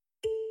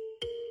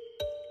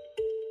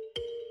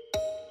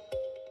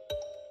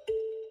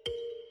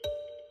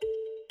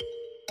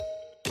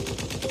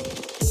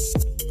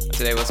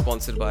Today we're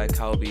sponsored by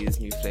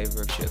Calbee's new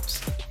flavor of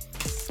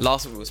chips.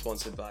 Last week we were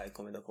sponsored by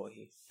Komenda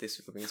Kohi. This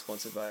week we're being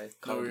sponsored by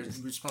Calbee's.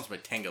 We were sponsored by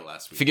Tenga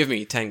last week. Forgive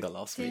me, Tenga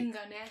last week. Tenga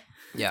ne.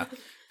 Yeah.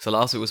 So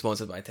last week was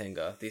sponsored by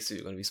Tenga. This week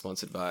we're going to be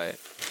sponsored by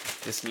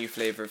this new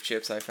flavor of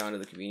chips I found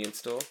at the convenience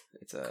store.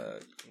 It's a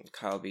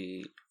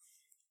Calbee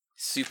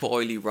super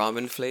oily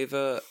ramen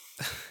flavor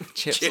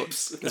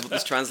chips. Is what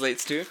this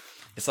translates to.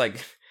 It's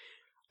like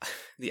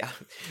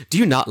do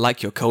you not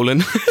like your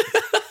colon?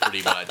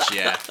 Pretty much,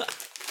 yeah.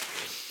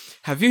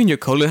 Have you and your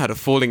colon had a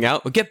falling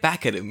out? Well, get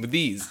back at him with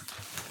these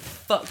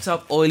fucked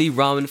up oily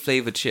ramen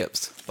flavored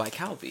chips by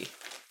Calbee.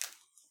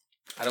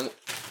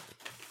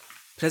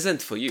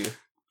 Present for you.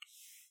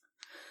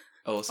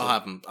 Oh, so I'll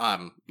have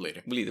them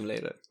later. we'll eat them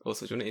later.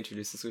 Also, do you want to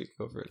introduce this week?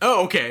 Go for it.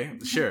 Oh, okay,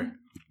 sure.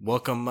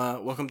 Welcome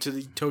to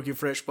the Tokyo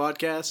Fresh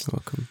podcast.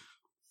 Welcome.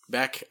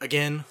 Back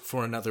again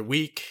for another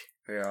week.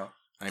 Yeah.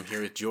 I'm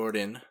here with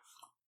Jordan,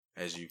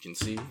 as you can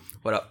see,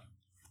 What up?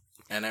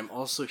 and I'm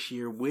also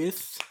here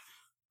with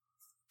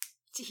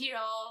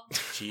Chihiro.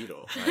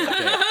 Cheeto.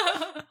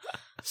 Okay.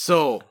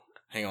 So,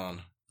 hang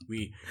on.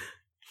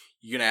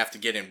 You're gonna have to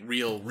get in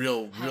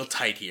real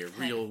tight here,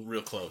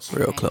 real close.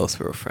 Real close,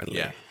 real friendly.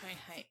 Yeah.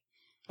 Hi.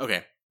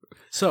 Okay.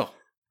 So,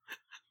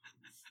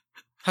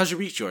 how's your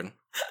week, Jordan?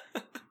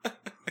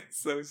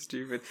 So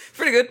stupid.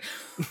 Pretty good.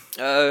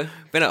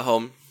 Been at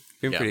home.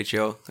 Been Yeah. pretty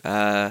chill.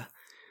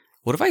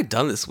 What have I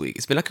done this week?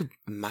 It's been like a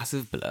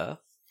massive blur.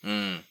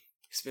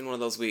 It's been one of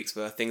those weeks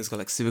where things go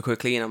like super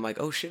quickly and I'm like,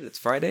 oh shit, it's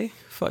Friday?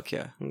 Fuck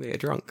yeah, I'm gonna get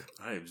drunk.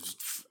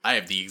 I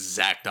have the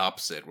exact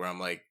opposite where I'm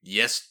like,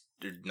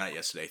 not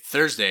yesterday,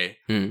 Thursday,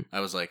 I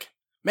was like,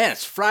 man,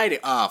 it's Friday.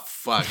 Oh,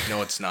 fuck.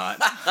 No, it's not.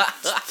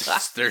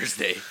 It's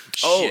Thursday.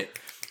 Oh. Shit.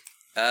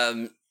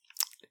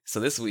 So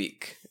this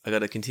week, I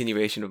got a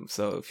continuation of,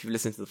 so if you've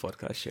listened to the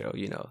podcast show,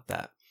 you know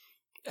that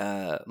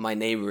my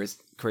neighbor is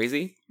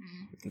crazy.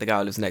 The guy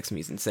who lives next to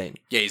me is insane.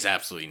 Yeah, he's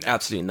absolutely nuts.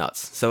 Absolutely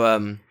nuts. So,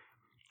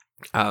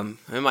 I'm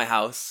in my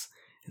house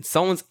and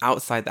someone's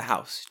outside the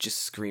house just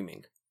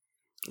screaming.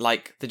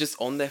 Like, they're just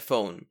on their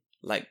phone,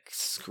 like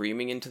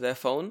screaming into their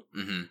phone.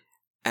 Mm-hmm.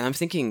 And I'm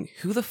thinking,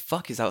 who the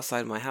fuck is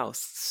outside my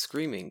house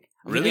screaming?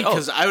 I'm Really? thinking,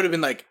 Because I would have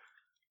been like,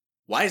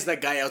 why is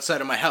that guy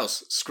outside of my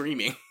house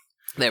screaming?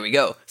 there we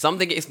go. So I'm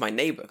thinking it's my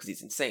neighbor because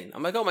he's insane.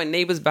 I'm like, oh, my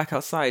neighbor's back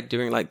outside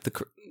doing like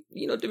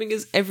doing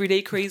his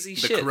everyday crazy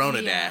The shit. Corona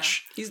Yeah.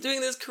 dash. He's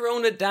doing this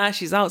Corona dash.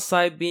 He's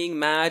outside being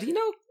mad. You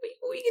know,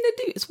 what are you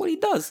gonna do? It's what he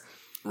does.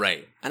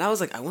 Right. And I was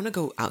like, I want to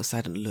go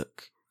outside and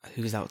look at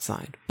who's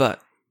outside,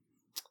 but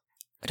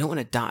I don't want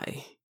to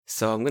die.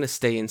 So I'm gonna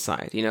stay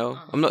inside. You know,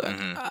 I'm not.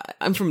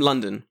 I'm from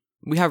London.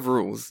 We have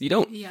rules. You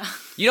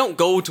don't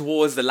go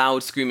towards the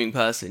loud screaming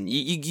person.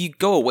 You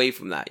go away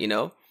from that. You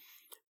know.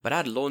 But I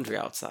had laundry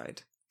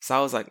outside, so I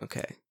was like,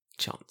 okay,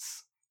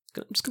 chance.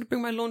 I'm just gonna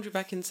bring my laundry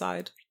back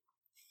inside.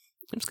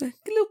 I'm just gonna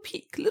get a little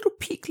peek,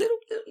 little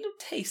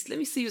taste. Let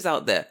me see who's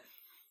out there.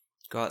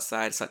 Go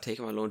outside, start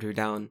taking my laundry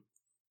down.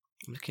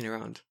 I'm looking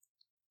around,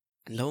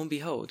 and lo and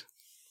behold,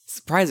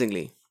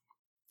 surprisingly,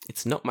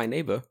 it's not my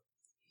neighbor.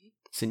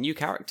 It's a new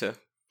character,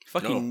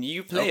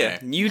 new player,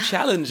 Okay. new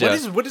challenger.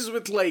 What is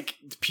with like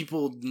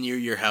people near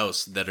your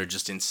house that are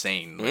just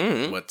insane?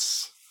 Like,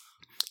 what's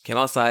Came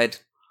outside,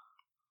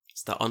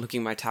 start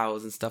unhooking my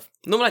towels and stuff.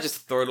 Normally I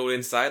just throw it all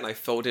inside and I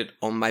fold it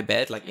on my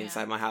bed, like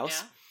inside my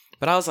house. Yeah.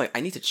 But I was like, I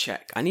need to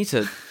check. I need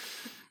to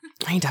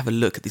have a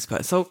look at these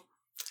person. So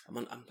I'm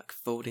like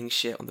folding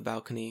shit on the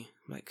balcony,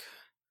 like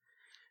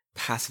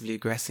passively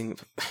aggressing.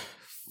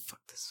 Fuck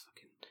this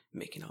fucking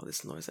making all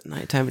this noise at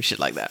nighttime and shit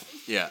like that.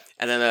 yeah?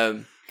 And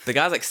then the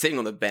guy's like sitting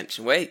on the bench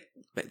and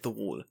the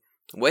wall.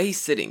 Where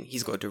he's sitting,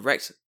 he's got a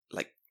direct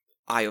like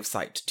eye of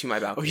sight to my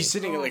balcony. Oh, he's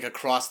sitting like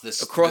across the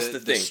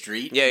thing.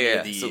 street. Yeah,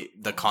 near yeah.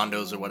 The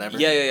condos or whatever.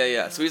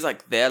 Yeah. So he's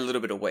like there a little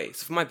bit away.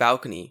 So from my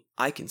balcony,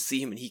 I can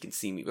see him and he can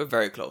see me. We're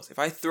very close. If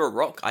I threw a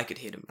rock, I could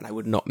hit him and I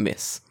would not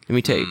miss. Let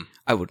me tell you,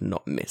 I would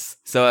not miss.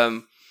 So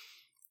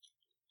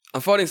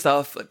I'm folding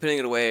stuff, like putting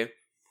it away.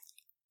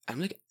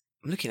 I'm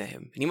looking at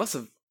him, and he must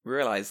have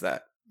realized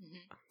that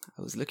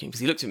I was looking because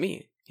he looked at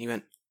me. He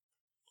went,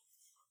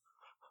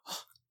 oh,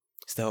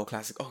 it's the whole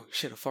classic. Oh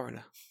shit, a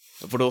foreigner.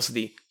 But also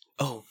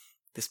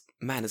this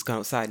man has gone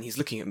outside and he's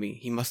looking at me.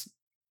 He must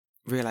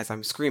realize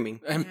I'm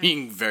screaming. I'm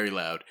being very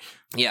loud.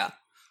 Yeah.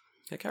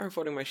 I carry on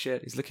folding my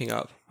shit. He's looking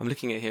up. I'm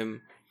looking at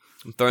him.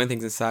 I'm throwing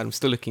things inside. I'm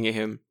still looking at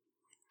him.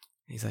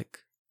 He's like,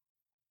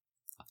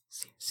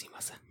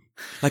 "Simasen."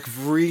 Like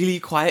really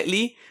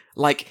quietly.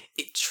 Like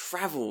it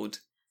traveled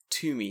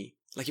to me.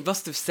 Like he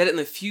must have said it, and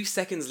a few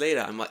seconds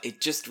later, I'm like,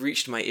 it just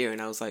reached my ear,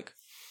 and I was like,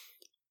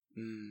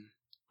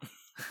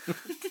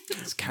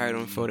 Just carried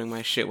on folding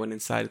my shit. Went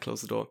inside,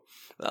 closed the door.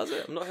 That was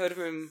it.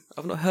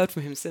 I've not heard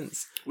from him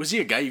since. Was he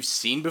a guy you've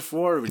seen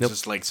before, or was Nope.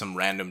 just like some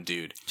random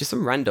dude? Just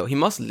some rando. He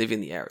must live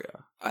in the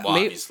area. Well,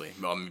 obviously.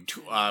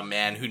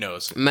 Man, who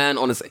knows? Man,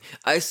 honestly,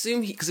 I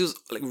assume because he was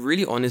like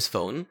really on his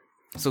phone,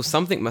 so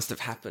something must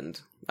have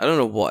happened. I don't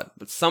know what,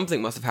 but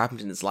something must have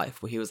happened in his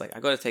life where he was like, I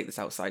got to take this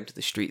outside into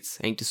the streets.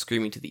 I need to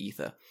scream into the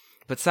ether.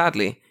 But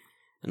sadly,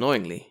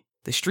 annoyingly,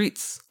 the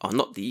streets are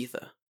not the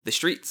ether. the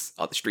streets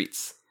are the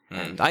streets.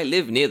 And I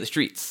live near the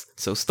streets,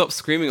 so stop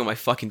screaming on my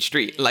fucking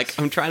street. Like,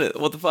 I'm trying to,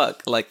 what the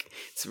fuck? Like,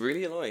 it's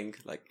really annoying.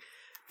 Like,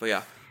 but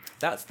yeah,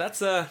 that's what's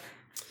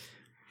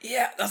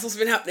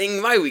been happening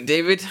in my week,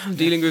 David. I'm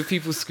dealing with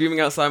people screaming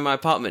outside my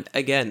apartment.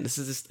 Again, this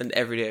is just an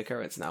everyday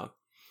occurrence now.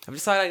 I've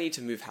decided I need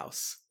to move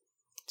house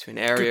to an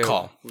area.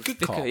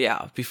 Good call.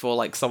 Yeah, before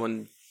like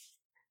someone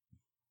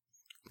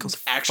goes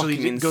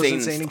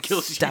insane and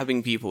kills you.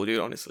 Stabbing people,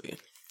 dude, honestly.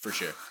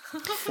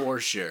 For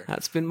sure.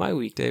 That's been my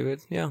week,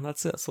 David. Yeah,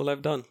 that's it. That's all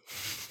I've done.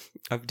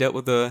 I've dealt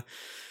with a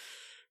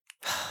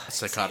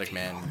psychotic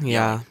man.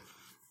 Yeah.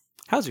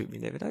 How's your week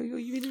been, David? Are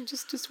you been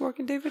just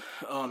working, David?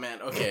 Oh, man.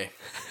 Okay.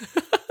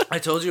 I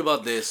told you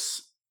about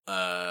this.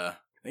 I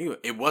think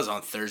it was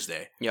on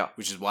Thursday. Yeah.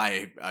 Which is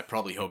why I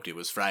probably hoped it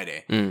was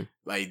Friday.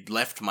 I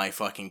left my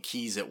fucking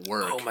keys at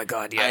work. Oh, my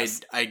God,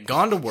 yes. I'd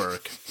gone to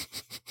work.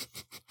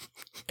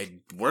 I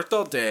worked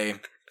all day.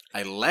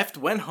 I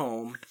went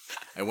home.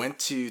 I went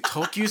to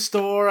Tokyo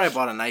store. I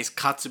bought a nice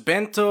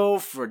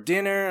katsubento for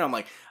dinner. I'm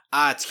like,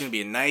 it's going to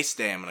be a nice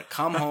day. I'm going to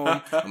come home.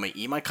 I'm going to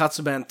eat my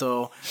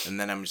katsubento. And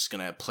then I'm just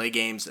going to play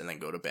games and then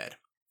go to bed.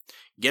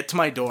 Get to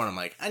my door and I'm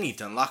like, I need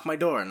to unlock my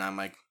door. And I'm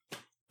like,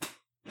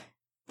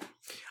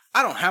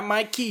 I don't have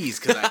my keys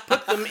because I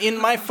put them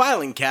in my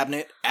filing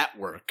cabinet at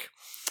work.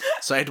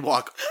 So I had to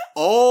walk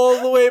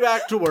all the way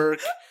back to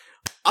work,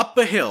 up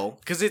a hill,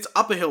 because it's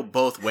up a hill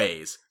both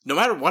ways. No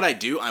matter what I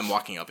do, I'm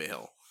walking up a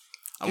hill.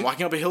 I'm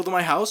walking up a hill to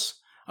my house.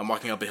 I'm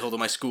walking up a hill to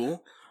my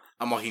school.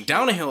 I'm walking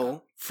down a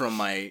hill from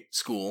my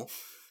school.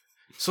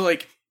 So,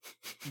 like,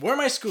 where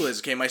my school is,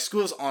 okay, my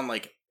school is on,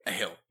 like, a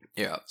hill.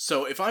 Yeah.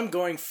 So, if I'm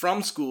going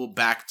from school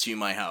back to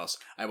my house,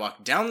 I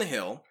walk down the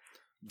hill,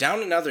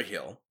 down another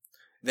hill,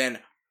 then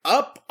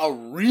up a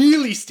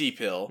really steep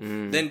hill,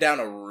 then down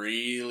a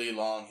really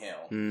long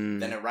hill.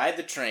 Then I ride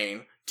the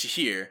train to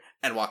here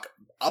and walk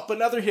up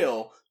another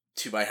hill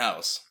to my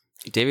house.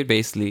 David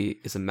basically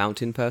is a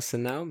mountain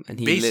person now, and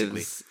he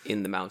lives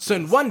in the mountains. So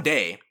in one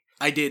day,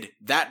 I did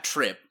that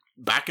trip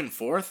back and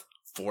forth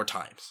 4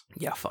 times.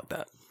 Yeah, fuck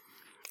that.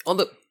 On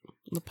the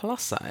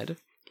plus side,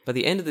 by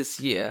the end of this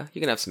year,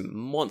 you're gonna have some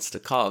monster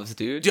calves,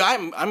 dude. Dude,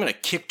 I'm gonna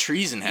kick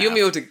trees in half. You're gonna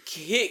be able to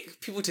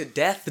kick people to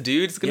death,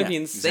 dude. It's gonna be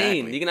insane.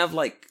 Exactly. You're gonna have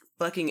like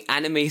fucking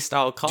anime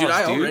style calves, dude.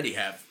 I already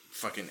have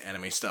fucking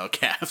anime style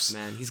calves.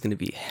 Man, he's gonna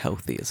be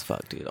healthy as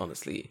fuck, dude.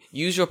 Honestly,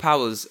 use your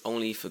powers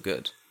only for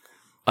good.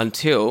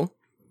 Until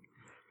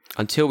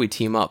we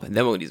team up, and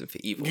then we're gonna use them for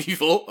evil.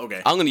 Evil?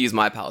 Okay. I'm gonna use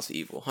my powers for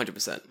evil,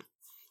 100%.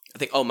 I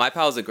think, my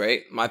powers are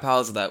great. My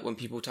powers are that when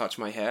people touch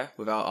my hair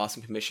without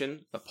asking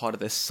permission, a part of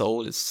their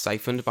soul is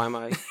siphoned by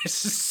my... It's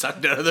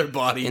sucked out of their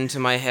body. Into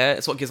my hair.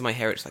 It's what gives my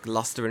hair its like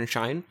luster and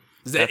shine.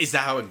 Is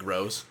that how it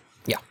grows?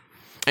 Yeah.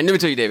 And let me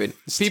tell you, David.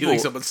 Stealing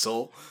someone's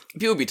soul?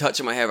 People be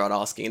touching my hair without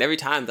asking, and every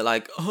time they're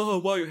like, oh,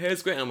 wow, your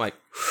hair's great. And I'm like,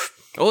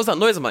 what was that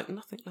noise? I'm like,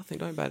 nothing,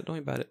 don't worry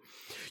about it.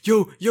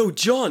 Yo,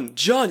 John,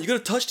 you gotta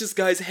touch this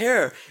guy's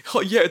hair.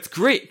 Oh, yeah, it's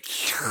great.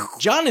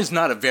 John is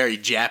not a very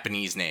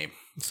Japanese name.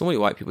 It's only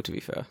white people, to be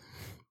fair.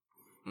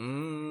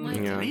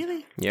 Yeah.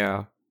 Really?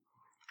 Yeah.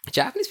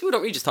 Japanese people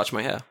don't really just touch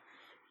my hair.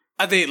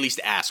 They at least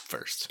ask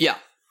first. Yeah,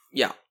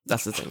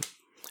 that's the thing.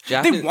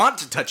 They want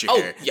to touch your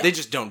hair. Yeah. They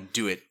just don't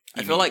do it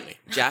I feel like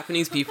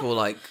Japanese people,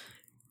 like,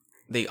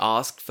 they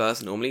ask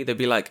first normally. They'll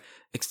be like,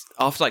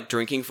 after like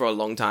drinking for a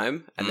long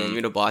time, and then you're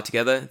in a bar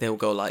together, they'll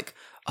go like,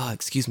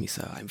 excuse me,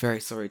 sir, I'm very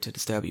sorry to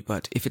disturb you,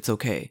 but if it's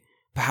okay,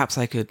 perhaps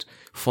I could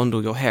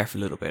fondle your hair for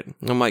a little bit.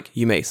 And I'm like,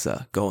 you may,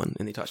 sir, go on.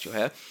 And they touch your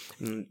hair.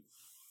 And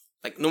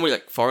like, normally,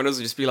 like, foreigners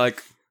would just be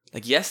like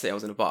yesterday I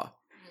was in a bar,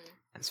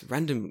 and it's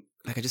random,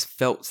 like, I just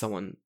felt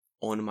someone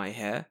on my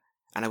hair,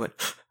 and I went,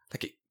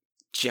 like, it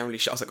generally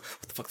shot. I was like,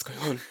 what the fuck's going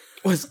on?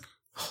 What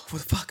the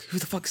fuck? Who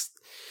the fuck's...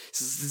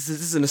 This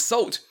is an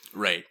assault.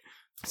 Right.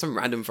 Some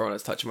random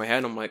foreigners touching my hair,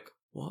 and I'm like,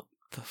 what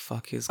the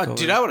fuck is going on?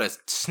 Dude, I would have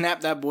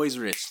snapped that boy's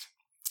wrist.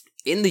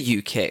 In the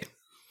UK,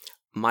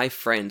 my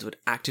friends would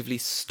actively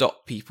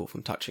stop people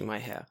from touching my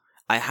hair.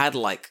 I had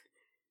like...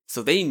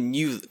 So they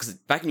knew... Because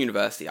back in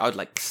university, I would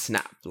like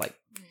snap. Like,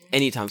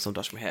 anytime someone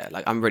touched my hair,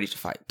 like, I'm ready to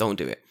fight. Don't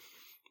do it.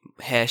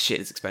 Hair shit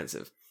is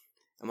expensive.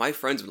 And my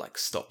friends would like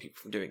stop people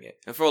from doing it.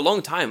 And for a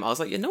long time, I was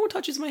like, yeah, no one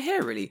touches my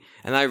hair really.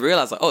 And I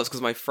realized like, oh, it's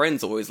because my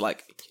friends always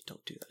like,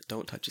 don't do that.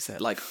 Don't touch his hair.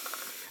 Like,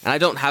 and I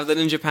don't have that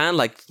in Japan.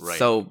 Like,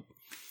 so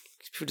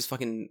people just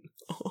fucking,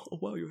 oh,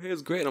 wow, your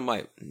hair's great. And I'm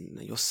like,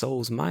 your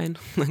soul's mine.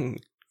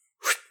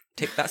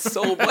 Take that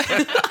soul, boy.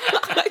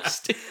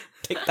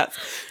 Take that.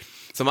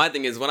 So my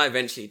thing is when I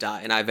eventually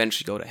die and I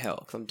eventually go to hell,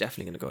 because I'm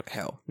definitely going to go to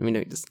hell. I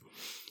mean, just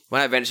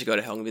when I eventually go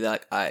to hell, I'm going to be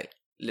like, all right,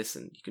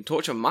 listen, you can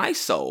torture my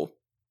soul.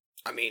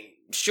 I mean,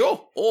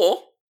 sure, or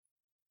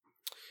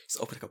just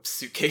open up a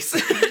suitcase.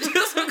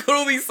 Just look at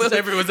all these souls.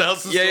 Everyone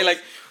else's you're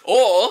like,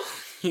 or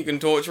you can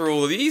torture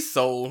all these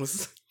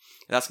souls.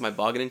 That's my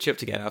bargaining chip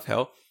to get out of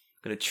hell.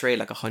 I'm gonna trade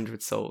like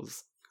 100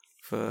 souls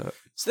for...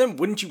 So then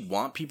wouldn't you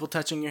want people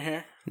touching your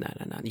hair? No.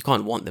 You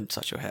can't want them to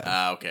touch your hair.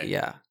 Okay.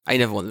 Yeah. I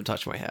never want them to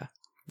touch my hair.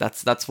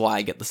 That's why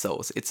I get the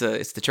souls. It's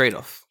the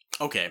trade-off.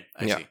 Okay,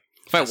 I see.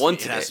 If I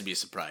wanted it has to be a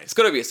surprise. It's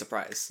gotta be a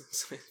surprise.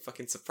 It's a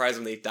fucking surprise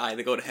when they die.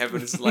 They go to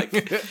heaven. It's like,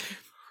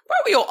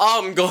 where your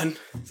arm gone?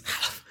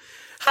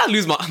 How do I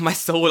lose my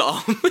soul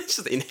arm? It's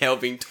just in hell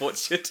being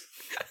tortured.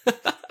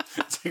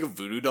 It's like a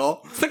voodoo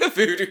doll. It's like a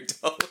voodoo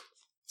doll.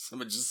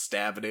 Someone just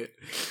stabbing it.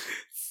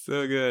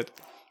 So good.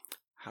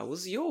 How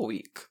was your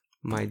week,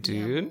 my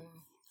dude?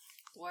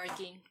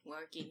 Working.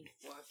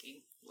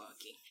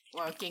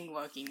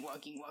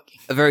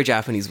 A very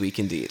Japanese week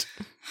indeed.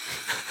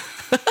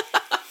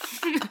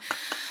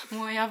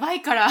 もうやば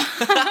いから。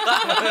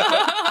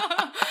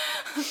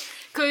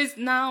Because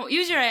now,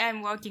 usually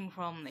I'm working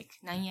from like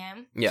 9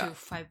 a.m. to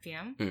 5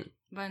 p.m.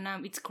 But now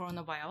it's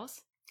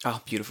coronavirus.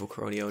 Oh, beautiful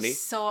Coronioni.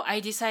 So I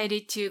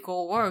decided to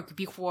go work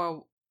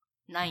before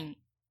 9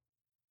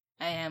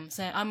 a.m.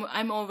 So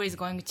I'm always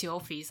going to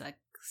office like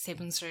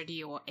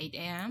 7:30 or 8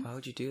 a.m. Why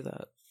would you do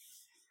that?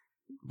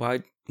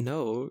 Why?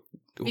 No.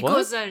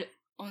 Because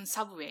on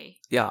subway,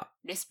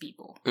 less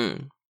people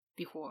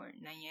before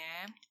 9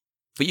 a.m.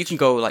 But you can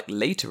go like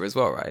later as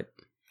well, right?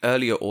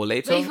 Earlier or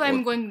later? But if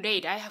I'm going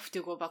late, I have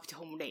to go back to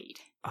home late.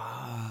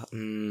 I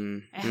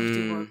have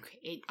to work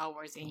 8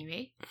 hours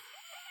anyway.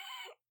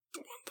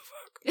 What the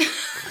fuck?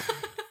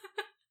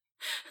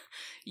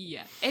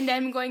 Yeah. And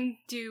I'm going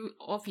to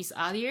office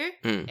earlier,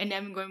 and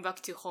I'm going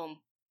back to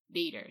home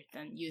later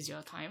than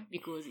usual time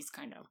because it's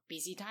kind of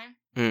busy time.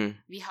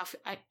 We have,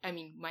 I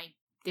mean, my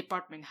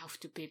department have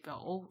to prepare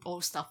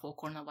all stuff for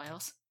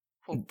coronavirus,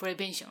 for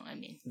prevention, I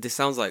mean. This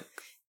sounds like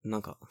な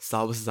んか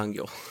サービス残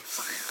業。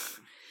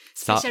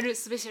スペシャ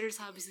ル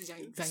サービス残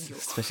業。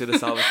Special service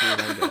残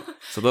業。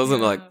So those are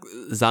like,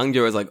 残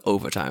業 is like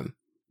overtime.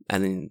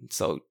 And then,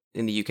 so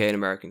in the UK and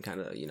American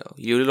kind of, you know,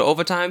 you do a little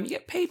overtime, you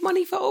get paid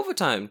money for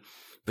overtime.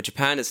 But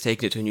Japan has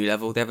taken it to a new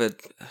level. They don't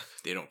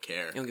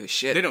care. They don't give a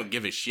shit. They don't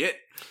give a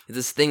shit. There's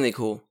this thing they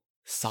call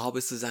サー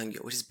ビス残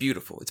業, which is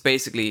beautiful. It's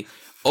basically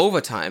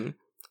overtime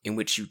in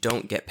which you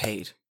don't get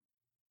paid.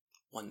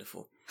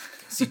 Wonderful.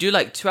 So you do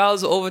like 2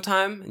 hours of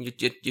overtime, and your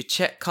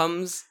check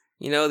comes,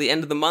 you know, the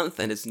end of the month,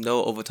 and there's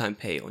no overtime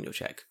pay on your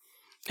check.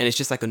 And it's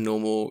just like a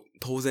normal,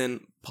 当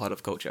然 part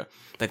of culture.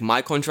 Like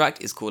my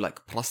contract is called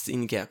like プラスイ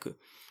ン契約,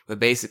 where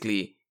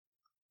basically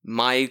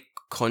my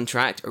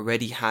contract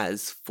already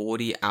has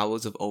 40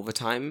 hours of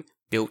overtime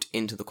built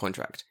into the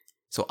contract.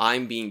 So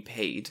I'm being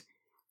paid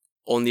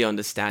on the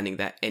understanding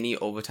that any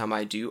overtime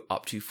I do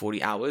up to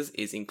 40 hours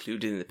is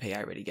included in the pay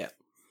I already get.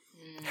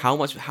 How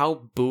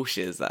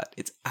bullshit is that?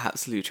 It's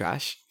absolute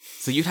trash.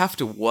 So you'd have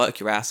to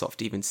work your ass off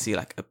to even see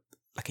like a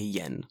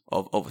yen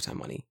of overtime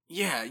money.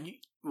 Yeah,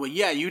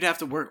 you'd have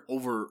to work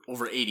over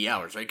 80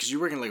 hours, right? Because you're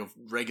working like a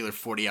regular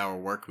 40-hour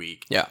work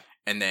week. Yeah.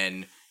 And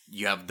then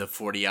you have the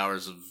 40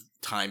 hours of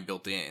time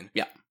built in.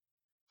 Yeah.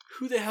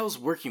 Who the hell's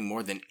working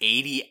more than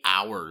 80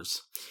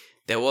 hours?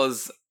 There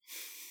was,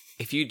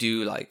 if you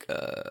do like,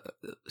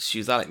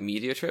 shoes are like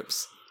media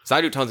trips. So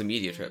I do tons of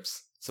media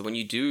trips. So when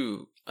you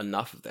do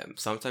enough of them,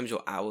 sometimes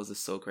your hours are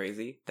so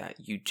crazy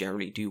that you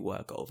generally do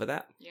work over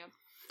that. Yep.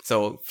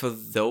 So for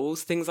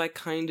those things, I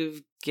kind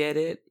of get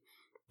it.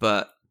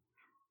 But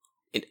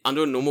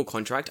under a normal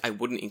contract, I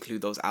wouldn't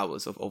include those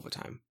hours of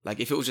overtime.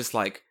 Like if it was just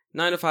like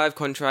 9 to 5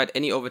 contract,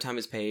 any overtime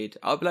is paid,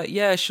 I'll be like,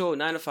 yeah, sure,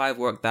 9 to 5,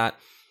 work that.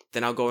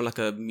 Then I'll go on like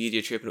a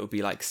media trip and it'll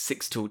be like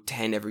 6 to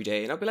 10 every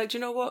day. And I'll be like, do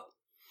you know what?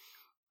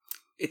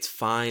 It's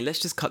fine. Let's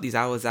just cut these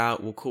hours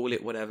out. We'll call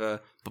it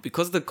whatever. But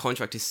because the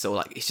contract is so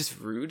like, it's just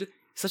rude.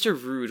 Such a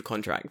rude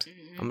contract.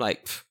 I'm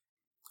like,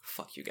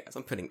 fuck you guys.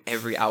 I'm putting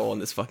every hour on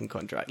this fucking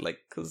contract. Like,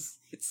 because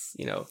it's,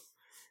 you know,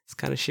 it's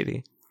kind of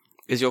shitty.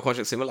 Is your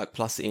contract similar? Like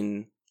plus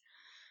in...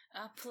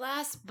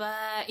 Plus, but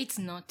it's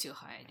not too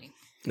high, I think.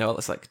 No,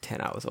 it's like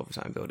 10 hours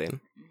overtime built in.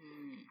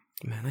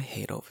 Man, I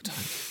hate overtime.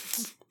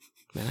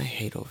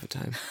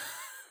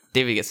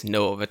 David gets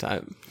no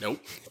overtime.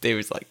 Nope.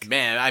 David's like...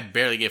 Man, I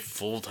barely get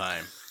full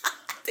time.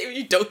 David,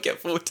 you don't get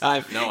full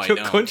time. No, I Your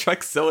don't.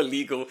 contract's so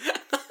illegal.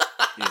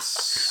 It's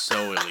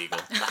so illegal.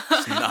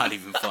 It's not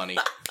even funny.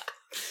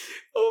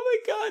 Oh my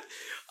god.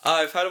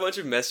 I've had a bunch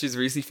of messages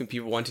recently from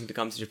people wanting to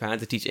come to Japan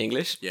to teach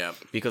English. Yeah.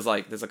 Because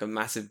like there's like a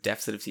massive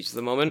deficit of teachers at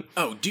the moment.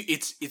 Oh, dude,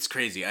 it's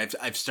crazy.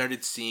 I've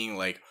started seeing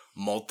like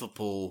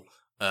multiple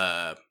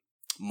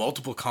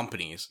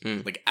companies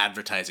like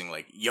advertising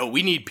like, yo,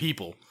 we need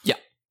people. Yeah.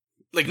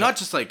 Like not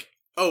just like,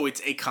 oh,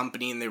 it's a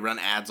company and they run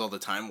ads all the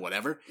time,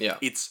 whatever. Yeah.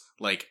 It's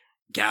like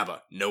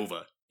GABA,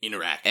 Nova,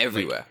 Interact.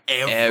 Everywhere.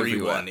 Like,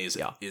 everyone is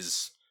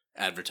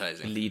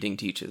advertising. Leading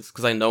teachers.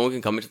 Because like no one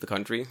can come into the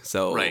country.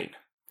 So right.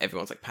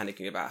 Everyone's like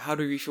panicking about how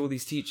do we reach all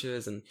these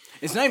teachers, and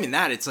it's not even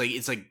that. It's like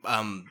it's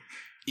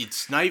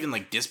not even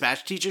like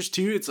dispatch teachers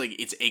too. It's like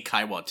it's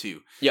Eikaiwa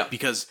too. Yeah.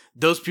 Because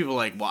those people are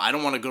like, well, I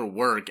don't want to go to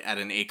work at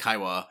an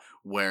Eikaiwa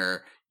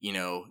where, you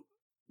know,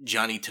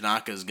 Johnny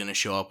Tanaka is going to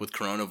show up with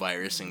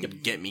coronavirus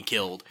and get me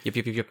killed.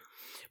 Yep.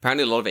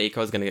 Apparently a lot of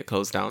Eikaiwa is going to get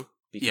closed down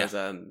because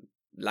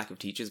lack of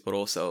teachers, but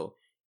also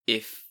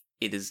if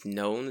it is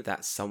known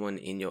that someone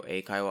in your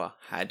Eikaiwa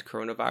had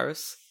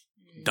coronavirus,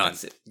 Done.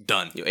 That's it.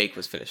 Done. Your Eikaiwa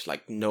was finished.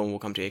 Like, no one will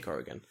come to Eikaiwa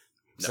again.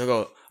 So I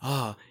go,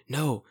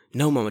 no,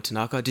 Mama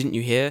Tanaka, didn't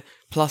you hear?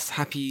 Plus,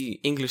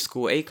 Happy English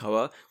School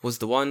Eikawa was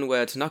the one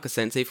where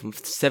Tanaka-sensei from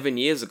 7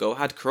 years ago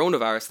had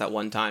coronavirus that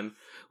one time.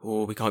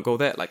 Oh, we can't go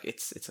there. Like,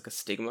 it's like a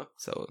stigma,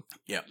 so...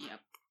 Yep.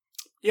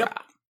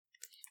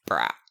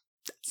 Brah.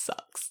 That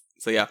sucks.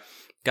 So yeah,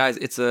 guys,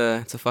 it's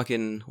a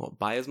fucking,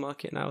 buyer's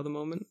market now at the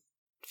moment?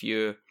 If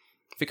you're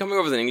coming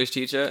over as an English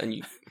teacher and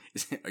you...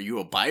 Are you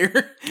a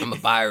buyer? I'm a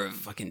buyer of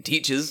fucking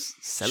teachers.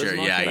 Sellers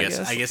market,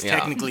 I guess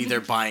technically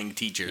they're buying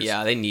teachers.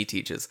 Yeah, they need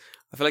teachers.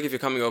 I feel like if you're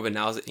coming over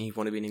now and you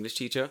want to be an English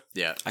teacher...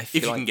 Yeah, if you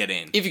can get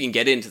in. If you can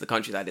get into the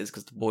country, that is,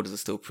 because the borders are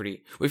still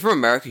pretty... Well, if you're from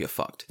America, you're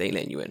fucked. They ain't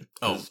letting you in.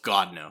 Oh,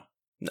 God, no.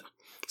 No.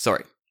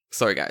 Sorry,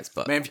 guys,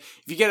 but... Man,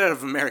 if you get out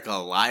of America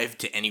alive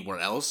to anywhere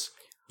else,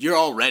 you're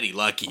already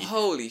lucky.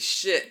 Holy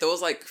shit, there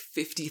was like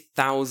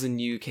 50,000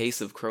 new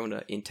cases of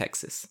corona in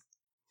Texas.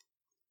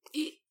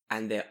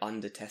 And they're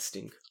under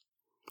testing.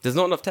 There's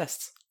not enough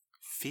tests.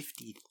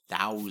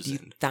 50,000.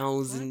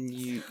 50,000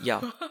 new...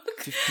 Yeah.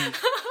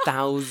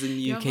 50,000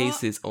 new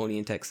cases only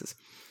in Texas.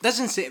 That's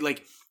insane.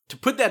 Like, to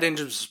put that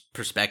into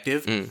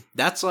perspective,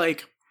 that's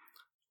like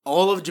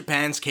all of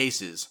Japan's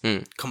cases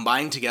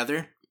combined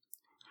together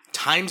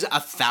times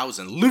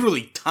 1,000.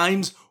 Literally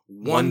times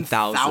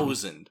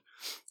 1,000.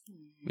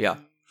 Yeah.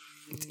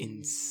 It's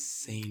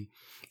insane.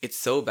 It's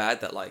so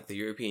bad that, like, the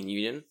European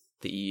Union,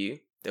 the EU,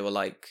 they were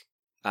like,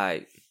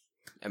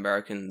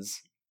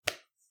 Americans...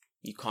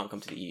 You can't come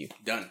to the EU.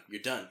 Done.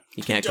 You're done.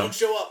 You can't come. Don't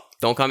show up.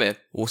 Don't come here.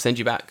 We'll send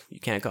you back. You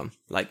can't come.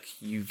 Like,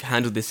 you've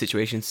handled this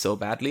situation so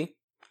badly. You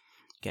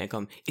can't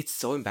come. It's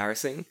so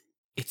embarrassing.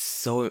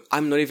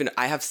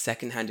 I have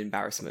secondhand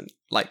embarrassment.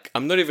 Like,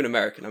 I'm not even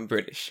American. I'm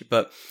British.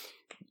 But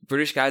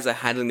British guys are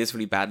handling this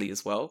really badly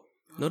as well.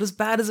 Not as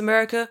bad as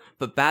America,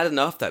 but bad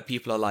enough that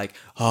people are like,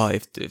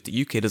 if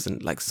the UK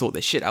doesn't, like, sort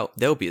their shit out,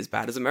 they'll be as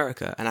bad as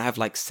America. And I have,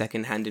 like,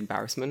 secondhand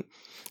embarrassment.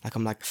 Like,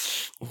 I'm like,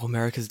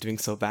 America's doing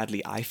so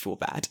badly, I feel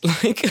bad.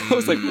 Like, I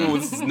was like,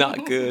 this is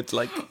not good.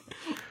 Like,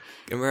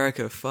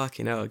 America,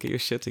 fucking hell, get your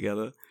shit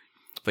together.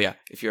 But yeah,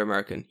 if you're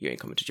American, you ain't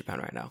coming to Japan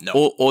right now. No.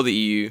 Or the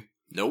EU.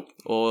 Nope.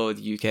 Or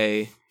the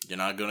UK. You're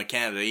not going to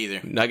Canada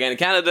either. Not going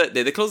to Canada.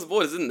 They closed the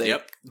borders, didn't they?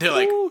 Yep. They're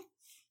like,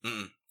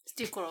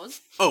 Still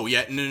closed? Oh,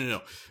 yeah.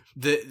 No.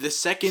 The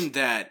second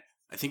that,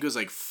 I think it was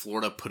like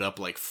Florida put up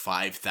like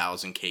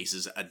 5,000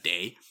 cases a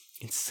day.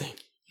 Insane.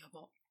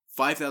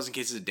 5,000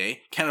 cases a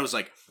day. Canada was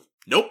like,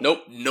 nope,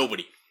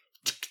 nobody.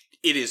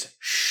 It is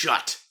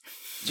shut.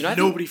 Do you know,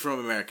 nobody from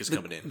America's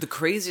coming in. The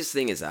craziest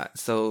thing is that,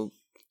 so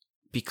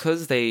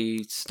because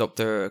they stopped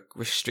the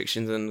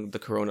restrictions and the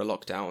corona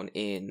lockdown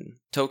in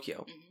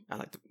Tokyo, and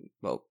like,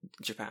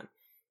 Japan,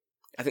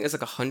 I think there's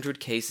like 100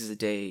 cases a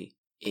day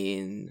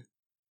in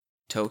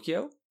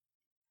Tokyo,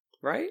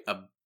 right?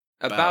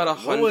 About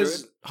 100,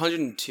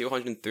 102,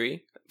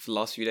 103 for the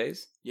last few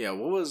days. Yeah,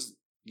 what was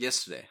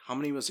yesterday? How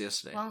many was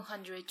yesterday?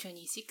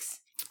 126.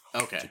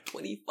 Okay.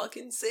 20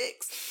 fucking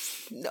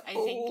 6. No. I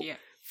think, yeah.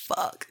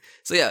 Fuck.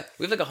 So yeah,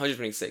 we have like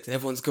 126 and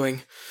everyone's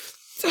going,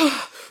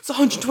 it's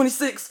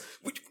 126.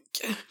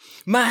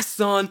 Masks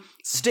on.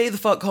 Stay the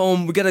fuck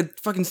home. We gotta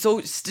fucking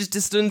social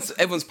distance.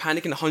 Everyone's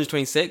panicking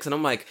 126 and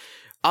I'm like,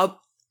 I'll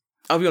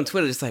be on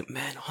Twitter just like,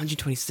 man,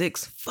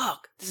 126.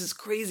 Fuck. This is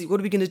crazy. What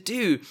are we gonna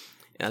do?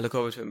 And I look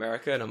over to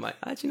America and I'm like,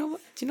 do you know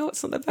what?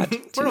 It's not that bad.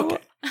 We're okay.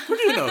 We're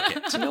doing okay.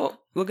 Do you know what?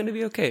 We're gonna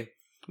be okay.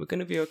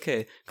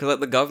 Because like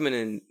the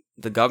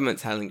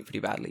government's handling it pretty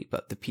badly,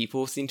 but the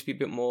people seem to be a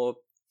bit more,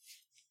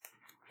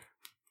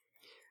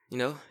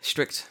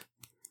 strict.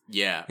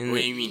 Yeah.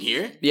 What you mean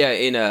here? Yeah,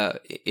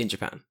 in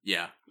Japan.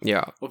 Yeah.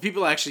 Yeah. Well,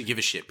 people actually give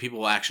a shit. People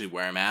will actually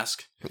wear a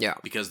mask. Yeah.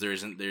 Because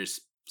there's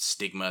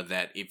stigma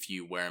that if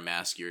you wear a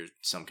mask, you're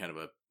some kind of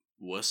a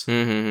wuss.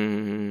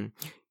 Mm-hmm.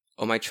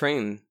 On my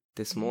train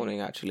this morning,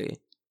 actually,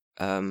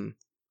 a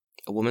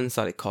woman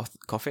started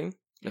coughing,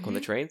 like on the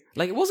train.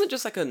 Like, it wasn't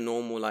just like a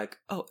normal, like,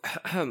 a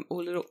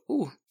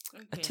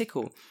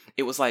tickle.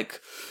 It was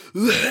like,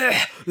 and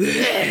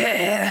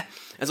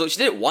so she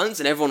did it once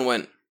and everyone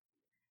went,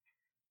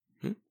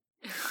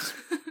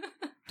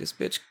 this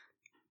bitch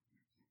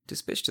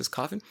just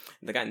coughing.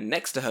 And the guy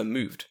next to her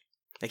moved.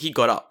 Like, he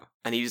got up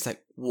and he just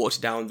like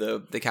walked down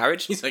the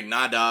carriage. He's like,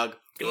 nah, dog.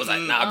 It was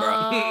like, nah, bro.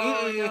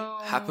 Oh, no.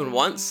 Happened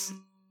once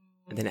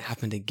and then it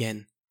happened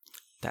again.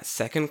 That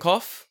second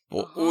cough,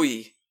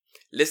 oi.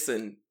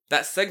 Listen,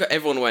 that second,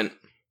 everyone went,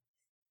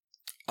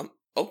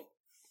 so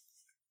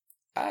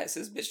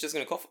this bitch just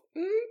gonna cough.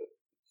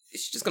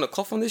 Is she just gonna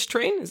cough on this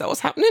train? Is that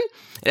what's happening?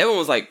 And everyone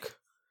was like,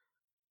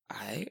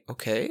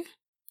 okay.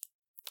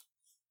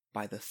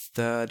 By the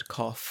third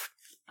cough,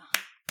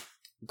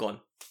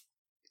 gone.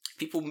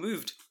 People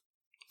moved.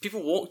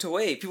 People walked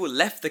away. People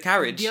left the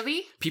carriage.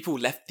 Really? People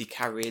left the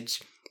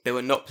carriage. They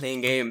were not playing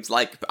games.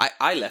 Like,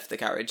 I left the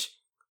carriage.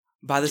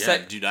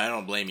 Dude, I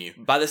don't blame you.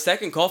 By the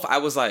second cough, I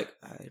was like,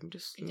 let me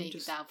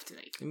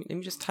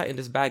just tighten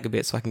this bag a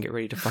bit so I can get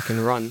ready to fucking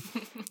run.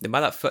 Then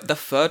by the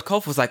third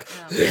cough was like,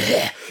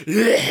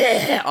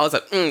 I was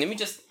like, let me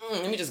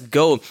just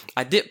go.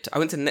 I dipped. I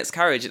went to the next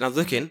carriage and I was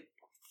looking.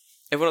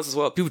 Everyone else as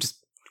well. People just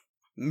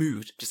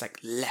moved, just like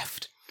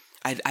left.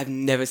 I've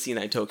never seen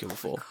that in Tokyo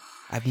before.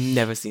 I've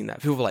never seen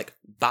that. People were like,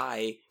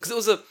 bye.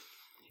 Because it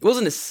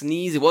wasn't a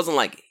sneeze. It wasn't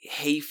like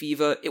hay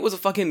fever. It was a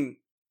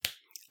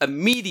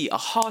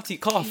hearty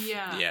cough.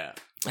 Yeah.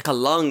 Like a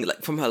lung,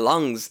 like from her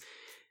lungs.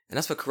 And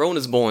that's where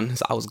Corona's born.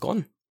 So I was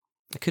gone.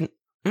 I couldn't.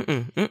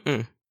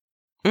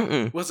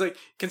 Well, it's like,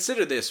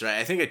 consider this, right?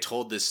 I think I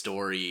told this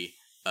story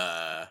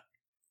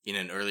in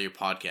an earlier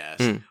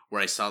podcast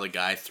where I saw the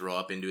guy throw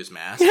up into his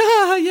mask.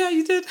 Yeah,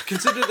 you did.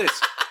 Consider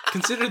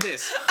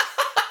this.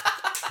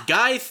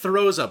 Guy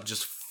throws up,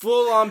 just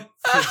full-on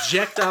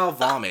projectile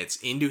vomits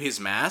into his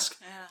mask.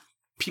 Yeah.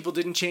 People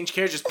didn't change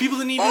carriages. People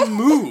didn't even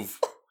move.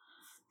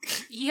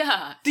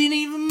 Yeah. Didn't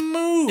even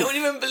move. No one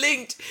even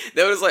blinked.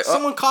 They were just like,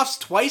 someone coughs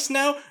twice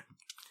now.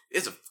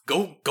 It's a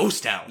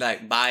ghost town.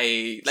 Like,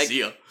 bye. Like,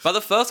 see ya. But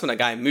the first one, a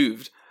guy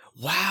moved.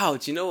 Wow,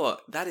 do you know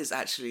what? That is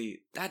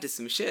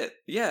some shit.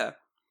 Yeah.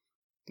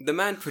 The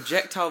man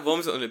projectile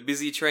vomited on a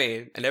busy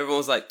train, and everyone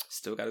was like,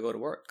 still gotta go to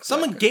work.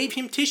 Someone gave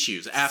him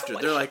tissues after.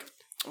 They're like,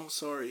 oh,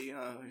 sorry.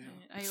 Are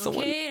you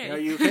okay? Are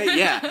you okay?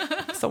 Yeah.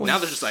 Now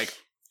they're just like,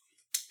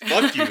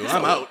 fuck you,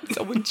 I'm out.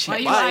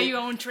 Why are you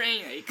on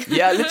train? Like?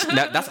 Yeah, literally,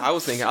 that's how I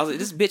was thinking. I was like,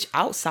 this bitch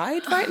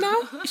outside right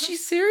now? Is she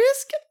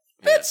serious?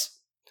 Bitch.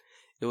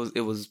 It was.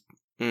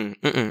 I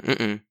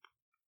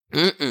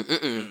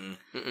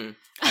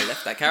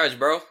left that carriage,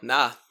 bro.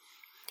 Nah.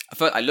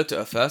 I looked at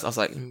her first. I was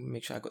like,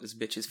 make sure I got this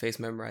bitch's face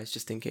memorized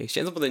just in case. She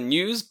ends up on the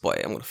news, boy,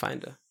 I'm gonna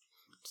find her.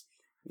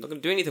 I'm not gonna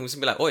do anything. I'm just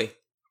gonna be like, oi.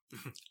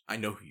 I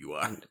know who you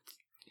are.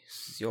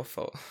 This is your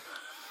fault.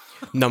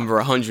 Number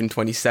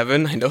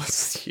 127. I know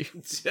it's you.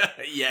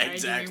 Yeah,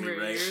 exactly,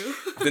 right.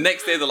 The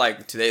next day, they're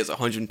like, today is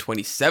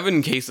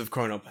 127 case of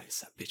corona. I'm like, it's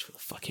that bitch with a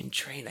fucking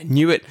train. I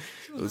knew it.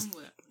 It was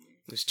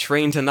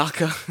Train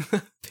Tanaka.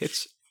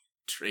 Bitch.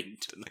 Train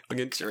Tanaka.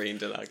 Fucking Train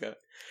Tanaka.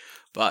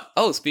 But,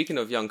 speaking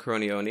of young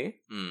Coronioni,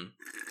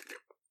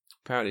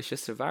 apparently it's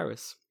just a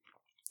virus.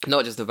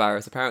 Not just a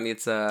virus. Apparently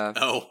it's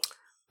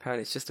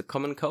apparently it's just a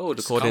common cold.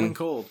 According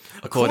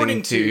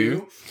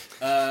to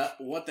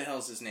what the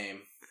hell's his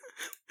name?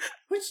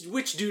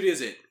 Which dude is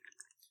it?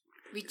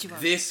 Which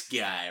one? This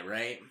guy,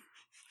 right?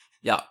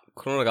 Yeah,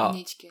 Corona.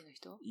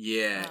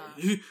 Yeah.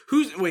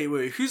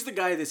 Who's the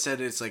guy that said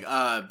it's like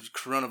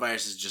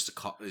coronavirus is just a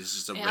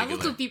regular. A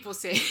lot of people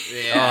say.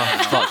 Yeah.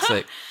 Oh, fuck's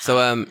sake.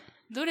 So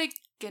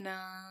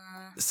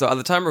So at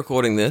the time of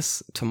recording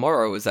this,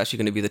 tomorrow is actually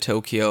going to be the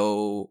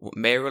Tokyo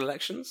mayoral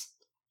elections,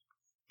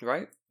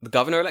 right? The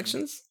governor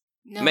elections?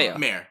 No.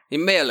 Mayor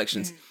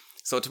elections.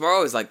 So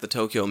tomorrow is like the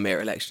Tokyo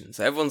mayor election.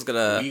 So everyone's going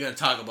to... We're going to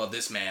talk about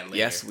this man later.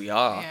 Yes, we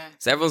are. Yeah.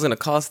 So everyone's going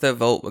to cast their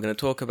vote. We're going to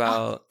talk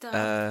about...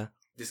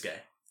 this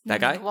guy. That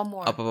guy? One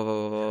more.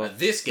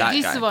 This guy.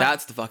 This one.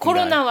 That's the fucking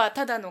Corona guy. は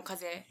ただの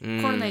風邪.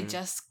 Corona is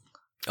just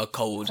a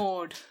cold.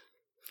 cold.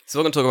 So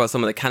we're going to talk about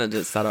some of the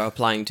candidates that are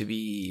applying to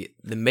be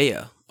the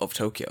mayor of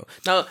Tokyo.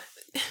 Now,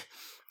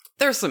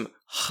 there are some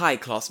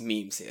high-class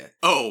memes here.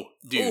 Oh,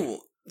 dude.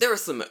 Ooh, there are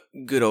some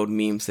good old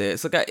memes here.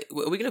 So, guys,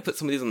 are we going to put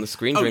some of these on the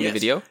screen during the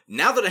video?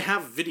 Now that I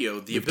have video,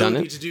 the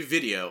ability to do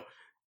video,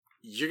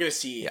 you're going to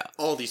see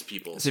all these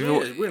people. So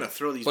we're going to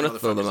throw these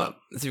motherfuckers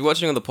up. So if you're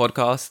watching on the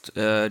podcast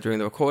during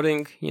the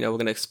recording, we're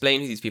going to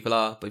explain who these people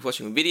are. But if you're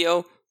watching on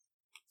video,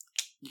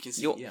 you can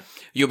see,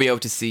 you'll be able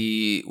to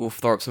see, we'll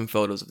throw up some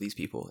photos of these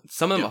people.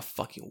 Some of them are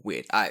fucking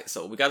weird. Alright,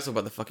 so we got to talk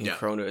about the fucking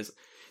Coronas.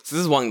 So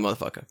this is one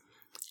motherfucker.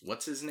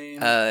 What's his name?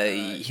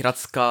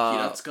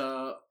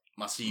 Hiratsuka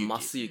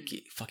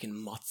Masayuki. Fucking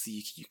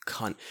Matsuyuki, you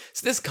cunt.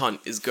 So this cunt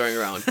is going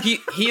around. This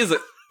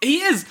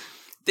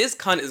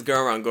cunt is going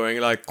around going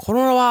like,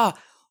 Corona wa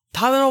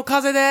tada no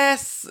kaze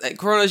desu. And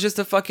Corona is just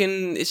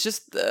it's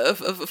just a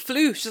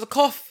flu. It's just a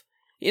cough.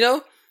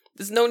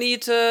 There's no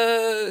need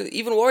to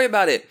even worry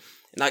about it.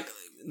 And like,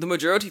 the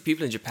majority of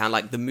people in Japan,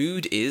 like, the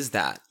mood is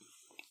that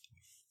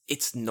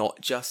it's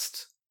not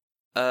just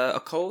a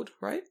cold,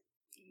 right?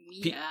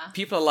 Yeah.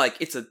 People are like,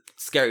 it's a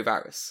scary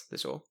virus,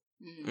 that's all.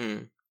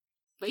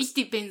 But it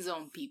depends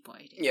on people.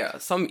 Yeah,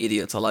 some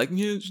idiots are like,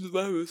 yeah, it's just a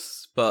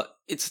virus. But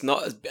it's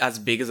not as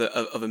big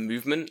of a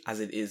movement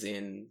as it is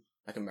in,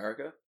 like,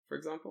 America, for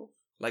example.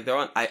 Like,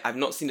 I've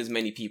not seen as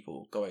many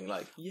people going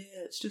like, yeah,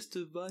 it's just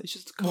a virus, it's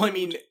just a cold. Well, I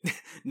mean,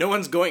 no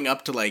one's going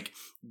up to, like,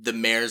 the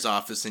mayor's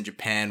office in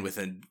Japan with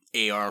an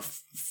AR,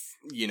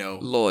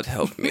 Lord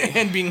help me.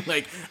 And being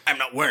like, I'm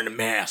not wearing a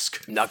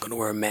mask. I'm not going to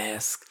wear a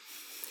mask.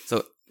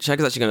 So,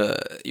 Shaka's actually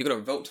you're going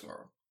to vote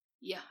tomorrow.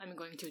 Yeah, I'm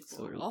going to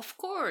vote. Of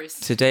course.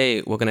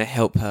 Today, we're going to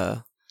help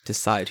her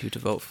decide who to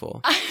vote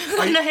for.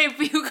 I'm going to help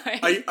you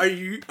guys.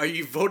 Are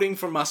you voting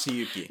for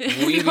Masayuki?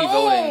 Will you be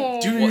voting?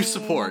 Do you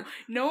support?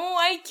 No,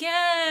 I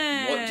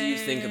can't. What do you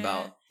think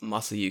about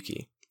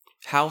Masayuki?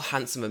 How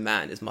handsome a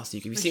man is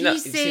Masayuki? Have you seen he that?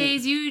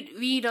 says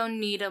we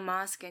don't need a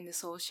mask and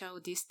social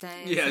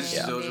distance. Yeah,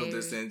 social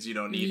distance, you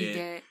don't need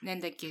it. なん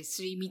だっけ、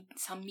3密?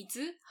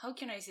 How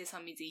can I say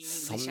 3密in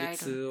English? 3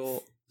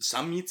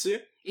密?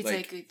 It's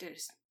like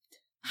there's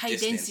high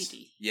distance.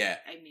 density. Yeah.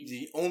 I mean,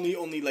 the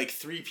only like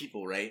 3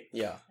 people, right?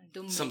 Yeah.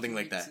 Something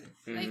like that.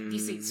 Like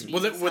this is 3.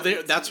 Well,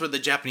 that's where the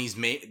Japanese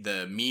made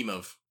the meme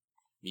of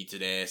Mitsu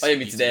desu. Oh yeah,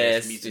 mitsu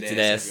desu. Mitsu Mitsu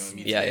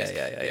desu.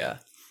 desu. Yeah.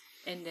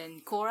 And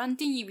then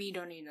quarantine, we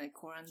don't need like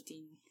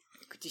quarantine.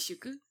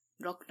 Kujishuku?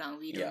 Lockdown,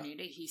 we don't need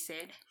it, he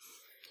said.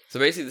 So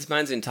basically, this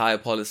man's entire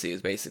policy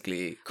is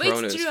basically corona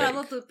But it's is true, fake. a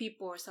lot of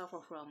people suffer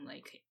from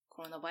like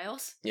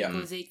coronavirus. Yeah.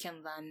 Because they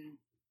can run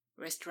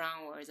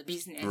restaurant or the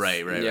business.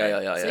 Right.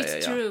 Yeah. So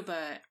it's true,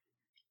 but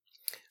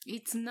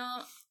it's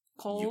not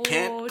cold. You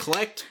can't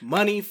collect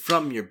money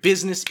from your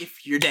business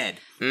if you're dead.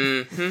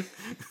 Mm-hmm.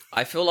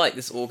 I feel like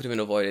this all could have been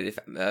avoided if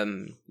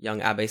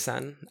young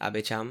Abe-san,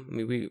 Abe-chan, I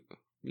mean, we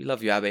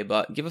love you, Abe,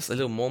 but give us a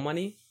little more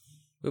money.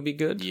 Would be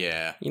good.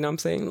 Yeah. You know what I'm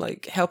saying?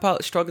 Like, help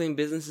out struggling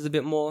businesses a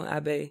bit more,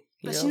 Abe.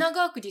 But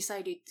Shinagawaku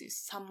decided to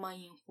 3万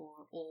円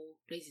for all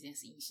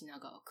residents in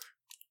Shinagawaku.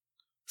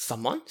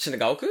 Someone?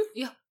 Shinagawaku?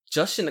 Yeah.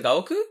 Just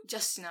Shinagawaku?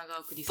 Just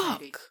Shinagawaku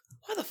decided. Fuck.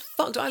 Why the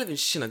fuck do I live in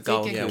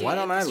Shinagawa? Yeah, why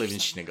don't I live in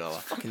Shinagawa?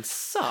 Fucking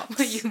sucks.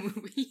 Why you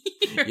moving?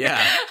 Yeah.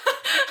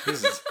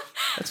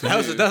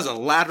 That was a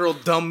lateral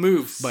dumb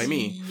move by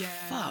me. Yeah.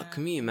 Fuck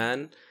me,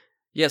 man.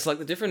 Yeah, so like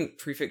the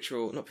different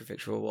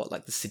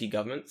like the city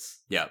governments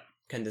Yeah.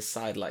 can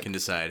decide like, Can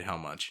decide how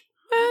much.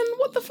 man,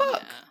 what the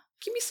fuck? Yeah.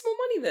 Give me some more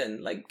money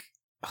then. Like,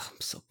 I'm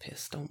so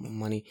pissed. I want more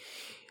money.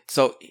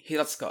 So,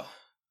 Hiratsuka,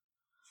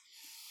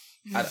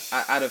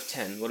 out of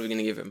 10, what are we going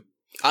to give him?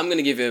 I'm going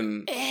to give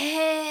him...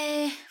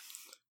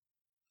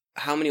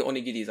 How many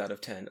onigiris out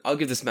of 10? I'll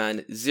give this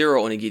man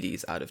 0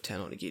 onigiris out of 10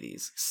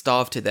 onigiris.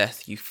 Starve to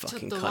death, you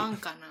fucking cunt.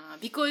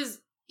 Because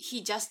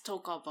he just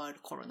talked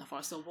about corona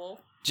first of all.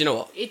 Do you know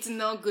what? It's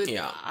not good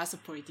Yeah. as a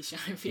politician,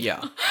 I feel.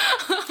 Yeah.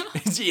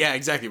 Yeah,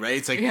 exactly, right?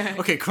 It's like,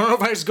 okay,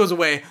 coronavirus goes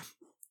away.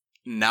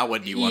 Now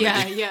what do you want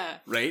to do? Yeah.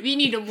 Right? We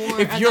need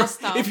more other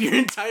stuff. If your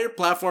entire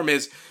platform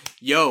is,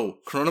 yo,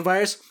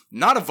 coronavirus,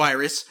 not a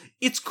virus,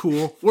 it's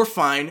cool, we're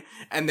fine.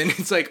 And then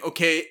it's like,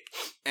 okay,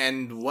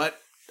 and what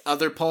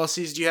other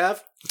policies do you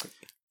have?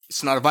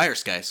 It's not a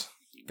virus, guys.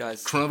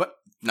 Guys. Coronavirus,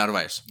 not a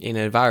virus. In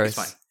a virus.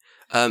 It's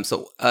fine.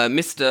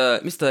 Mr.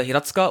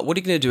 Hiratsuka, what are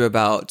you going to do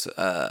about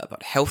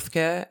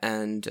healthcare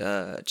and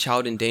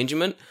child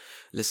endangerment?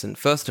 Listen,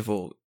 first of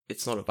all,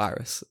 it's not a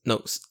virus.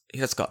 No,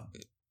 Hiratsuka,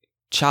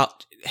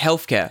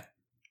 healthcare.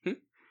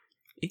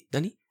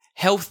 Nani?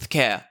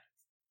 Healthcare.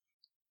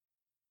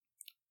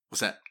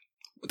 What's that?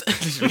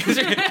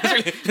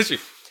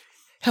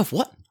 Health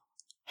what?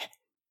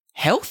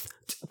 Health?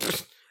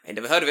 I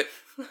never heard of it.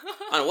 I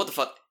don't know what the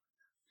fuck.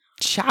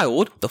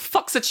 Child? The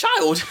fuck's a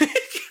child?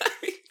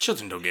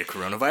 Children don't get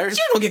coronavirus.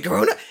 You don't get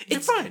corona.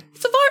 It's fine.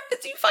 It's a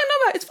virus. You find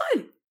out about it. It's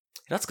fine.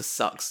 Hiratsuka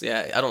sucks.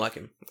 Yeah, I don't like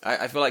him.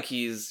 I feel like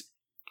he's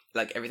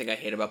like everything I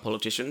hate about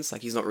politicians.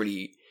 Like he's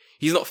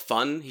not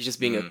fun. He's just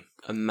being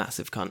a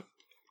massive cunt.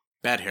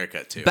 Bad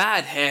haircut, too.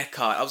 Bad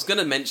haircut. I was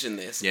gonna mention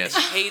this. Yes.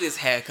 I hate his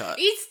haircut.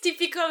 It's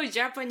typical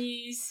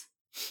Japanese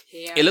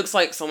hair. It looks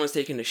like someone's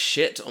taking a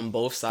shit on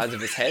both sides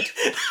of his head.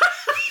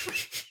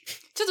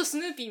 ちょっとス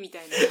ヌーピーみた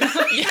いな。It's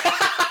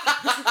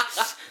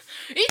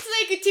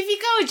like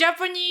typical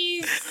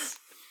Japanese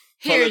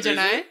hair じゃ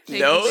ない? Like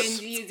No.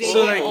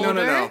 So like,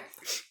 no.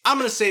 I'm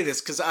gonna say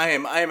this because I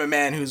am a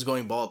man who's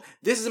going bald.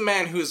 This is a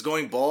man who is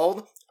going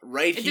bald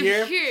right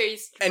here,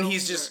 and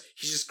he's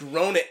just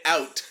grown it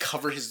out to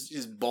cover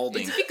his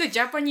balding. It's typical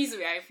Japanese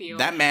way, I feel.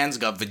 That man's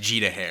got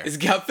Vegeta hair. He's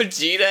got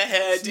Vegeta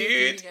hair,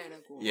 dude.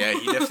 Yeah,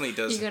 he definitely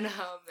does. He's gonna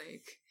have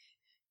like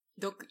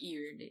dog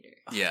ear later.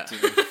 Yeah.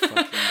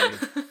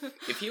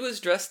 If he was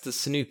dressed as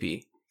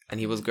Snoopy and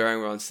he was going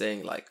around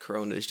saying like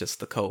Corona is just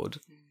the cold,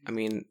 I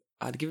mean,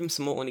 I'd give him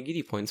some more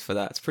onigiri points for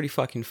that. It's pretty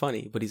fucking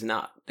funny, but he's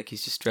not. Like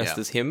he's just dressed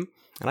as him,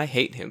 and I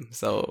hate him.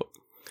 So,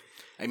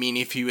 I mean,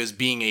 if he was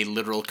being a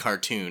literal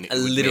cartoon, it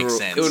would make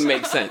sense. It would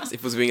make sense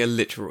if it was being a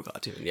literal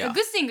cartoon. Yeah. The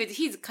good thing is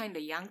he's kind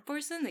of young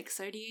person, like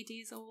 38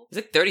 years old. He's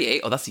like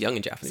 38. Oh, that's young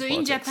in Japanese. So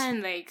politics. in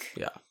Japan, like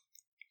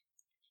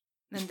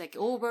like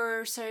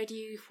over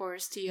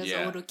 31st years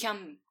old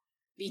can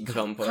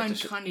become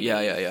candidate.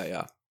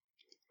 Yeah.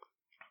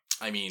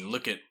 I mean,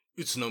 look at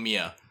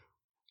Utsunomiya.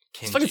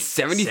 Kenji. It's fucking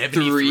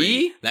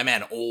 73? That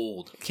man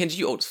old. Kenji,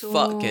 you old as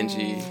fuck,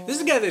 Kenji. This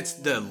is the guy that's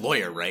the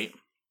lawyer, right?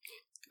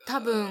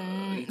 多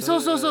分、そう。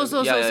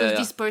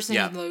This person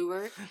is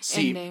lawyer.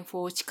 See, and then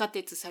for 地下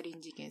鉄サリ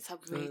ン事件、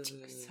subway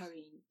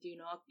sarin, do you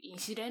know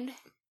incident?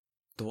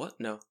 The what?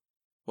 No.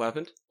 What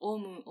happened? オウ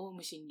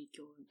ム真理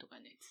教とか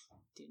ね。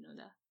Do you know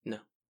that? No.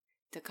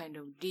 The kind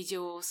of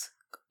religious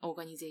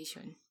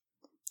organization.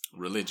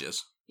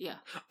 Religious. Yeah.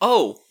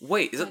 Oh,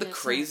 wait, is that the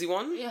crazy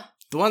one? Yeah.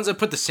 The ones that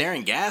put the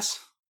sarin gas?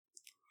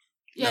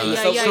 Yeah.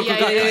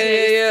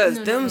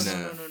 Them.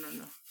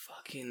 No.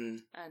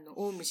 Fucking.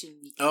 オウム真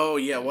理教. Oh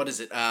yeah, what is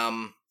it?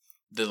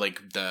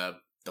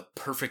 The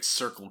perfect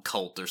circle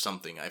cult or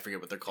something. I forget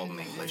what they're called in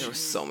English. There are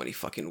so many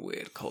fucking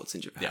weird cults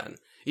in Japan. Yeah.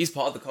 He's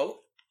part of the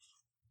cult?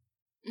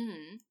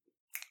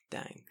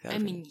 Dang. I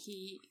mean,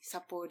 he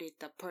supported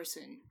the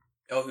person.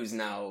 Oh, who's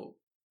now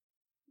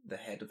the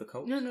head of the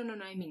cult? No.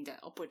 I mean the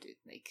opposite.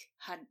 Like,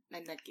 な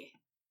んだっけ?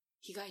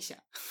 被害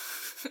者.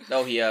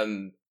 Oh, he,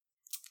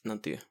 なん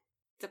ていう?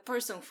 The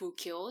person who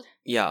killed.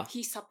 Yeah.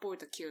 He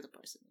supported the killed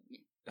person.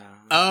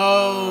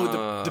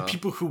 The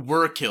people who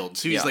were killed.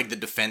 So he's like the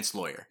defense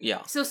lawyer.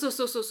 Yeah. So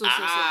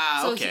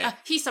okay.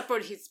 he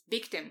supported his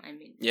victim. I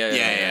mean.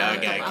 Yeah.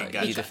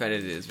 Okay. He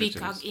defended his big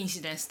victims.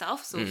 incident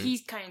stuff. So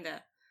he's kind of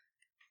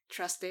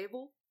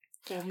trustable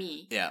for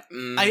me. Yeah.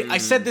 I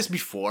said this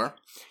before.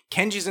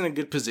 Kenji's in a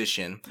good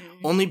position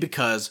only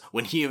because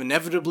when he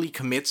inevitably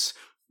commits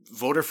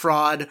voter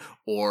fraud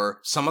or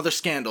some other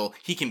scandal,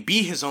 he can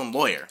be his own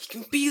lawyer. He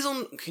can be his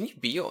own. Can you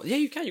be your? Yeah,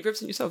 you can. You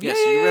represent yourself. Yes,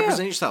 you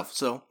represent yourself.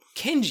 So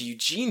Kenji, you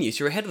genius.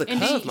 You're ahead of the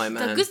curve, my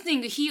man. The good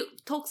thing, he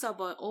talks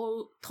about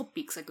all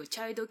topics like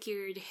child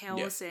care,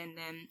 health, and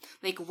then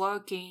like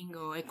working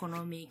or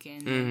economic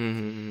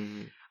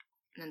and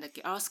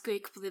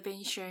earthquake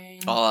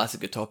prevention. Oh, that's a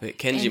good topic.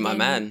 Kenji, and my then,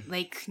 man.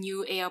 Like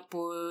new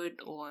airport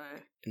or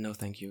no,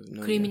 thank you.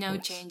 No criminal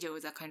change or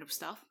that kind of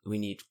stuff. We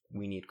need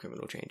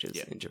criminal changes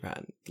in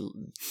Japan. The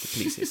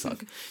police here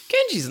suck.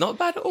 Kenji's not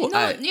bad at all.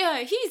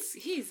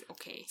 He's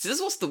okay. So this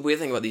is what's the weird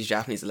thing about these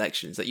Japanese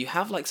elections, that you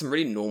have like some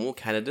really normal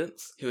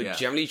candidates who are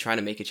generally trying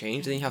to make a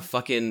change, and then you have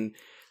fucking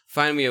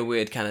find me a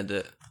weird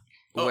candidate.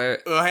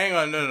 Hang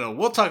on, no.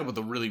 We'll talk about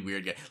the really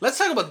weird guy. Let's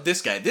talk about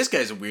this guy. This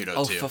guy's a weirdo too.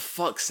 Oh, for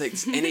fuck's sake,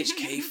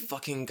 NHK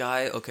fucking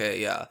guy. Okay,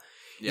 yeah.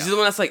 He's the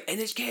one that's like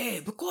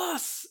NHK,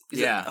 because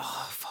like,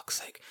 oh,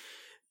 fuck's sake.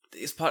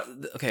 It's part.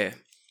 Okay,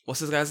 what's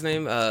this guy's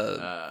name?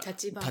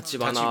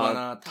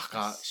 Tachibana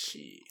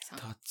Takashi.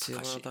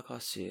 Tachibana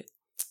Takashi.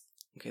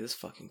 Okay, this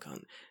fucking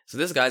cunt. So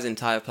this guy's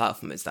entire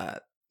platform is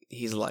that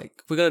he's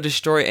like, we're gonna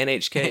destroy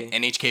NHK.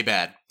 NHK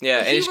bad.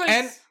 Yeah, he was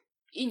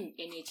in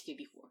NHK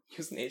before. He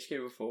was in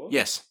NHK before?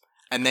 Yes.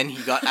 And then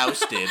he got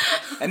ousted.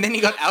 And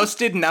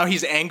now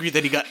he's angry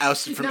that he got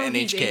ousted from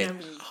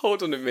NHK.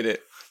 Hold on a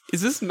minute.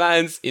 Is this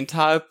man's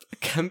entire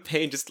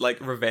campaign just like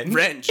revenge?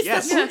 Revenge,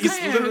 yes.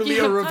 It's literally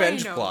a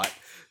revenge plot.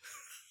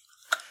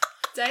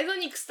 The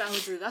ironic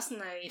stuff is last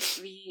night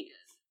we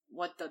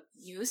watched the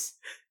news.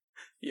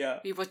 Yeah.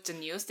 We watched the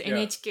news. The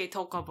NHK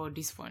talk about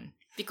this one.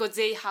 Because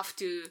they have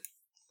to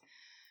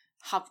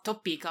have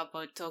topic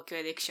about Tokyo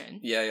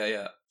election.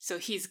 Yeah. So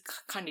he's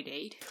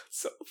candidate.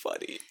 So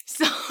funny.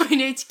 So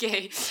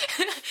NHK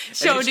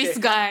show this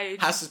guy.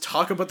 Has to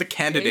talk about the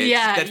candidate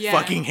that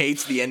fucking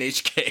hates the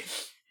NHK.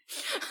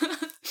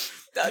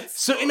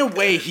 So in a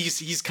way,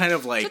 he's kind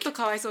of like... ちょっと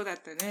かわいそうだ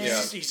ったね.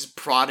 He's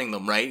prodding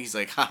them, right? He's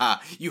like, haha,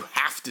 you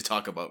have to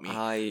talk about me.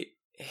 I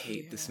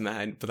hate this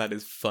man, but that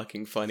is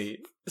fucking funny.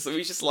 So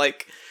he's just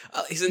like...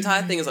 his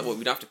entire thing is like, what,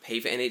 we don't have to pay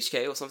for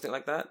NHK or something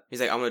like that?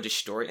 He's like, I'm going to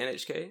destroy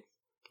NHK.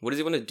 What does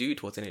he want to do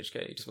towards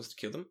NHK? He just wants to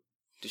kill them?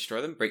 Destroy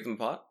them? Break them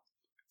apart?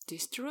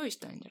 Destroy し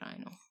たいんじゃない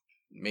の?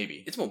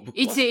 Maybe. It's more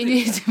bukuas.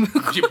 It's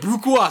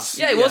bukuas.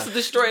 Yeah, he wants to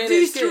destroy NHK.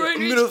 Destroy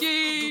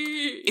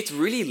NHK. It's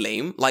really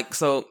lame. Like,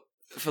 so,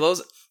 for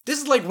those... This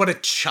is like what a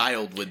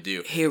child would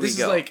do. Here we go. This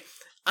is like,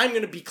 I'm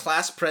going to be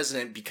class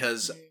president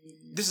because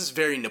this is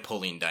very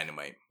Napoleon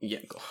Dynamite. Yeah.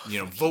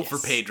 Vote for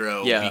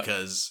Pedro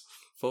because...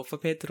 Vote for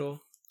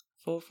Pedro.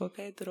 Vote for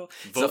Pedro.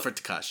 Vote for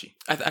Takashi.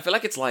 I feel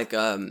like it's like...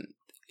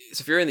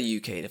 So if you're in the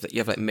UK, you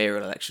have like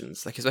mayoral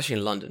elections, like especially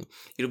in London,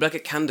 it'll be like a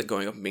candidate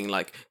going up and being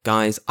like,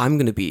 guys, I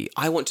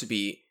want to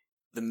be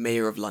the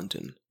mayor of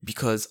London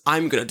because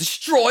I'm going to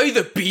destroy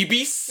the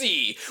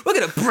BBC. We're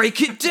going to break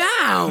it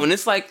down. And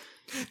it's like...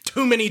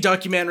 Too many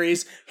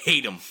documentaries,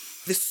 hate them.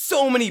 There's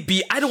so many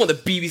I don't want the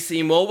BBC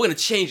anymore. We're going to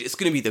change it. It's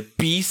going to be the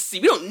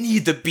BC. We don't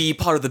need the B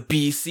part of the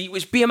BC.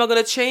 Which B am I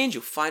going to change?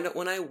 You'll find out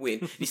when I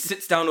win. He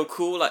sits down all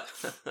cool like,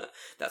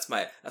 that's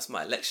my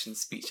election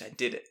speech. I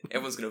did it.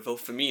 Everyone's going to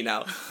vote for me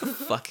now.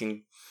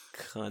 Fucking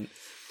cunt.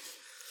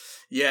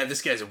 Yeah,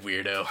 this guy's a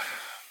weirdo.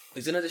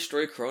 He's going to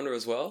destroy Corona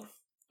as well?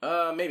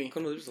 Maybe.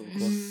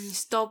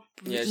 Stop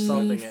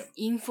stopping it.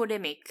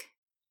 Infodemic.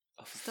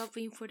 Stop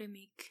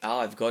infodemic.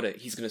 I've got it.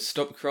 He's going to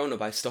stop Corona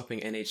by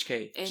stopping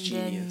NHK. And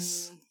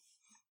genius. Then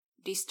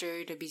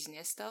destroy the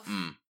business stuff.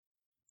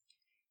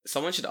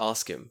 Someone should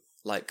ask him,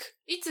 like...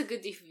 It's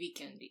good if we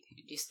can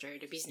destroy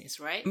the business,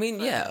 right? I mean,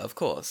 but yeah, of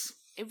course.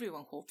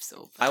 Everyone hopes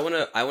so. I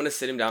wanna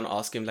sit him down and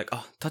ask him, like,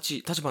 oh,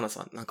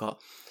 Tachibana-san,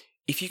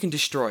 if you can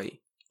destroy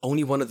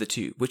only one of the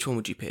two, which one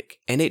would you pick?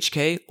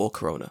 NHK or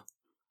Corona?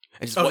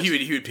 He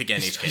would pick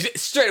NHK.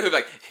 Straight away,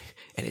 like...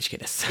 NHK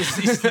です.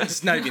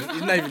 He's not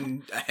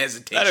even a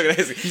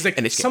hesitation. He's like,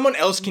 NHK. Someone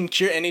else can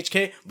cure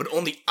NHK, but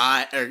only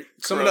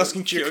someone else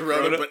can cure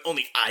Corona, but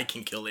only I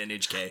can kill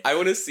NHK. I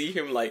want to see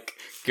him like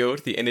go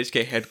to the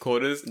NHK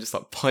headquarters and just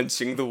start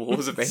punching the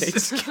walls of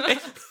NHK.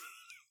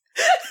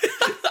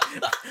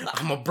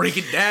 I'm gonna break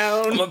it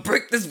down. I'm gonna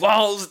break these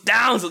walls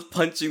down. So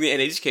punching the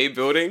NHK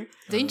building.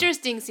 The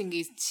interesting thing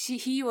is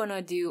he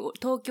wanna do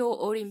Tokyo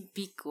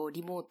Olympic or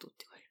remote.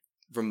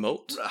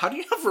 Remote? How do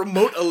you have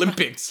remote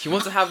Olympics? He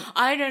wants to have...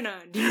 I don't know.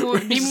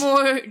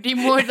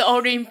 Remote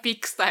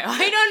Olympic style.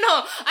 I don't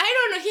know.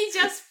 He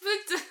just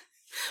put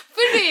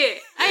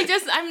it. I'm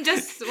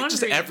just wondering.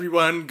 Just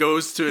everyone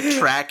goes to a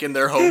track in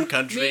their home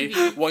country.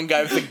 Maybe. One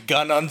guy with a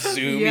gun on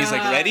Zoom. He's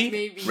like, ready?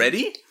 Maybe.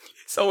 Ready?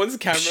 someone's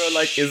camera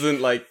like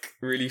isn't like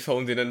really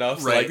phoned in enough,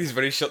 so like he's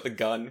already shot the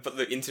gun, but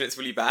the internet's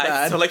really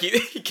bad. So like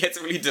he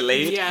gets really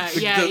delayed.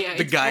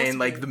 The guy in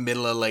like the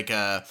middle of like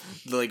the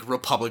like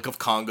Republic of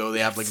Congo, they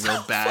have like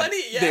real bad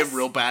funny, yes. They have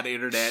real bad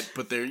internet,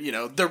 but they're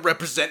they're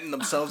representing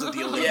themselves at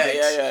the Olympics.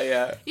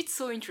 Yeah. It's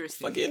so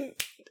interesting. Fucking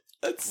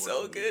that's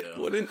so good.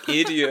 What an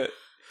idiot.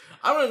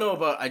 I want to know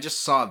about I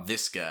just saw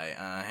this guy.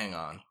 Hang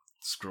on.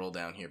 Scroll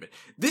down here, but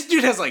this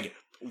dude has like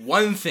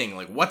one thing.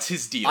 Like, what's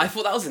his deal? I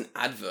thought that was an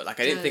advert. Like,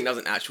 I didn't think that was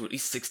an actual.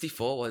 He's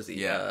 64, was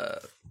he? Yeah.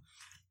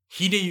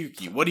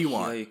 Hideyuki, what do you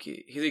want?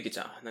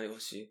 Hideyuki-chan.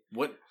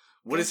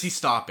 What is he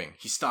stopping?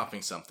 He's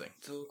stopping something.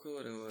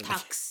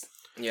 Tax.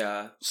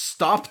 Yeah.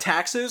 Stop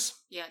taxes?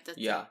 Yeah, that's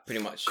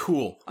pretty much.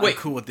 Cool. Wait,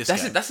 I'm cool with this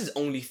guy. That's his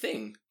only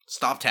thing.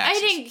 Stop taxes.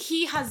 I think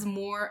he has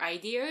more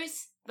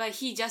ideas, but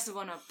he just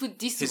wanna put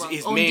this his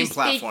on main this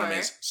platform paper,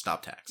 is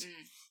stop tax.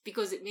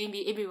 because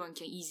maybe everyone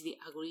can easily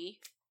agree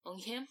on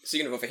him. So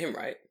you're gonna vote for him,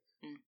 right?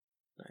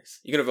 Nice.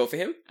 You gonna vote for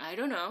him? I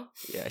don't know.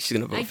 Yeah, she's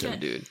gonna vote for him,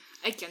 dude.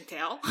 I can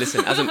tell.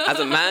 Listen, as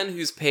a man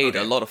who's paid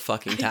a lot of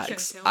fucking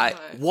tax,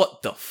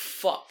 what the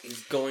fuck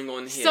is going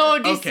on here? So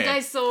this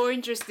guy's so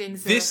interesting.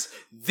 So.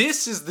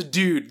 This is the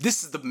dude.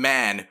 This is the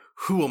man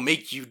who will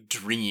make you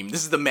dream.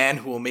 This is the man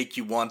who will make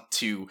you want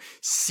to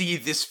see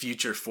this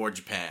future for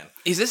Japan.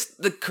 Is this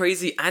the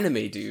crazy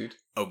anime dude?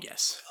 Oh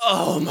yes.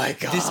 Oh my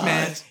god. This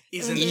man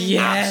is an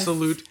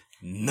absolute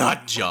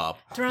nut job.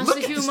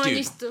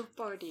 Transhumanist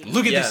party.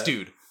 Look at this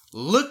dude.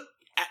 Look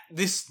at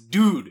this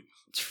dude.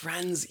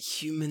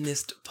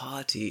 Transhumanist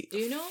party. Do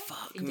you know?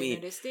 Fuck in me. the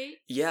United States?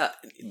 Yeah,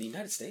 in the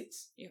United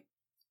States? Yeah.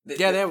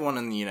 They have one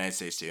in the United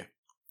States too.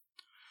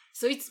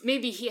 So it's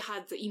maybe he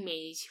had the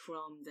image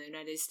from the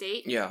United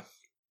States. Yeah.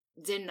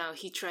 Then now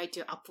he tried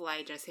to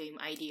apply the same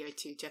idea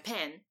to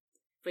Japan.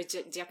 But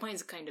Japan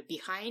is kind of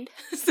behind.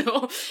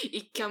 So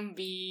it can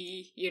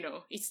be,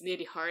 it's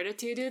really harder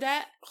to do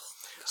that.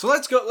 So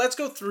let's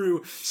go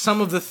through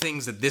some of the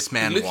things that this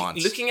man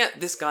wants. Looking at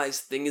this guy's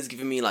thing is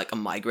giving me like a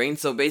migraine.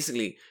 So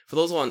basically, for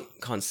those who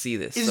can't see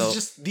this, it's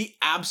just the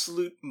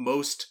absolute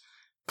most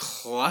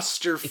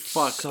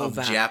clusterfuck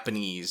of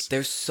Japanese.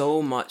 There's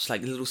so much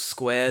like little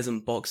squares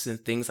and boxes and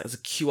things. Like there's a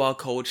QR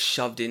code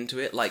shoved into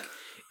it. Like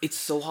it's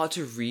so hard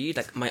to read.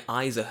 Like my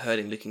eyes are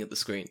hurting looking at the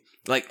screen.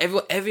 Like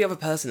every other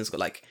person has got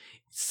like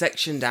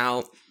sectioned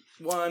out.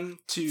 1,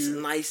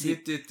 2, nice.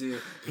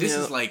 This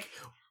is like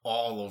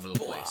all over the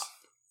place.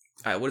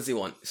 Alright, what does he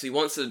want? So he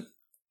wants to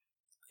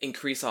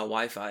increase our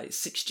Wi-Fi.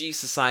 6G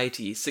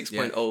society,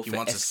 6.0 He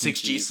wants a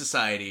 6G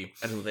society.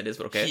 I don't know what that is,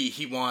 but okay.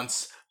 He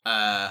wants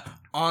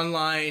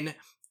online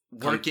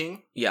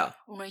working. Yeah.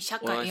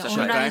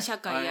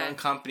 Online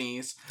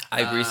companies.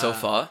 I agree so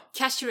far.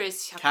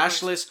 Cashless.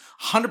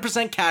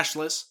 100%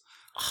 cashless.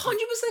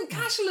 100%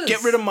 cashless.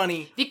 Get rid of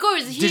money.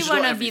 Because he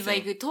wanna be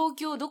like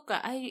Tokyo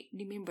I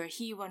remember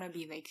he wanna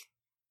be like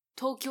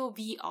Tokyo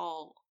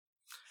VR.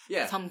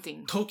 Yeah.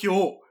 Something.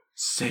 Tokyo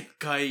世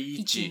界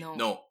一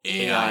の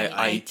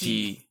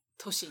AIIT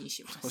都市に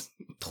します。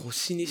都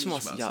市にし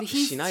ます。いや、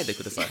しないで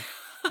ください。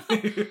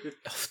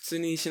普通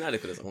にしないで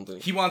ください、本当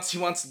に。He wants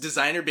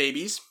designer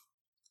babies.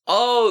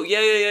 Oh,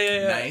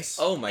 yeah. Nice.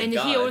 Oh my god.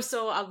 And he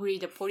also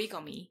agreed to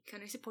polygamy.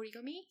 Can I say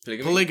polygamy?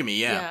 Polygamy,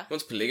 yeah.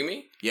 What's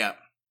polygamy? Yeah.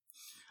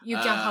 You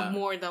can have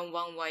more than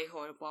one wife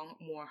or one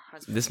more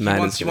husband. This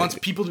man he wants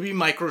people to be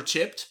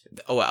microchipped.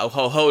 Oh,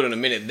 hold on a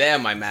minute there,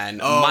 my man.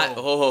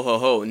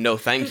 Ho. No,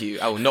 thank you.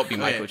 I will not be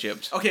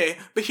microchipped. Okay,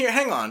 but here,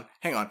 hang on.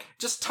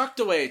 Just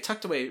tucked away,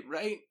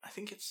 right? I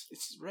think it's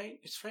right.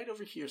 It's right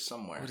over here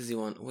somewhere. What does he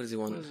want? What is it?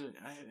 I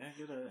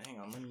gotta,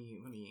 hang on, let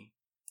me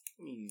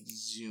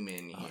zoom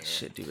in here. Oh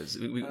shit, dude. This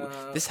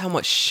is how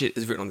much shit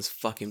is written on this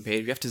fucking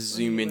page. We have to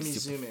zoom in to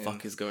see what the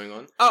fuck is going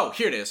on. Oh,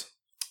 here it is.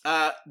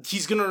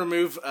 He's gonna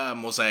remove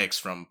mosaics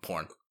from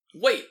porn.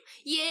 Wait.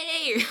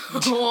 Yay!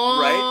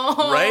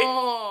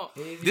 Right?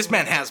 This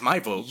man has my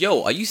vote.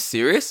 Yo, are you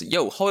serious?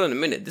 Yo, hold on a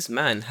minute. This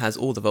man has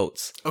all the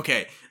votes.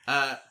 Okay.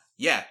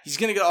 Yeah, he's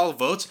gonna get all the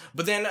votes.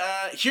 But then,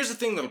 here's the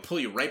thing that'll pull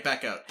you right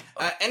back out.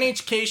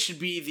 NHK should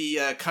be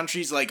the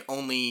country's like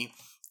only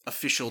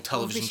official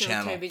television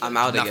channel. I'm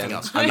out Nothing again.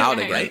 else. I'm out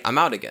again. Right? I'm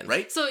out again.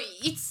 Right? So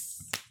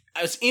it's...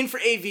 I was in for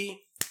AV,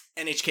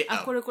 NHK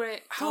out. これ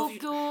東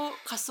京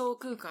仮想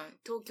空間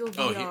東京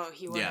VR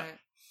he wanna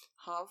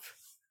have.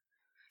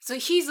 So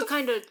he's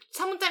kind of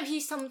sometimes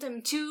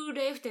too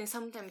left and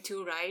sometimes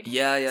too right.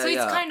 Yeah. So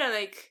it's kind of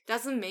like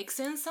doesn't make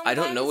sense sometimes. I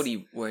don't know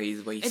where he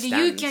stands. And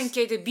you can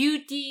get a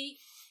beauty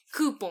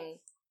coupon.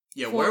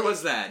 Yeah, where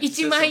was that?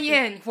 1,000,000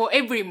 yen for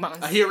every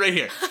month. Here, right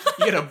here.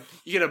 You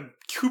get a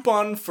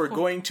coupon for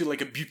going to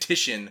like a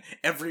beautician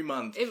every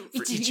month for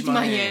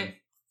 1,000,000 yen.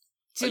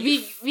 So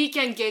we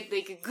can get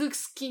like good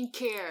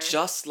skincare.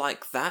 Just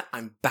like that,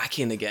 I'm back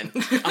in again.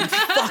 I'm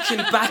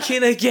fucking back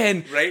in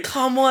again. Right?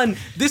 Come on.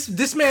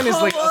 This man is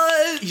like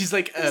he's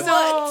like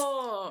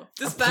what?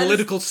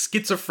 political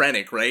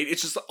schizophrenic, right?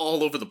 It's just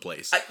all over the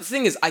place. The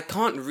thing is, I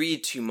can't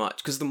read too much,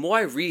 because the more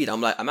I read,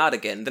 I'm like, I'm out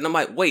again. Then I'm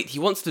like, wait, he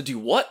wants to do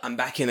what? I'm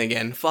back in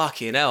again.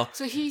 Fucking hell.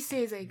 So he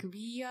says like,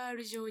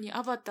 VR 上に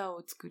アバター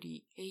を作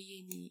り、永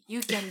遠に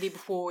You can live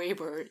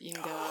forever in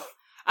the...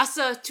 As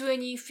a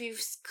 25th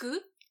school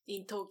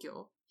in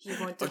Tokyo. You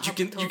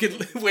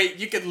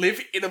can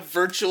live in a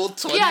virtual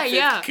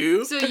 25th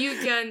coup? So you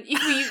can,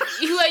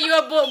 if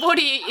your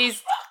body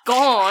is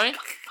gone,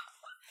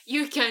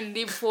 you can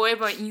live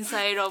forever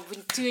inside of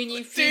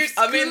 25th Dude,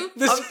 coup.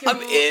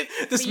 I'm in.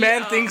 This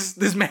man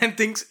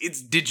thinks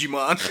it's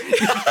Digimon.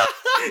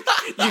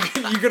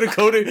 You're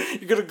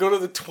gonna go to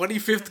the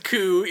 25th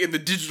coup in the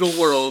digital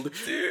world.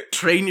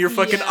 Train your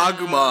fucking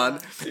Agumon.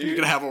 You're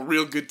gonna have a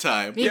real good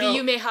time. Maybe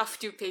you may have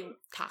to pay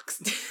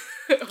tax.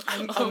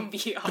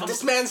 But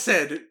this man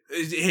said,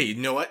 hey, you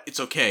know what? It's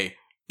okay.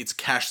 It's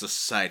cashless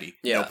society.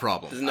 Yeah. No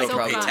problem. There's no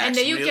problem. And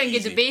then you can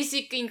get the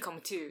basic income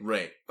too.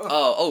 Right.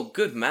 Oh,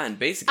 good man.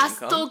 Basic As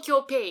income.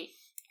 Tokyo Pay.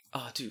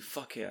 Oh, dude,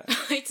 fuck yeah.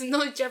 It's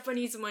not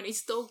Japanese money,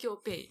 it's Tokyo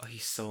Pay.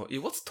 Oh,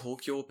 what's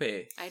Tokyo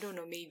Pay? I don't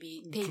know,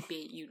 maybe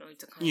PayPay,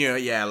 it's a kind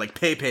of... Yeah, like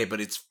PayPay, but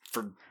it's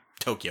for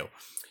Tokyo.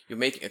 You're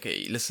making...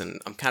 Okay, listen,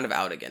 I'm kind of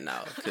out again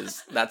now,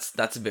 because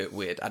that's a bit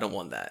weird. I don't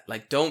want that.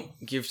 Like,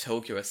 don't give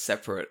Tokyo a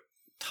separate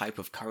type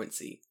of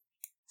currency.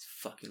 It's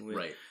fucking weird.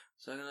 Right.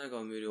 So I'm gonna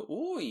go video.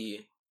 Ooh,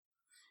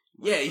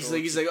 yeah, he's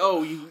like,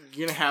 oh,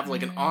 you're gonna have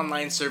like an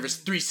online service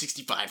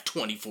 365,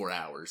 24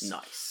 hours.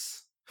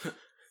 Nice.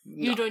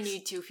 You don't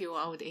need to fill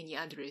out any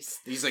address.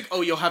 He's like,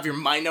 oh, you'll have your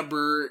My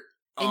Number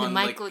on and a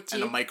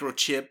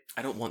microchip.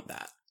 I don't want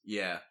that.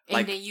 Yeah.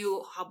 And then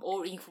you have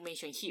all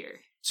information here.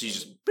 So you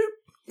just boop.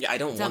 Yeah, I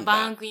don't want that. The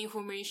bank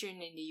information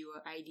and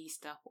your ID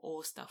stuff,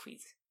 all stuff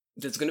is...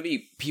 There's gonna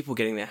be people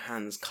getting their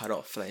hands cut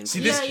off for that. See,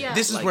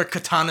 this is where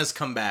katanas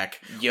come back.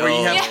 Yo.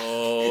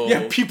 Where you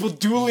have people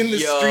duel in the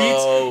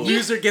streets.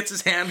 User gets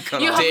his hand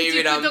cut off.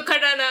 David, you have to put the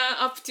katana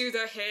up to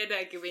the head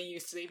like when you're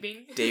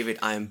sleeping. David,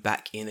 I am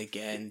back in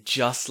again.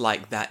 Just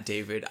like that,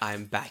 David, I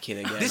am back in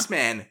again. This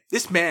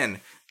man,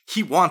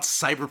 he wants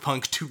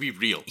Cyberpunk to be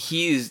real.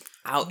 He's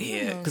out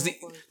here. Because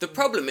the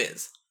problem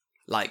is,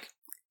 like,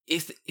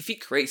 if he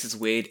creates this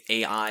weird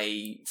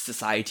AI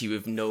society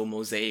with no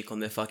mosaic on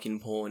their fucking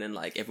porn and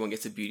like everyone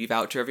gets a beauty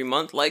voucher every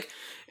month, like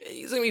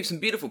he's gonna be some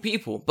beautiful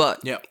people,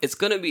 but it's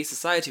gonna be a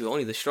society where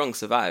only the strong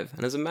survive.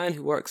 And as a man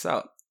who works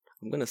out,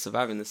 I'm gonna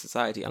survive in this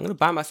society. I'm gonna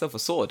buy myself a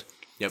sword.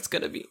 Yep. It's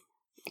gonna be.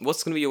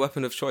 What's gonna be your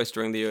weapon of choice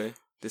during the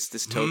this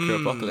Tokyo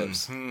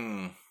apocalypse?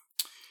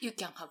 You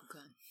can have a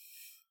gun.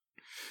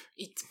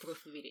 It's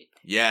prohibited.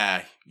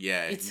 Yeah.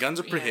 Guns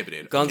are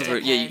prohibited. Guns are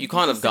you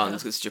can't have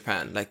guns because it's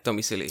Japan. Like, don't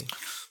be silly.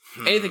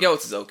 Anything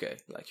else is okay.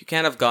 Like, you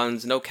can't have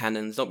guns, no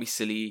cannons, don't be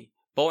silly.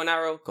 Bow and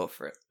arrow, go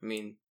for it. I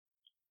mean,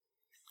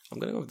 I'm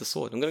gonna go with the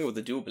sword. I'm gonna go with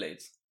the dual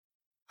blades.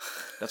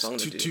 That's what I'm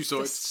gonna do. Two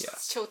swords? Yeah.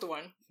 Short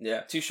one.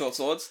 Yeah, 2 short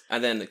swords,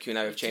 and then the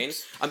kunai with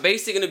chains. I'm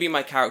basically gonna be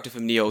my character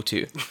from Nioh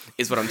 2,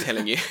 is what I'm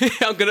telling you.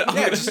 I'm gonna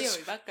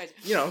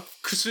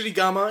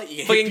Kusurigama,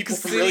 you hit people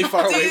from really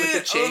far away with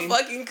the chain.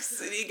 Fucking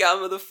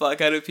Kusurigama the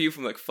fuck out of people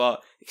from like far.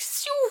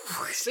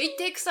 So it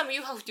takes some,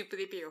 you have to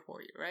prepare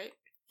for it, right?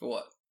 For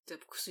what? The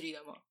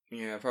Kusurigama.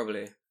 Yeah,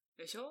 probably.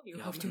 You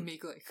have to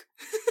make like...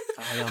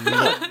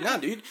 No,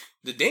 dude.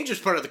 The dangerous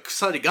part of the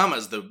Kusarigama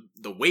is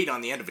the weight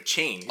on the end of a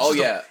chain.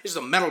 It's just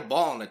a metal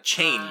ball on a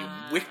chain. You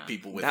whip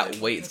people with that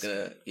weight's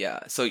gonna...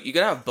 Yeah. So you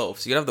gotta have both.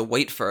 So you gotta have the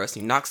weight first,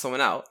 and you knock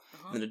someone out,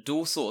 and then the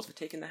dual swords for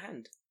taking the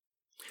hand.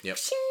 Yep.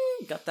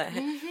 You got that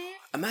hand.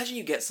 Imagine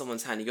you get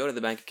someone's hand, you go to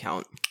the bank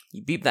account,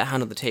 you beep that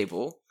hand on the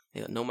table,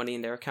 they got no money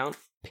in their account.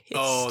 Pissed.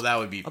 Oh, that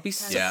would be... I'll be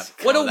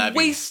what a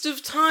waste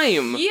of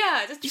time.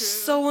 Yeah, that's true. Be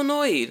so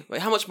annoyed. Like,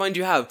 how much money do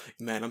you have?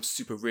 Man, I'm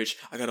super rich.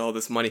 I got all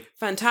this money.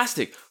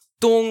 Fantastic.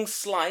 Dong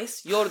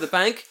slice. You go to the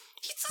bank.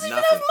 He doesn't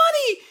even have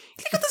money.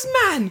 Look at this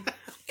man.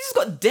 He's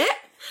got debt.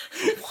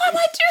 What am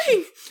I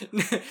doing?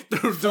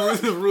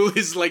 The rule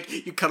is like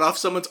you cut off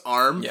someone's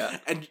arm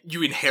and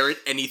you inherit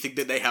anything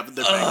that they have in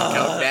their bank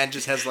account. Man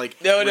just has like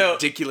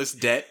ridiculous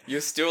debt. You're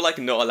still like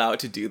not allowed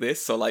to do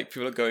this. So like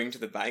people are going to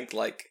the bank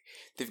like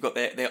they've got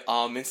their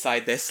arm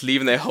inside their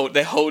sleeve and they're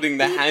holding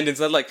their hand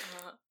inside like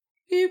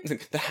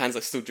beep. The hand's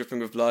like still dripping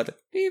with blood.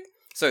 Beep.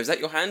 So is that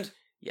your hand?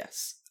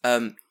 Yes.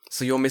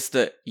 So you're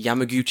Mr.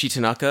 Yamaguchi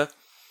Tanaka?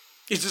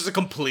 It's just a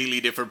completely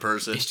different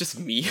person. It's just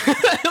me.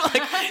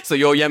 Like, so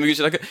you're Yamaguchi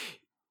Tanaka?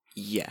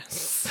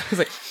 Yes. It's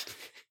like,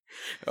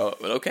 oh,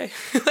 well, okay.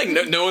 Like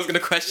no one's gonna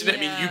question it. I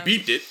mean, you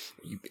beeped it.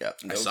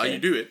 I saw you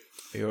do it.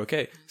 You're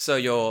okay. So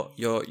your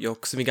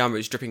Kusumigama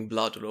is dripping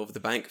blood all over the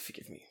bank.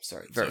 Forgive me.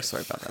 Sorry. Very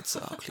sorry about that. So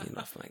I'll clean it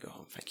off when I go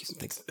home. Thank you.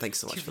 Thanks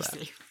so much for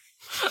that.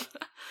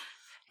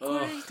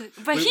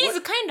 But he's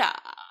kind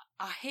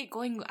of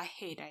going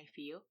ahead, I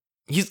feel.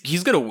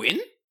 He's gonna win?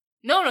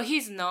 No,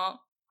 he's not.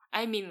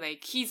 I mean,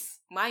 like, his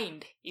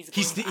mind is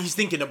going He's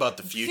thinking about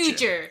the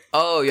future.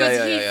 Oh, yeah,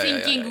 Because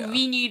he's thinking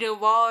we need a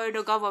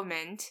world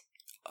government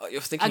you're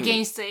thinking...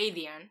 against the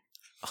alien.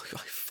 Oh,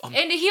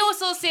 and he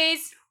also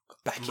says,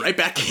 Right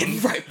back in.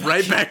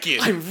 Right back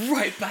in. I'm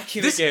right back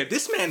in again.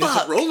 This man is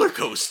a roller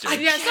coaster.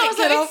 Yeah, can't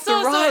get off the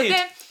ride.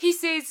 Then he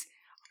says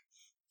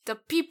the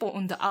people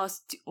on the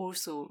earth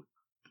also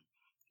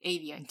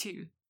alien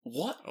too.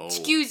 What? Oh.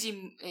 地球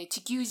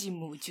人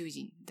も宇宙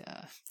人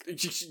だ.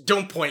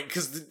 Don't point,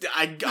 because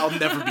I'll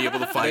never be able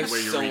to find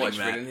where you're so reading much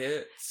that. written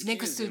here.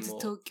 Next to the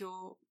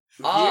Tokyo.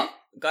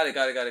 Got it.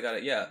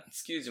 Yeah.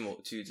 Excuse me,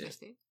 Chujin.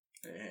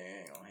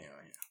 Hang on.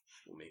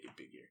 We'll make it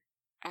bigger.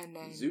 And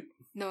then Zoop.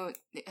 no,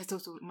 そ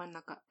う真ん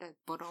中 the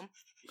bottom.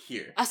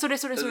 Here. それ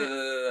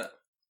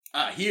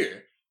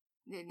Here.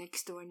 The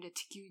next one 地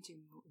球人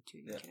も宇宙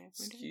人 Yeah.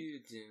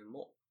 Excuse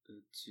me,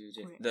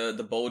 Chujin.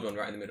 The bold one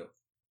right in the middle.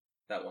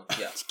 That one.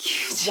 Yeah.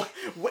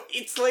 What?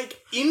 It's like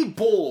in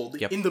bold,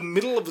 Yep. in the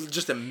middle of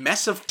just a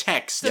mess of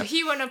text. So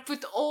he wanna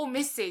put all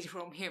message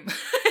from him.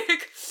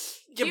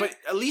 Yeah, but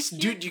at least,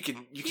 dude, you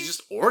can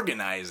just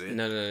organize it.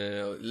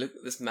 No.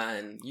 Look, this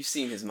man. You've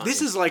seen his mind.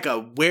 This is like a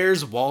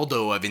Where's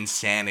Waldo of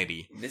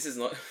insanity. This is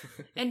not.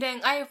 And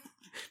then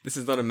This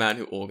is not a man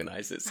who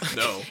organizes.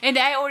 No. And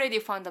I already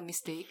found a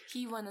mistake.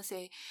 He wanna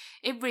say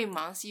every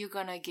month you're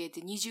gonna get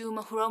 20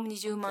万 from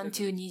 20万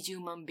to 20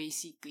万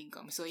basic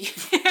income. So he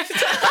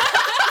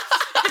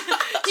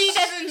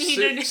doesn't need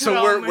it.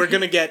 So we're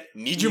gonna get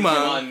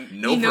Nijuman,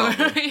 no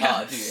problem.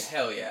 Ah, dude,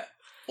 hell yeah.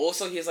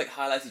 Also, he has like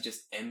highlighted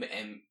just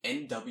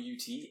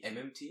NWT,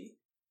 MMT.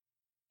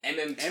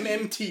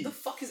 MMT. The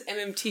fuck is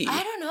MMT?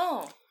 I don't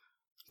know.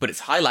 But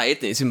it's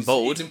highlighted. It's in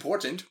bold. It's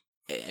important.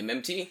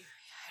 MMT. I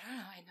don't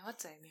know. I know what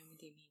the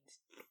MMT means.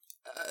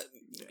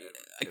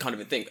 I can't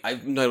even think. I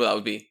know what that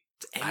would be.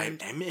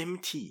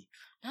 MMT.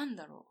 なん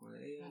だろう?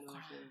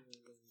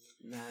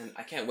 Man,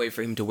 I can't wait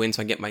for him to win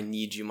so I get my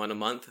Nijuman a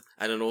month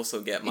and then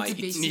also get my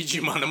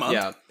Nijuman a month.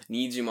 Yeah,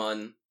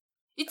 Nijuman.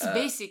 It's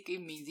basic. It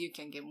means you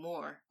can get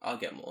more. I'll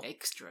get more.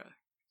 Extra.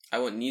 I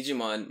want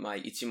Nijuman, my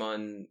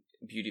Ichiman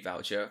beauty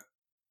voucher,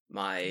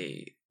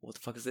 my what the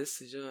fuck is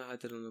this? Ooh,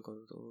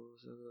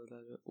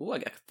 I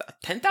got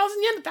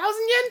 10,000 yen, 1,000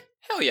 yen.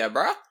 Hell yeah,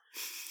 bruh.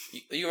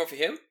 You vote for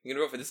him? You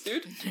gonna vote for this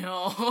dude?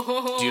 No.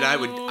 Dude,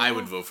 I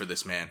would vote for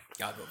this man.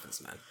 I'd vote for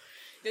this man.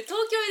 The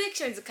Tokyo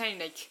election is kind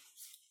of like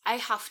I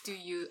have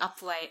to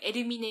apply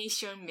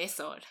elimination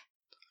method.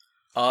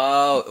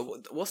 Oh,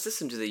 what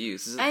system do they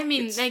use? I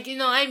mean,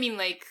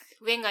 like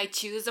when I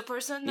choose a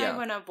person I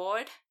wanna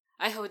vote,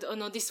 I hold, oh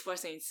no, this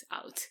person is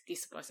out,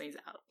 this person is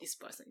out, this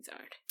person is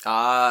out.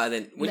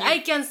 Then I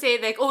can say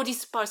like, oh,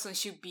 this person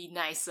should be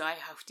nice, so I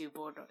have to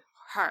vote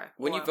her.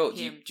 When you vote,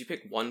 do you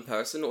pick one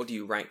person or do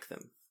you rank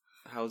them?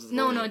 How's the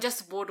No,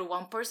 just vote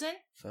one person.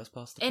 First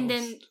past the and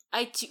post.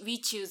 then we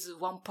choose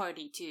one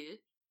party too.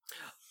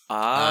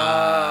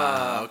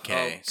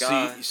 Okay.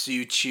 Oh, so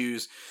you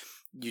choose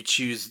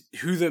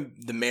who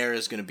the mayor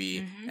is going to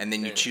be, and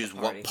then you choose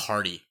what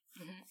party.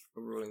 A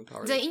ruling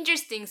party. The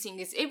interesting thing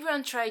is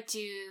everyone try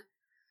to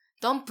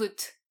don't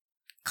put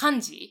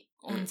kanji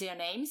on their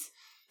names,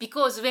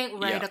 because when we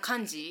write a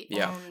kanji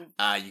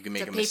on you can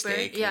make the a paper,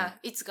 mistake.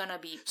 it's gonna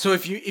be. So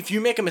if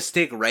you make a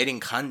mistake writing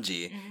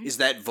kanji, is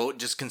that vote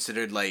just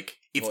considered like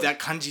if that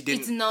kanji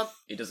didn't? It's not.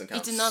 It doesn't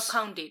count. It's not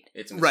counted.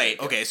 It's a mistake, right.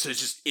 Okay. So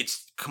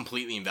it's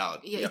completely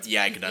invalid.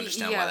 Yeah, I can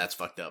understand why that's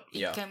fucked up.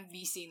 It can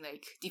be seen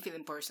like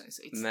different persons.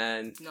 So it's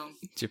Man, no.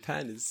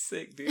 Japan is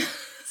sick, dude.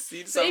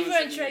 So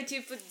everyone try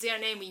to put their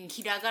name in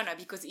hiragana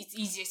because it's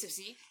easiest to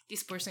see.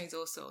 This person is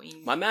also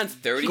in. My man's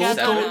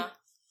 37. Hiragana.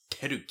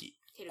 Teruki.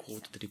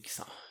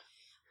 Teruki-san.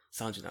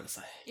 37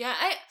歳. Yeah,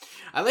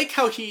 I like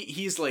how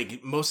he's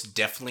like most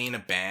definitely in a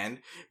band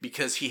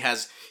because he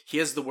has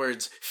the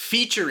words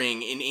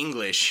featuring in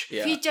English.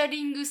 Yeah.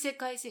 featuring 世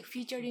界線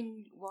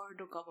featuring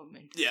world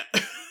government. Yeah.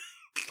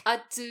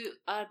 add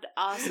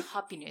us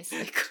happiness.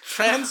 Like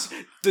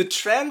the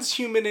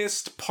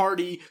transhumanist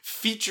party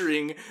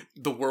featuring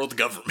the world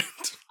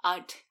government.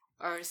 At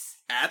Earth.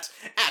 At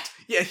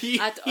he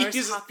Earth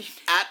is happiness.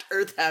 at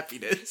Earth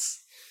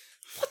happiness.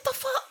 What the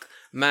fuck?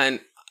 Man,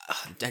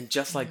 and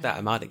just like that,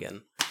 I'm out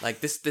again. Like,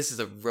 this is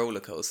a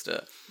roller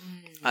coaster.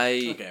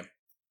 Okay.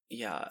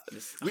 Yeah.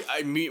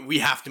 We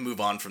have to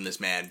move on from this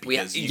man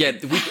because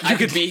I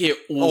could be here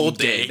all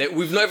day.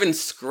 We've not even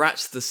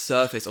scratched the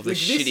surface of the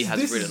shit he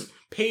has written. Is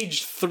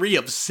page 3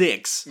 of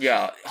 6.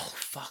 Yeah. Oh,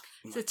 fuck.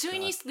 So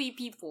 23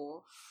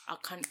 people are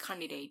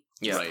candidate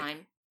Yeah. this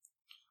time.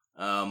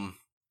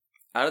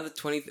 Out of the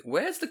 20...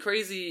 Where's the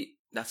crazy...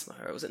 That's not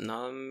her. Was it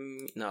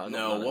Nam?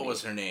 No, what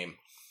was her name?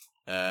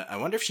 I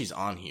wonder if she's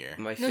on here.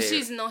 No,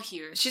 she's not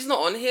here. She's not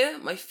on here?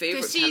 My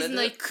favorite Because she's candidate?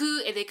 like coup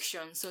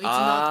election, so it's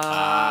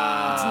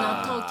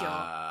not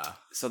Tokyo.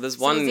 So there's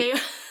one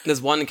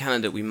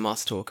candidate we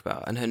must talk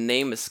about, and her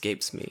name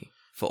escapes me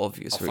for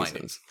obvious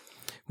reasons.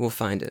 We'll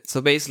find it. So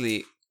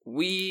basically,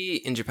 we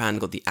in Japan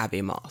got the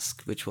Abe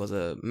mask, which was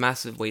a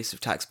massive waste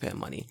of taxpayer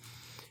money.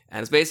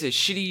 And it's basically a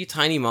shitty,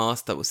 tiny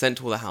mask that was sent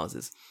to all the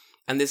houses.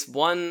 And this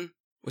one...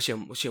 Was she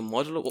a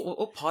model?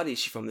 What party is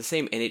she from? The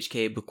same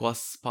NHK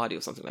Bukwas party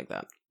or something like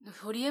that.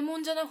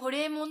 Horyemon じゃない、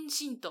Horyemon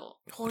Shinto.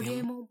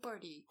 Horyemon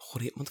Party.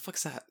 What the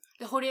fuck's that?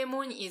 The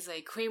Horyemon is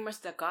like famous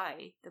the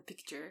guy, the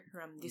picture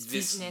from this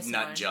business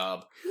nut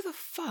job. Who the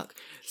fuck?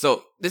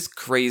 So, this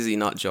crazy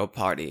nut job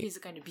party. He's a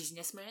kind of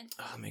businessman.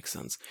 Oh, makes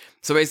sense.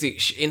 So basically,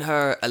 in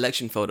her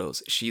election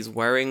photos, she's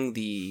wearing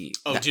the...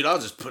 dude, I'll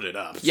just put it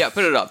up. Yeah,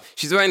 put it up.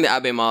 She's wearing the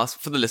Abe mask,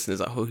 for the listeners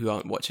who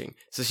aren't watching.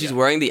 So she's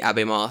wearing the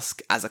Abe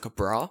mask as like a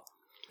bra.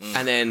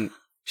 And then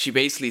she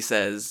basically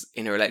says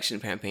in her election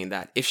campaign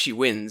that if she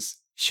wins,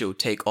 she'll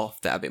take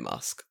off the Abe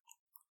mask.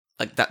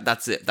 Like,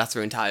 that's it. That's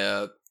her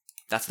entire...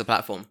 That's the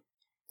platform.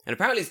 And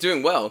apparently it's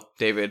doing well,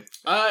 David.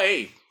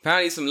 Hey.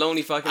 Apparently some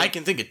lonely fucking... I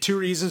can think of 2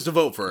 reasons to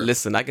vote for her.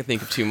 Listen, I can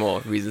think of 2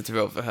 more reasons to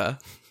vote for her.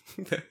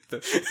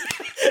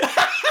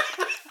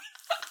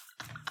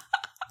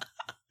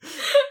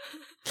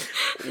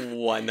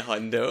 One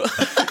hundo.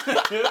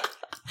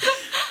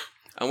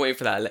 I'm waiting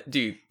for that.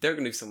 Dude, they're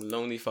going to do some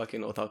lonely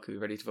fucking otaku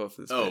ready to vote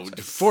for this. Oh,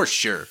 bitch. for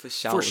sure. For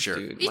sure.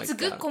 Dude, it's a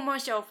good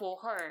commercial for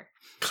her.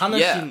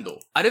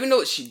 Kanashindo. I don't even know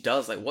what she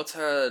does. Like, what's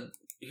her...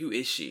 Who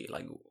is she?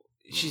 Like,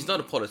 she's not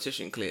a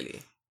politician,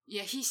 clearly.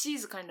 Yeah,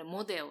 she's kind of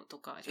model と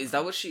か. Is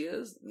that what she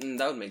is?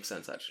 That would make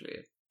sense,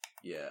 actually.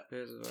 Yeah.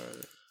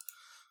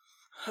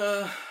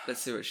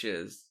 Let's see what she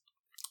is.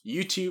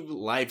 YouTube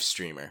live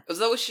streamer. Is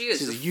that what she is?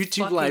 She's a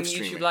YouTube live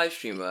streamer. YouTube live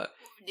streamer.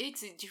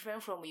 It's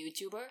different from a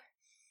YouTuber?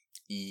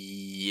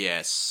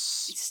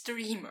 Yes. It's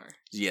streamer.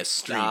 Yes,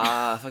 streamer.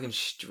 Ah, fucking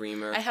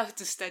streamer. I have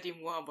to study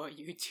more about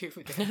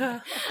YouTube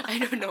then. I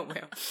don't know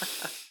well.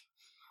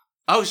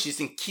 Oh, she's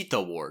in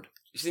Kita Ward.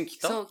 She's in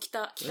Quito? So,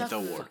 Kita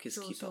Ward. Fuck is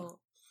Quito?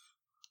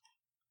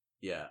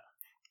 Yeah.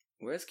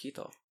 Where's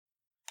Quito?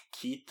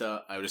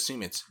 Kita, I would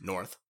assume it's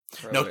north.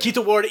 Right No, away.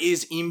 Kita Ward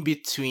is in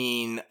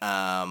between,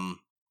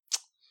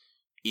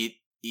 it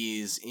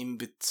is in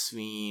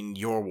between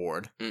your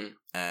ward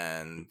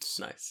and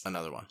Nice.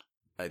 another one.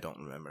 I don't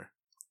remember.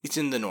 It's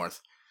in the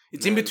north.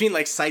 It's in between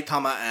like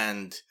Saitama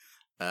and,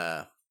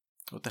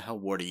 what the hell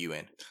ward are you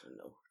in? I don't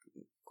know.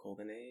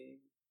 Kogane?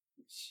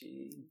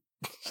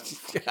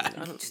 I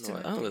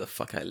don't know where the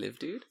fuck I live,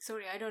 dude.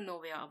 Sorry, I don't know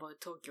where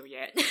about Tokyo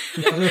yet.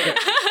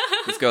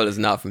 This girl is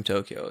not from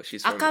Tokyo.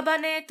 She's from...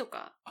 Akabane と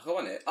か.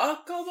 Akabane?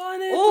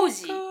 王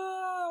子。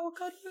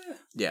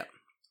Yeah.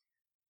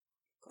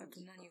 あ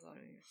と何があ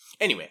るんや。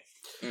 Anyway.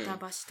 板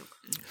橋とか。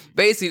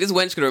 Basically, this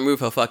wench gonna remove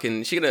her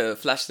fucking... She gonna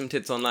flash some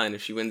tits online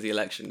if she wins the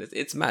election.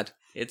 It's mad.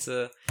 It's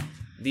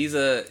These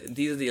are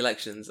the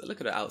elections. Look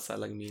at her outside,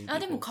 like mean people. あ、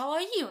でも可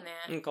愛いよね。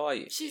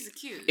Kawaii. She's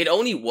cute. It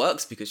only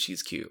works because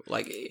she's cute.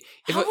 Like,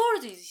 if How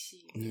old is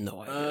she?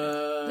 No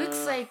idea.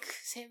 Looks like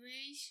same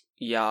age.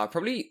 Yeah,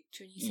 probably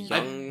 27.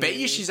 young. I bet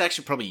you she's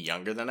actually probably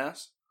younger than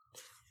us.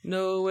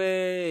 No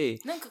way.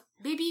 なんか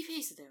ベビーフェ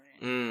イスだよ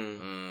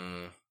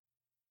ね。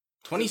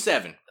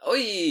27.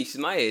 Oi, she's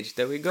my age.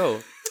 There we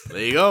go. There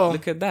you go.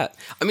 Look at that.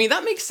 I mean,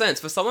 that makes sense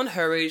for someone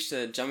her age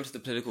to jump into the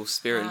political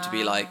spirit and to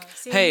be like,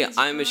 hey,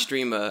 I'm a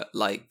streamer.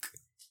 Like,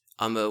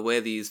 I'm gonna wear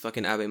these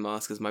fucking Abe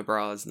masks as my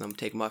bras and I'm gonna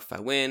take them off if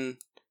I win.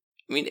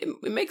 I mean,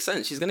 it makes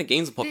sense. She's gonna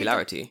gain some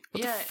popularity.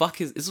 What the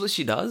fuck is this? What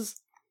she does?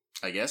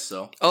 I guess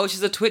so. Oh,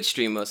 she's a Twitch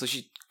streamer, so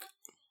she...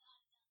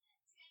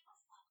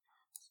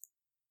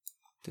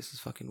 This is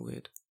fucking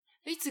weird.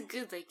 It's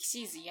good, like,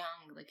 she's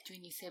young, like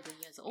 27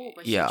 years old,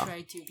 but Yeah. she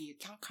tried to be a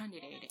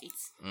candidate.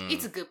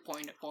 It's a good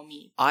point for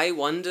me. I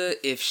wonder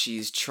if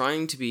she's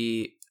trying to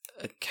be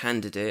a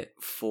candidate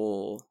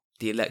for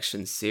the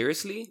election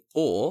seriously,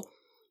 or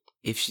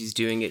if she's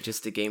doing it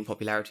just to gain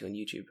popularity on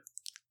YouTube.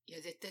 いや、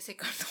絶対セ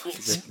カンド。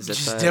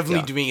 She's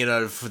definitely doing it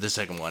out for the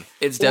second one.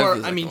 It's Or,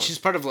 definitely I mean, the second she's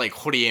part of like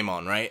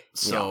Horiemon, right?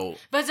 So,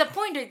 But the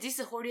point is, this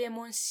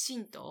Horyemon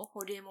Shinto,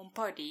 Horyemon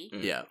Party,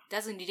 yeah.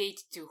 doesn't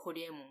relate to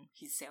Horyemon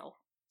himself.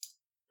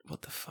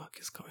 What the fuck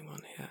is going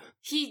on here?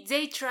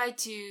 They try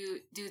to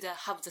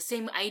have the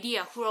same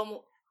idea of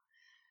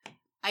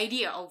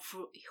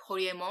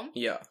Horyemon,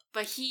 Yeah.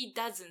 but he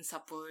doesn't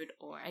support,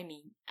 or I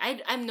mean,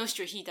 I'm not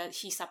sure he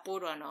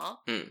support or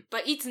not,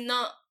 but it's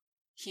not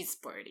his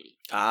party.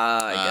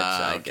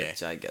 I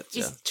get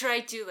you. It's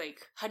try to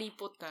like Harry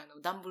Potter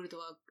no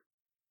Dumbledore.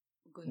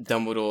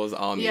 Dumbledore's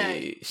army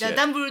The shit.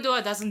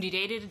 Dumbledore doesn't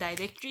relate it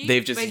directly.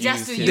 They've just but used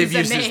just to his- use They've the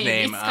used his name.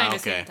 name. It's kind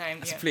of Okay. same time.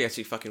 That's Yeah. pretty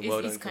actually fucking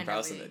well done It's kind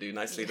comparison of there, dude.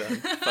 Nicely yeah.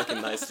 done.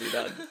 Fucking nicely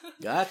done.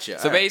 Gotcha.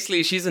 So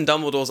basically, she's in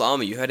Dumbledore's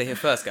army. You heard it here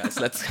first, guys.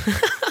 Let's...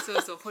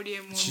 So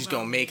Horyemon. She's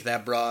gonna make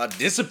that bra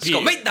disappear. She's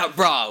gonna make that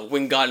bra,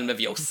 Wingardium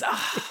Leviosa.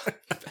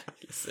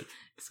 Listen.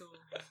 So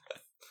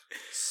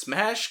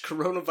Smash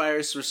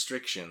coronavirus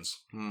restrictions.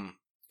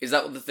 Is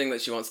that the thing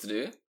that she wants to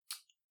do?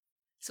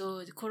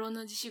 コロ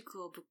ナ自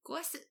粛をぶっ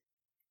壊す。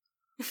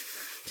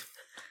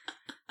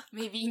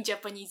Maybe in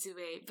Japanese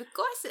way, ぶっ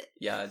壊す。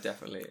 Yeah,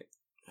 definitely.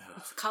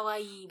 It's 可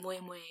愛い萌え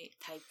萌え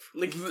type.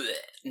 Like, bleh.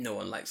 No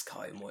one likes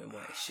kawaii moe moe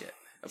shit.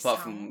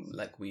 Apart from,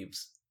 like,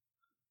 weebs.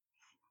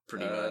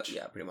 Pretty much.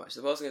 Yeah, pretty much.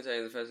 The boss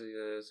contains the first...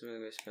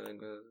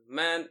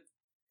 Man.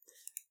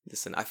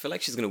 Listen, I feel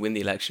like she's gonna win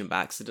the election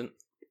by accident.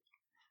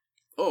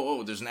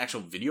 Oh, there's an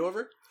actual video of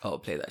her? Oh,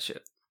 play that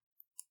shit.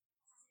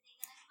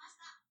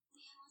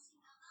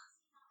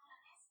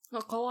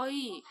 あ、かわい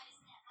い。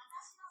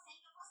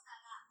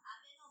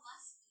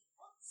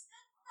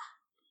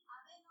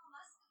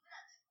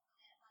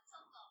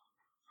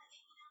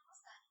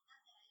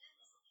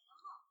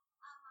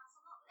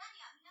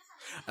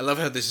I love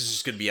how this is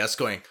just going to be us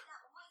going.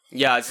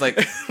 Yeah, it's like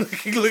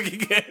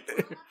looking at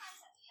it.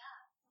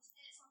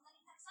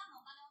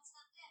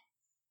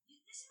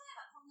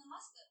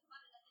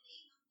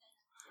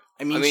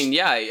 I mean,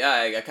 yeah,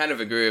 I kind of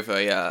agree with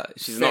her. Yeah,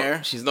 she's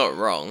not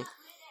wrong.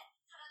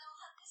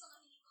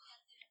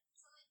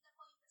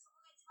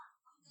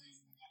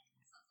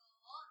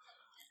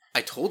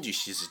 I told you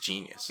she's a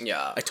genius.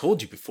 Yeah, I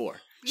told you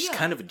before. She's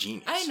kind of a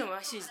genius. I know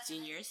she's a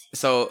genius.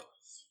 So.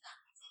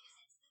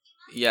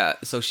 Yeah,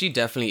 so she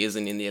definitely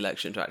isn't in the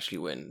election to actually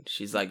win.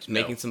 She's like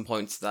making some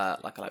points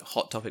that like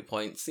hot topic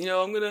points. You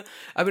know,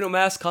 I've been on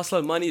mass, costs a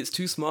lot of money, it's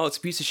too small, it's a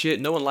piece of shit,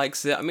 no one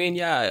likes it. I mean,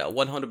 yeah,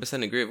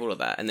 100% agree with all of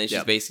that. And then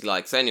she's basically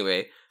like, so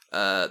anyway,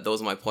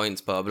 those are my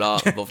points, blah blah.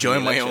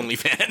 Join my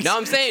OnlyFans. No,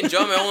 I'm saying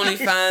join my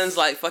OnlyFans,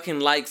 like fucking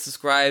like,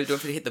 subscribe, don't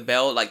forget to hit the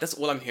bell. Like that's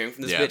all I'm hearing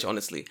from this bitch,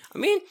 honestly. I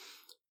mean,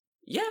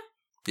 yeah.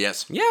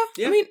 Yes. Yeah.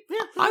 I mean,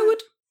 I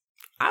would.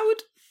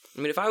 I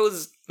mean, if I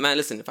was... Man,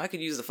 listen, if I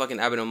could use the fucking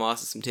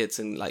Abenomaster some tits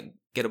and, like,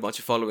 get a bunch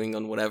of following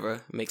on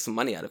whatever, make some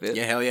money out of it.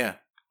 Yeah, hell yeah.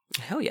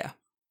 Hell yeah.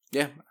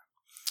 Yeah.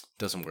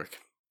 Doesn't work.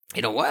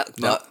 It don't work,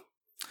 no. but...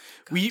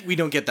 We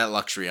don't get that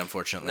luxury,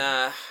 unfortunately.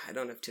 Nah, I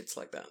don't have tits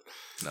like that.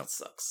 No. That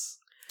sucks.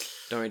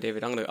 Don't worry,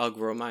 David. I'll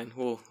grow mine.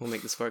 We'll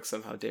make this work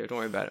somehow, David. Don't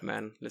worry about it,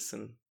 man.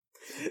 Listen.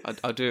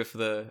 I'll do it for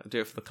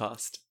the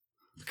cast.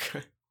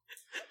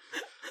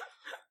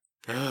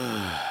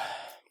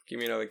 Give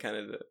me another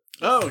candidate.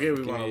 Oh, okay,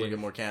 we want to look at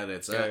more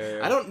candidates. Yeah.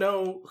 I don't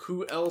know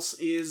who else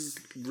is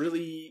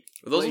really...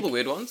 Those are the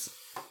weird ones?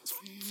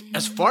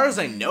 As far as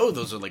I know,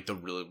 those are like the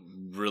really,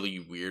 really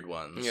weird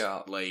ones.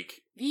 Yeah.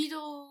 Like...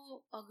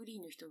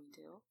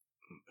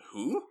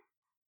 Who?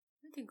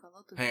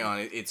 Hang on,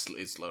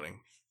 it's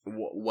loading.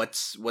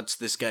 What's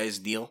this guy's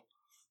deal?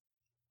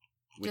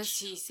 Just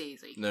he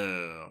says like...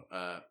 No.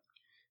 I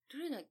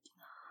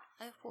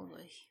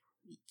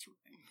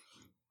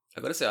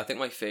gotta say, I think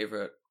my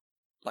favorite,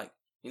 like,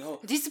 you know...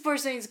 This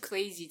person is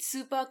crazy.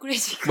 Super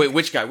crazy. Wait,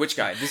 which guy?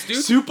 This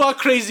dude? Super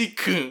crazy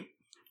kun.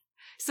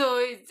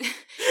 So,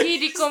 he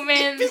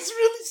recommends... It's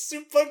really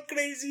super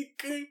crazy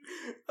kun.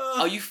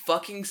 Are you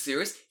fucking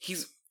serious?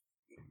 He's...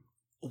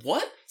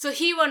 What? So,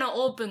 he wanna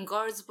open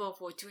girls' bar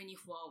for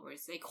 24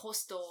 hours. Like,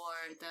 hostel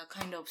or the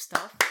kind of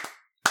stuff.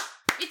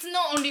 It's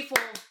not only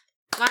for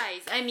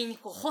guys. I mean,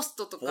 for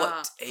hostel to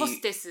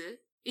hostess.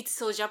 It's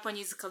so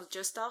Japanese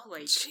culture stuff.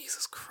 Like...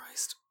 Jesus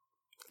Christ.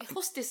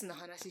 Hostessの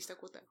話した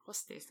ことある。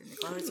Hostess and the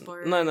girls'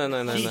 bar. No.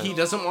 He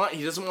doesn't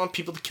want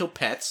people to kill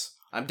pets.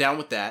 I'm down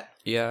with that.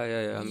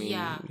 Yeah. I mean,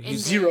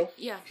 he's zero.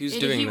 Yeah. Who's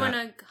and doing he that?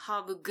 wanna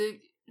have a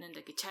good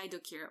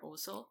child care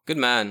also. Good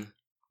man.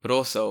 But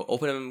also,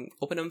 open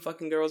them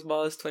fucking girls'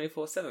 bars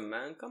 24/7,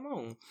 man. Come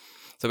on.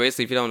 So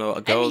basically, if you don't know,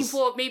 a girl's... I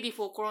mean, maybe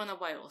for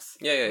coronavirus.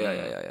 Yeah.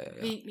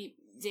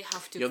 They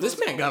have to... Yo, this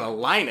man got a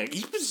line.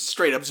 He just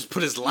straight up just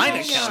put his line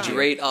account.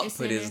 Straight up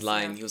put his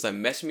line. He was like,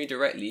 message me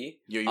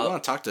directly. Yo, you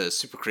want to talk to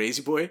Super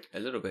Crazy Boy? A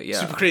little bit, yeah.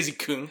 Super Crazy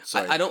Kun.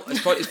 Sorry. I don't...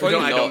 It's probably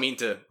not, I don't mean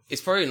to...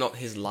 It's probably not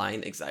his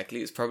line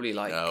exactly. It's probably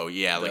like... Oh,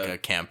 yeah, like a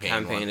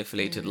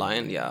campaign-affiliated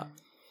line, yeah.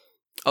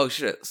 Oh,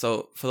 shit.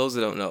 So, for those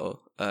who don't know,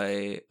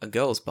 a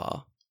girls'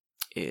 bar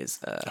is...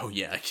 oh,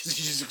 yeah. You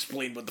just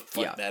explained what the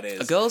fuck that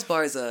is. A girls'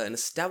 bar is an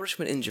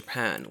establishment in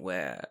Japan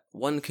where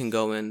one can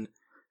go and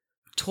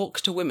talk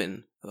to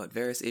women about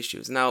various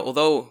issues. Now,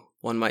 although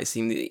one might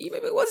seem...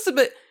 What's a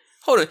bit...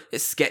 Hold on.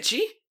 It's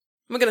sketchy?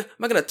 Am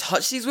I gonna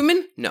touch these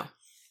women? No.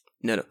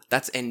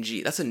 That's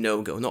NG. That's a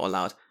no-go. Not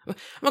allowed. Am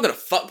I gonna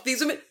fuck these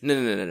women?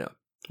 No.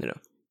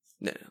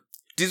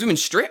 These women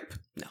strip?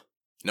 No.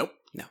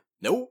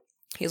 Nope.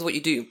 Here's what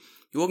you do.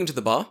 You walk into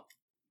the bar.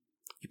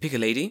 You pick a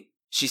lady.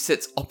 She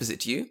sits opposite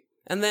to you.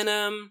 And then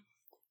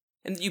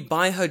you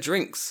buy her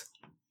drinks.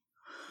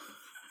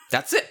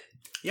 That's it.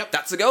 Yep.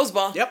 That's a girls'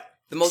 bar. Yep.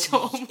 It's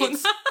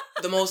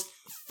the most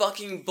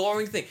fucking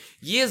boring thing.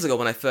 Years ago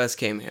when I first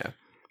came here,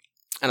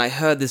 and I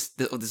heard this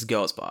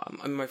girls' bar.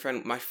 I mean, my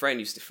friend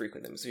used to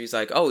frequent them, so he's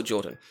like, "Oh,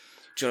 Jordan,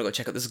 do you want to go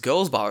check out this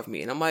girls' bar with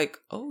me?" And I'm like,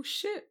 "Oh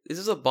shit, is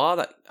this a bar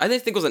that I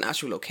didn't think it was an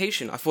actual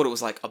location? I thought it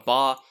was like a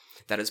bar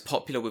that is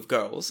popular with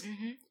girls,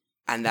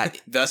 and that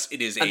thus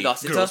it is a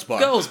girls'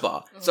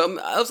 bar." So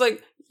I was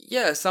like,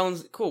 "Yeah,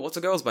 sounds cool. What's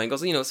a girls' bar?" And he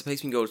goes, "It's a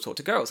place you can go to talk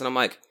to girls." And I'm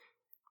like,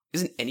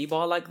 isn't any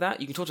bar like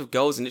that? You can talk to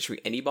girls in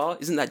literally any bar.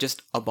 Isn't that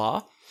just a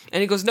bar? And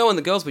he goes, no, in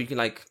the girls' bar, you can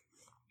like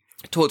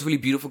talk to really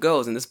beautiful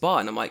girls in this bar.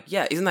 And I'm like,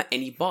 yeah, isn't that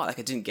any bar? Like,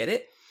 I didn't get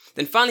it.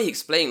 Then finally he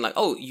explained, like,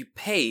 oh, you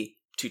pay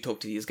to talk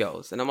to these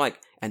girls. And I'm like,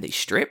 and they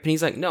strip? And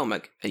he's like, no. I'm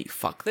like, and you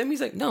fuck them? He's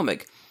like, no. I'm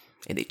like,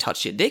 and they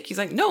touch your dick? He's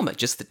like, no. I'm like,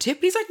 just the tip?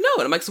 And he's like, no.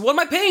 And I'm like, so what am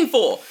I paying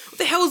for? What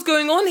the hell is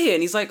going on here?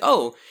 And he's like,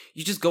 oh,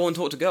 you just go and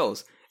talk to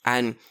girls.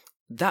 And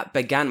that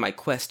began my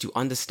quest to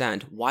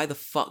understand why the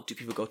fuck do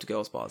people go to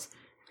girls' bars?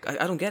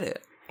 I don't get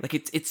it. Like,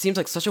 it seems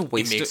like such a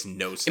waste. It makes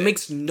no sense. It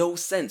makes no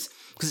sense.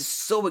 Because it's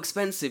so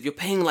expensive. You're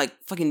paying, like,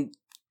 fucking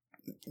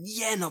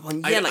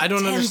I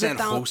don't understand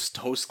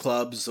host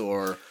clubs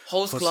or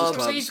host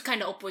clubs. So it's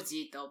kind of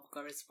opposite of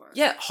girls' bar.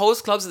 Yeah,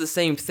 host clubs are the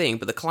same thing,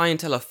 but the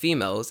clientele are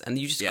females, and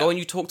you just go and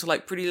you talk to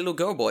like pretty little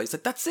girl boys.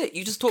 Like that's it.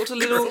 You just talk to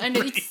little. And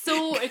it's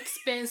so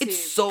expensive.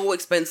 It's so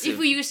expensive.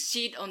 If you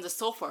sit on the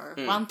sofa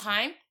one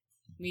time,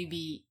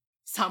 maybe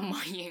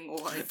 3,000 yen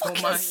or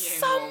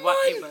 5,000 yen or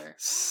whatever.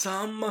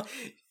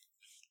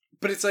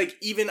 But it's like,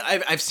 even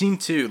I've seen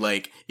too,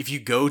 like, if you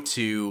go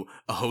to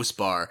a host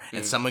bar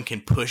and someone can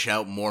push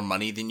out more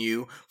money than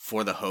you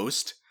for the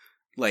host,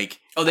 like...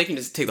 Oh, they can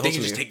just take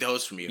the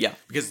host from you. Yeah.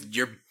 Because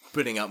you're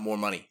putting out more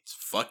money. It's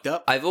fucked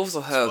up. I've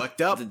also heard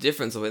the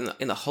difference of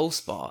in the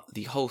host bar,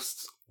 the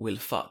hosts will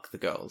fuck the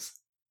girls.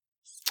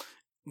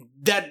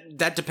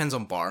 That depends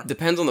on bar.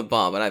 Depends on the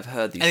bar, but I've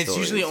heard these stories. And it's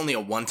usually only a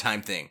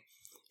one-time thing.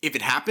 If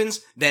it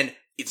happens, then...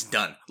 it's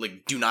done.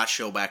 Like, do not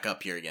show back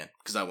up here again,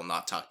 because I will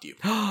not talk to you.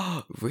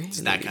 Really?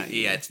 It's that kind.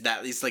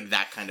 It's like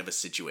that kind of a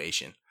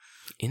situation.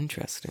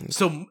 Interesting.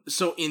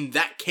 So in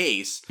that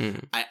case,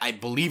 I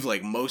believe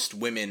like most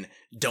women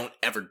don't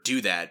ever do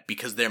that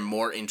because they're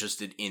more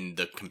interested in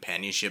the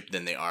companionship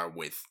than they are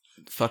with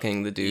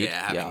fucking the dude.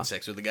 Yeah, having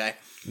sex with the guy.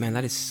 Man,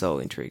 that is so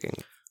intriguing.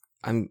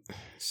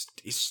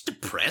 It's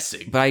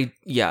depressing. But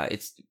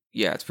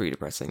it's pretty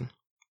depressing.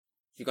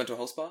 You gone to a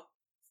host bar?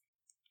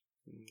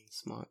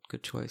 Smart,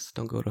 good choice.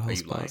 Don't go to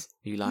host bars.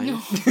 Are you lying? No.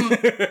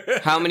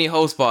 How many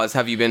host bars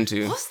have you been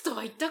to? Host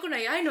bar,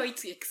 I know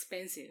it's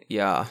expensive.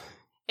 Yeah.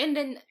 And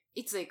then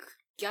it's like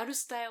girl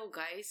style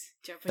guys.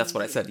 Japanese. That's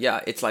what I said. Yeah,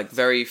 it's like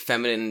very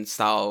feminine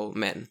style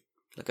men.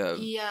 Like a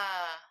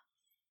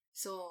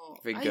So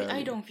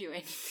I don't feel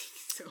anything.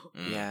 So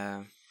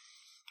yeah,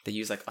 they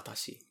use like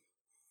atashi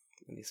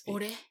when they speak.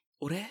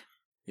 Ore?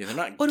 Yeah, they're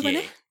not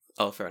gay.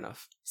 Oh, fair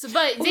enough. So,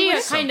 but they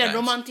are kind of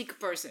romantic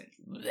person.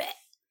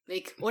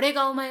 Like, 俺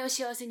がお前を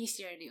幸せにし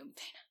てやるよみ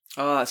たい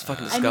な。Oh, that's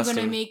fucking disgusting. I'm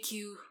gonna make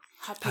you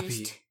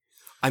happiest.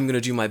 I'm gonna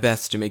do my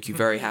best to make you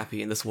very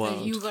happy in this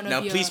world.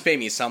 Now please pay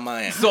me some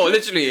money. So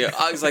literally,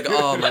 I was like,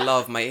 oh, my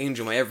love, my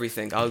angel, my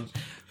everything.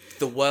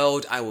 The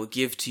world I will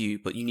give to you,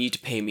 but you need to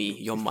pay me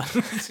your money.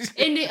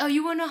 And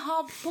you wanna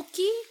have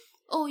Pocky?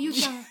 Oh, you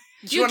can.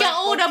 You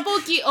can order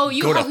Pocky. Oh,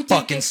 you go have to to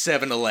fucking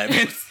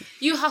 7-Eleven.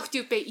 You have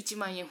to pay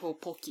 1,000 yen for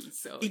Pocky.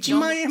 So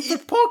 1,000 yen for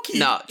Pocky?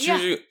 Nah,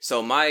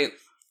 so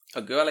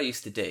a girl I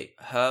used to date,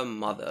 her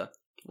mother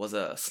was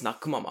a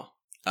snack mama.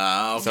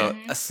 Okay. So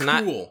a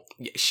snack... Cool.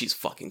 Yeah, she's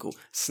fucking cool.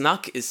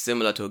 Snack is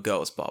similar to a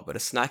girl's bar, but a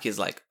snack is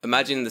like...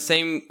 Imagine the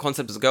same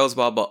concept as a girl's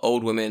bar, but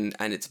old women,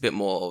 and it's a bit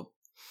more...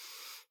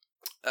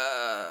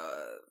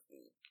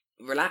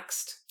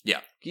 relaxed.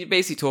 Yeah. You're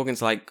basically talking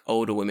to like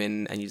older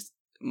women, and you just...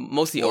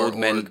 Mostly old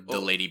men. Or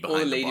the lady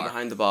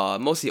behind the bar.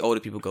 Mostly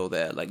older people go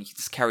there. Like,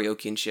 just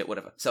karaoke and shit,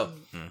 whatever. So,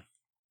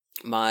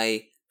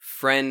 my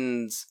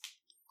friend's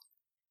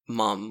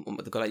mom,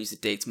 the girl I used to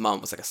date's mom,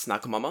 was like a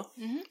snack mama.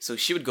 Mm-hmm. So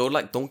she would go to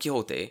like Don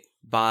Quixote,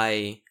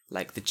 buy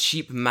like the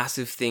cheap,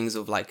 massive things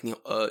of like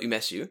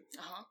umeshu.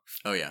 Uh-huh.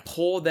 Oh yeah.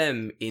 Pour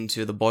them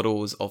into the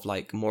bottles of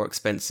like more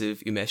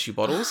expensive umeshu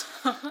bottles,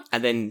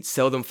 and then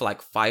sell them for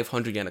like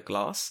 500 yen a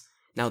glass.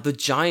 Now the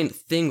giant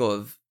thing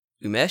of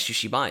umeshu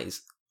she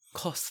buys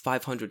costs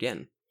 500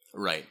 yen.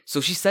 Right. So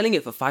she's selling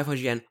it for 500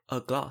 yen a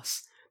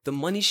glass. The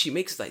money she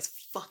makes is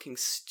fucking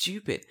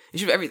stupid. And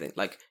she have everything,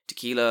 like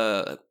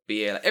tequila, like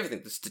beer, like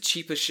everything. It's the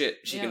cheapest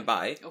shit she can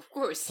buy. Of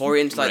course. Pour it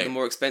into like the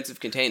more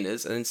expensive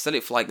containers and then sell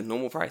it for like a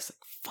normal price.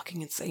 Like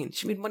fucking insane.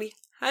 She made money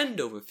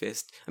hand over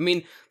fist. I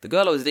mean, the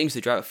girl I was dating used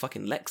to drive a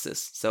fucking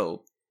Lexus.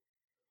 So,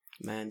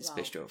 man, this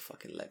bitch drove a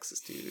fucking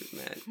Lexus, dude.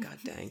 Man, god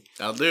dang.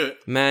 I'll do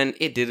it. Man,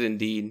 it did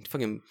indeed.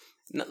 Fucking...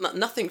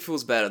 nothing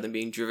feels better than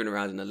being driven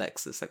around in a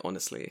Lexus. Like,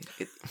 honestly,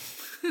 it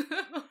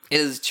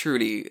is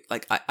truly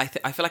like I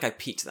feel like I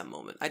peaked that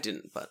moment. I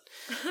didn't, but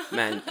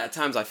man, at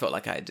times I felt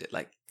like I did.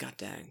 Like, god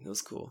dang, it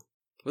was cool.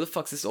 Where the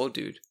fuck's this old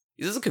dude?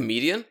 Is this a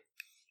comedian?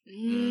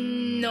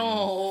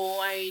 No,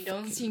 I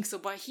don't think so.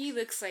 But he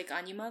looks like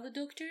Animal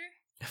Doctor.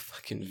 A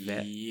fucking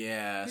vet.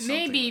 Yeah,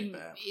 maybe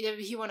like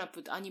he wanna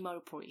put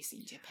Animal Police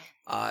in Japan.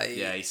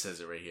 Yeah, he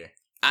says it right here.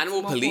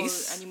 Animal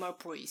Police? Animal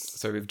Police.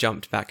 So we've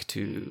jumped back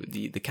to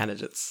the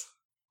candidates.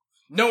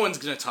 No one's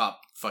gonna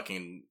top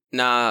fucking...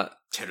 Nah.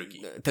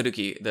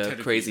 Teruki, the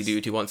crazy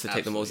dude who wants to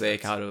take the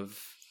mosaic out of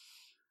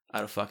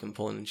fucking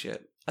porn and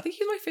shit. I think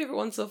he's my favorite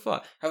one so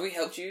far. Have we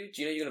helped you?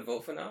 Do you know you're gonna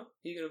vote for now?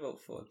 Who are you gonna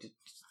vote for?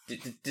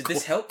 Did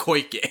this help?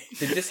 Koike.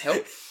 Did this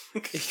help?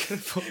 Are you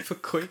gonna vote for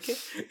Koike?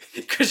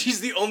 Because she's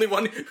the only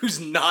one who's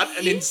not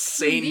an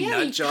insane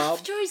nut job.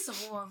 Tough choice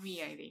for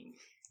me, I think.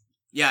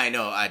 Yeah, I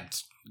know.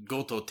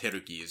 Goto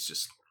Teruki is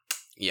just...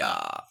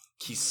 Yeah.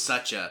 He's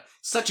such a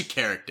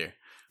character.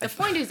 The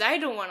point is, I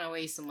don't want to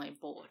waste my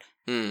board.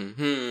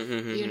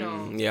 You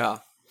know? Yeah.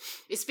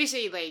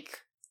 Especially,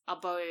 like,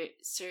 about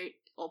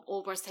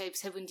over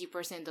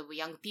 70% of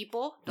young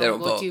people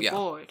don't go to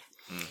board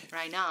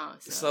right now.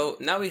 So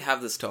now we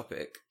have this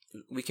topic.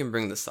 We can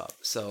bring this up.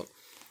 So,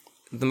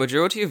 the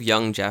majority of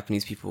young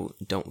Japanese people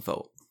don't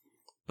vote.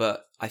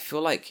 But I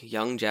feel like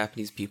young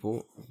Japanese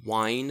people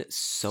whine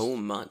so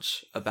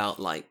much about,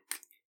 like,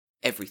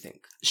 everything.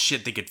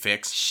 Shit they could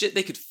fix. Shit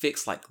they could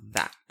fix like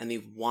that. And they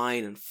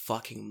whine and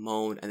fucking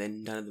moan and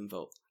then none of them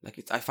vote.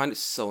 Like, I find it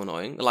so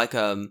annoying. Like,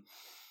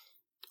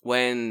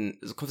 when...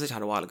 There's a conversation I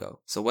had a while ago.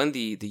 So when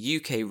the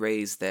UK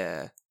raised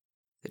their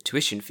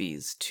tuition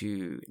fees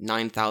to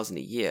 $9,000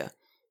 a year,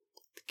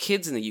 the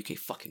kids in the UK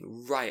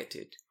fucking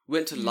rioted.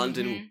 Went to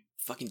London,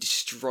 fucking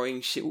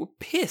destroying shit. We were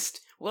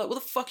pissed. We're like, what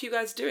the fuck are you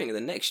guys doing? And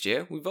then next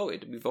year, we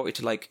voted. We voted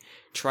to, like,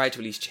 try to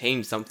at least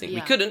change something. Yeah.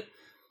 We couldn't.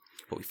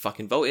 But we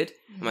fucking voted.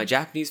 And my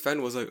Japanese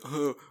friend was like,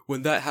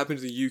 when that happened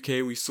in the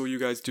UK, we saw you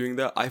guys doing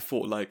that. I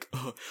thought like,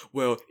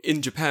 well,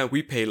 in Japan,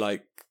 we pay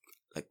like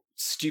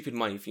stupid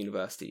money for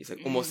university. It's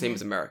like almost same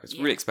as America. It's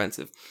really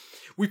expensive.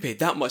 We pay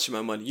that much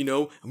amount of money, you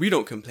know, and we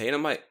don't complain.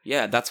 I'm like,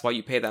 yeah, that's why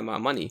you pay that amount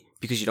of money,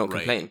 because you don't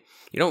complain.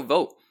 You don't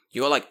vote.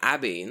 You're like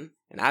Abe,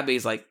 and Abe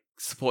is like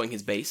supporting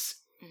his base.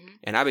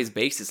 And Abe's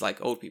base is like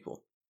old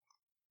people.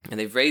 And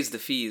they've raised the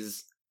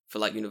fees for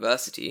like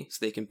university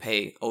so they can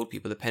pay old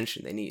people the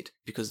pension they need,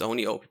 because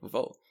only old people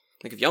vote.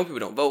 Like if young people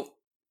don't vote,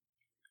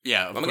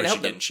 of course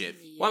you're getting shit.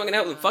 Why am I going to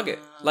help them? Fuck it.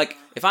 Like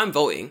if I'm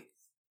voting,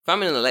 if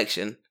I'm in an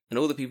election and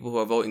all the people who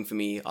are voting for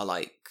me are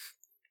like,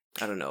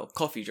 I don't know,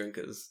 coffee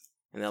drinkers,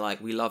 and they're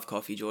like, we love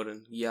coffee,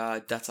 Jordan. Yeah,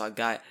 that's our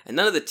guy. And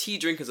none of the tea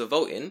drinkers are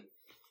voting,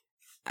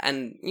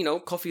 and you know,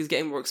 coffee is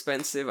getting more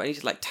expensive. I need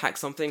to like tax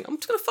something. I'm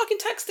just going to fucking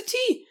tax the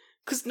tea,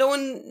 because no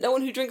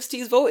one who drinks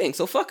tea is voting.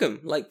 So fuck them.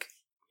 Like,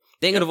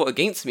 they ain't gonna vote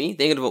against me.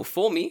 They ain't gonna vote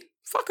for me.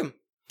 Fuck them.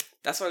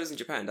 That's why I was in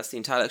Japan. That's the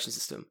entire election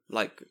system.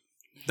 Like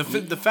the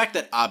fact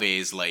that Abe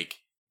is like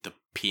the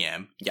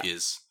PM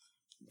is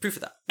proof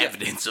of that.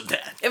 Evidence of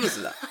that. Evidence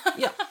of that.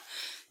 Yeah.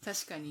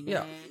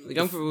 Yeah.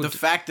 The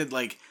fact that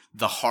like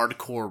the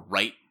hardcore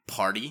right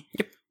party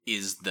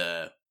is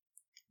the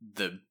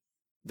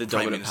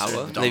dominant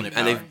power,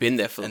 and they've been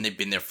there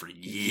for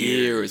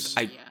years.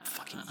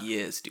 Fucking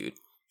years, dude.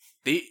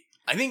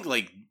 I think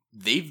like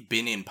they've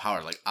been in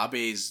power. Like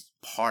Abe's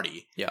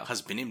party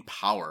has been in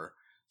power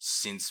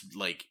since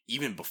like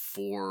even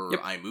before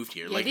I moved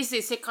here. Like this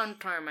is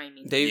second term. I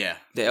mean, the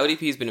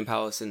LDP has been in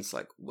power since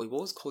like what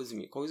was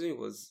Koizumi? Koizumi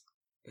was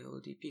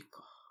LDP.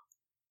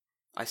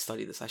 I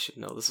studied this. I should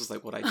know. This was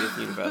like what I did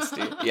in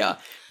university. Yeah,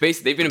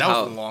 basically they've been in power.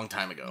 That was a long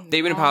time ago.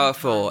 They've been in power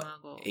for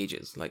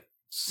ages, like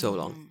so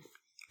long.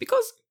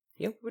 Because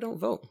we don't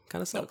vote.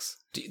 Kind of sucks.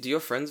 Do your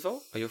friends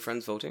vote? Are your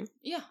friends voting?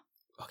 Yeah.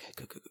 Okay,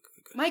 good.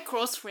 My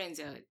close friends,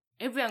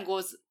 everyone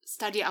goes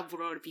study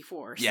abroad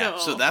before. Yeah,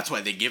 so that's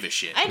why they give a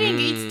shit. I think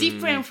it's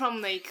different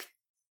from like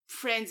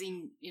friends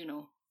in,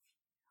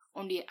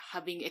 only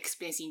having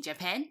experience in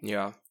Japan.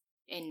 Yeah.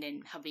 And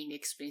then having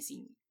experience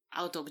in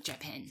out of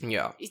Japan.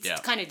 Yeah.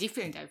 It's kind of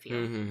different, I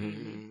feel.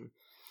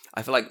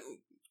 I feel like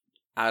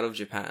out of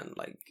Japan,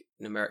 like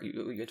in America,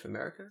 you went to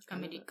America?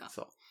 America.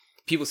 So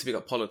people speak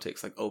about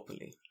politics like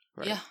openly,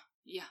 right?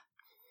 Yeah.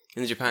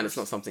 In Japan, it's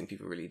not something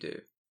people really do.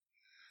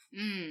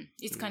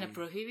 It's kind of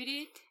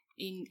prohibited,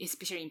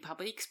 especially in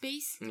public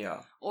space.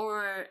 Yeah.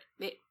 Or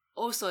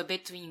also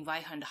between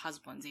wife and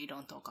husband, they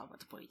don't talk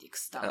about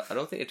politics stuff. I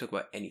don't think they talk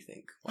about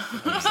anything.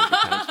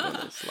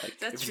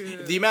 That's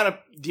true. The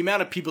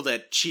amount of people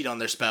that cheat on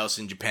their spouse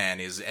in Japan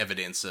is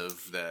evidence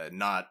of the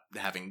not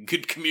having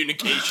good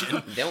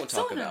communication. They don't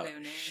talk about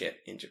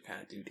shit in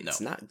Japan, dude.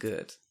 It's not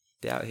good.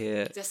 They're out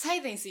here. The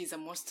silence is the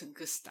most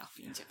good stuff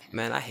in Japan.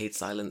 Man, I hate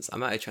silence.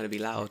 I'm out here trying to be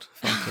loud.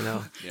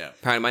 Fuck, Yeah.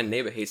 Apparently my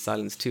neighbor hates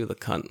silence too, the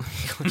cunt.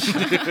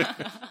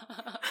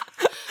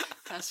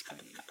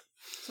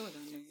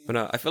 But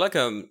no, I feel like,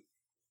 I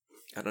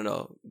don't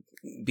know,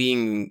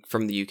 being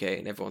from the UK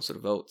and everyone sort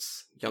of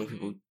votes, young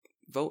people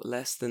vote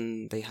less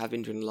than they have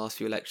been during the last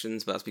few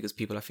elections, but that's because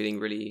people are feeling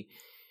really,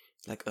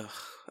 like,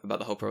 about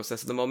the whole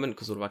process at the moment,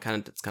 because all of our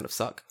candidates kind of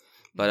suck.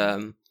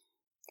 But,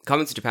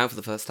 coming to Japan for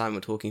the first time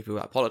and talking to people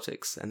about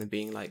politics and then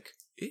being like,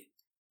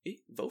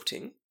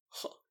 voting?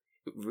 Huh.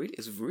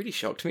 It's really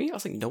shocked me. I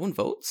was like, no one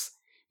votes?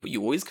 But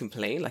you always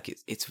complain? Like,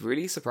 it's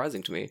really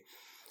surprising to me.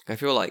 I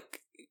feel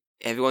like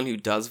everyone who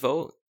does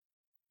vote,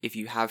 if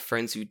you have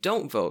friends who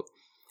don't vote,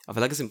 I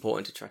feel like it's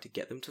important to try to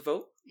get them to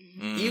vote.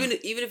 Even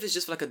if it's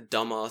just like a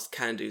dumbass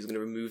candidate who's going to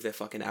remove their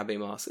fucking Abe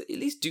mask, at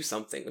least do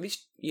something. At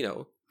least,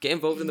 get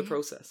involved in the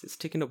process. It's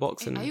ticking a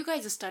box. And are you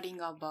guys studying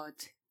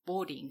about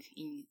voting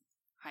in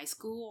high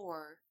school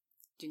or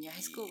junior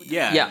high school?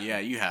 Yeah,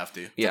 you have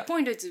to. The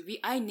point is,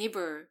 I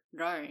never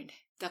learned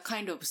that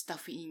kind of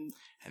stuff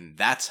and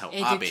that's how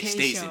Abe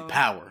stays in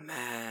power.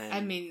 Man.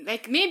 I mean,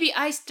 like, maybe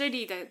I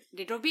studied a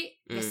little bit,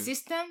 the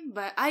system,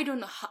 but I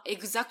don't know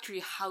exactly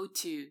how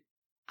to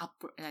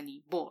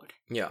board.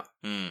 Yeah.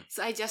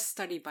 So I just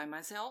studied by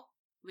myself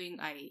when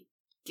I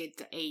get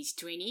the age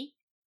 20.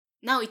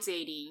 Now it's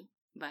 18,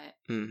 but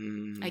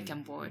I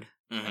can board.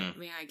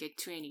 When I get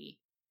 20,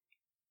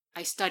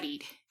 I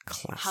studied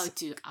how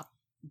to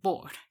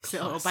board.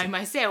 So by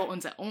myself on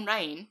the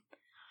online.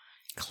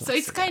 So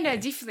it's kind of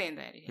different.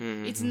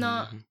 It's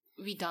not,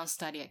 we don't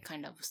study that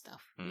kind of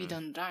stuff. We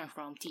don't learn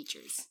from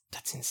teachers.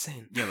 That's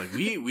insane. Yeah, like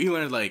we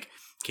learned like,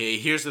 okay,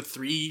 here's the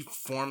 3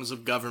 forms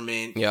of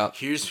government. Yeah.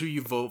 Here's who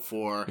you vote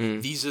for.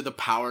 These are the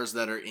powers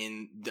that are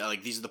in,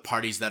 like, these are the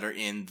parties that are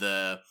in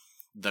the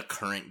the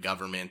current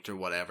government or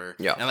whatever.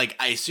 Yeah. And like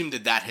I assume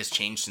that has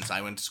changed since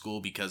I went to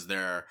school because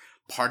there are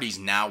parties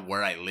now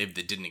where I live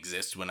that didn't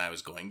exist when I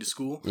was going to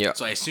school. Yeah.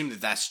 So I assume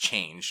that's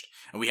changed.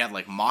 And we had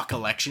like mock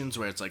elections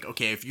where it's like,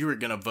 okay, if you were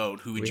gonna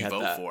vote, who would you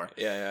vote for?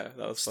 Yeah,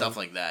 that was stuff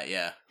fun. like that.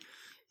 Yeah.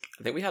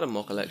 I think we had a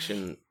mock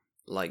election,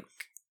 like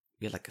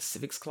we had like a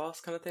civics class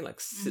kind of thing, like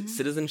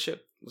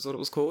citizenship was what it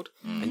was called,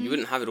 and you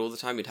wouldn't have it all the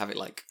time. You'd have it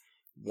like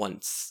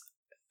once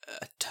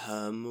a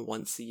term,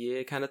 once a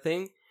year kind of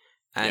thing,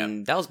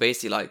 and that was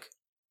basically like,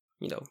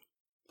 you know,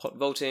 pot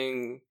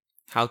voting,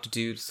 how to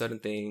do certain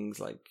things,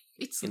 like.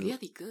 It's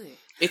really good.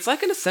 It's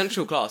like an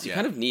essential class. You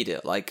kind of need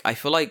it. Like, I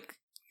feel like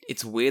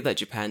it's weird that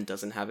Japan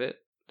doesn't have it.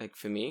 Like,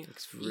 for me,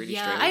 it's really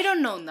strange. I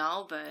don't know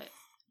now, but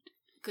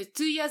because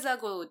 2 years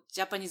ago,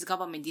 Japanese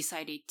government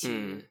decided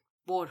to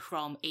vote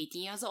from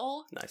 18 years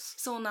old. Nice.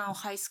 So now,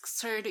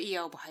 third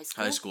year of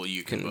high school.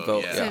 You can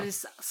vote. Yeah.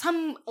 So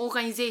some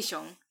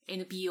organization,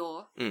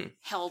 NPO,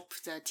 help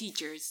the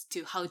teachers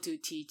to how to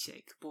teach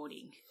like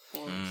voting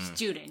for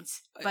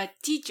students. But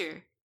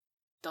teacher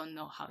don't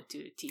know how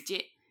to teach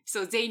it.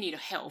 So they need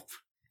help.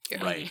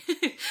 Yeah. Right.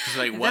 It's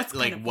like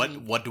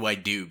what do I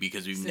do?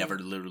 Because we've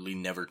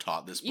never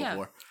taught this before.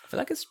 Yeah. I feel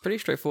like it's pretty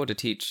straightforward to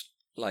teach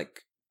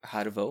like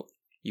how to vote.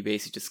 You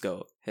basically just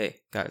go, hey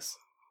guys,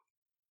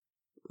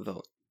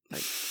 vote.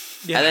 Like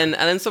and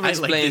then someone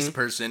explain like this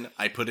person,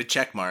 I put a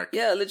check mark.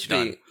 Yeah,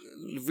 literally.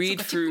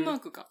 Read through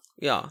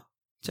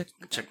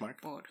check mark.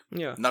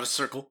 Yeah. Not a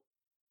circle.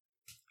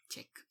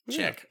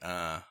 Check.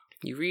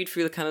 You read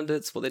through the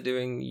candidates, what they're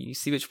doing, you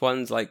see which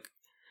ones like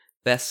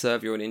best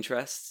serve your own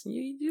interests.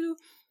 You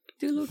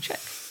do a little check.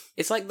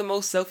 It's like the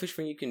most selfish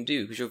thing you can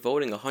do because you're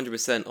voting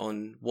 100%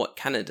 on what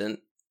candidate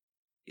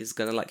is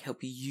gonna like help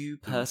you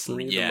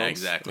personally. The most.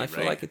 Exactly. And I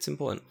feel like it's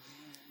important.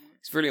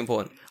 It's really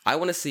important. I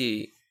want to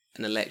see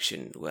an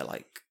election where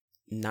like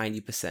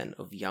 90%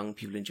 of young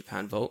people in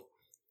Japan vote,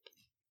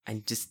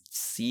 and just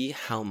see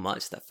how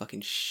much that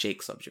fucking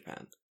shakes up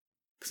Japan.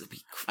 Because it'll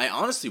be. I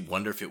honestly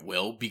wonder if it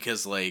will,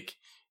 because like.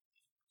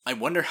 I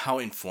wonder how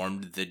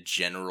informed the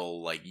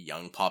general, like,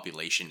 young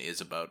population is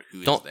about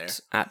who is there. Not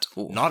at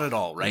all. Not at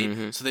all, right?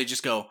 Mm-hmm. So they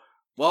just go,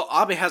 well,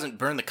 Abe hasn't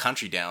burned the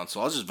country down,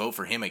 so I'll just vote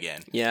for him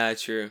again. Yeah,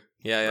 true.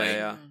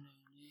 Yeah.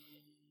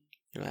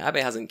 You know, Abe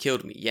hasn't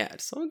killed me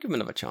yet, so I'll give him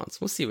another chance.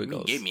 We'll see where it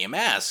goes. He gave me a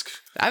mask.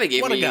 Abe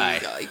gave what me a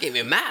guy. He gave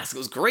me a mask. It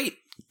was great.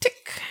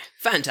 Tick.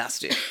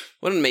 Fantastic.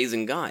 What an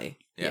amazing guy.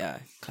 Yeah,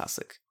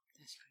 classic.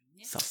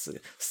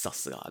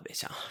 Sasuga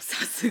Abe-chan.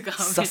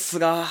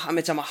 Sasuga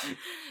Abe-chama.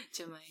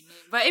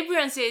 But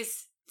everyone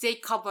says they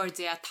cover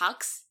their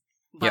tax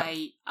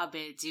by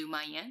Abe 10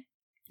 man yen.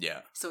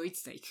 Yeah. So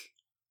it's like...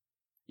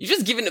 You're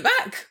just giving it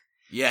back.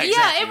 Yeah, exactly.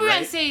 Yeah,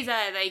 everyone says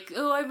that, like,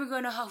 oh, I'm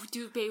gonna have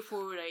to pay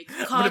for, like,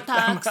 car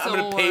tax I'm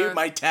gonna pay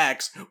my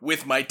tax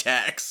with my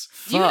tax.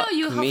 You know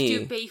you have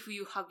to pay for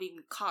you having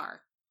a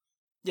car.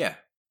 Yeah.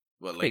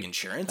 What, like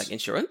insurance? Like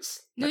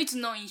insurance? No, it's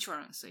not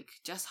insurance. Like,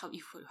 just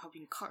if you're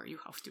having a car, you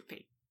have to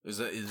pay. Is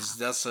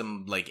that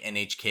some, like,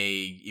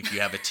 NHK, if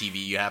you have a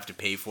TV, you have to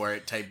pay for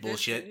it type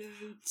bullshit?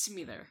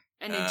 Similar.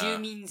 And then 住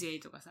民税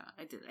とかさ.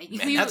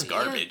 Man, that's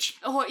garbage.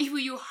 Or if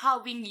you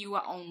having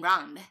your own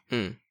land,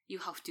 you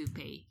have to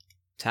pay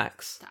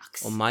tax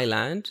on my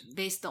land?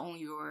 Based on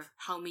your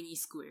how many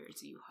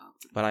squares you have.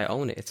 But I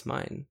own it, it's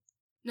mine.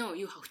 No,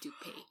 you have to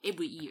pay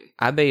every year.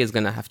 Abe is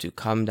gonna have to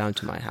come down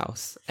to my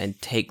house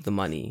and take the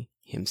money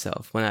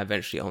himself when I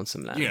eventually own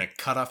some land. You're gonna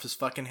cut off his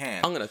fucking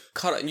hand. I'm gonna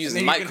cut it and use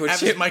the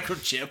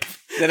microchip.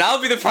 Then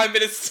I'll be the prime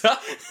minister.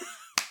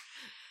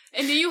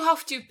 And then you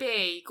have to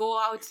pay,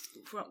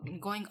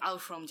 going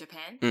out from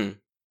Japan,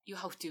 you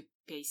have to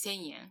pay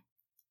 10 yen.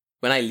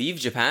 When I leave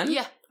Japan?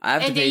 Yeah. I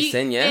have to pay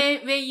 10 yen?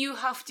 And when you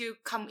have to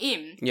come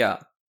in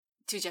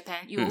to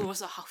Japan, you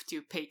also have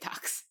to pay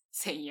tax.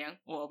 10 yen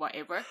or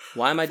whatever.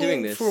 Why am I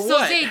doing this?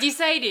 So they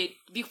decided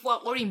before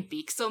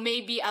Olympics, so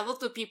maybe a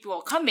lot of people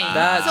are coming.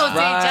 That's so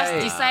right. They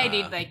just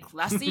decided like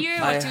last year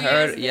or 2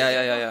 years.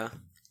 Yeah.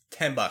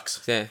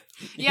 $10. Yeah.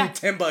 You need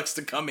 $10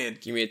 to come in.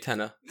 Give me a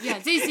tenner. Yeah,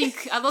 they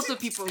think a lot of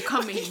people are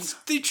coming.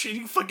 They're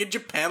treating fucking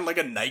Japan like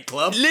a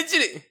nightclub.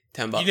 Literally.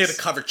 $10. You need a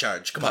cover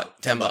charge. Come on.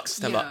 $10.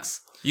 $10.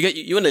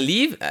 You want to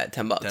leave at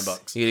 $10.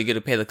 $10. You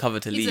gotta pay the cover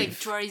to leave. It's like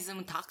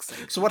tourism tax.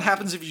 So what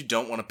happens if you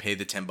don't want to pay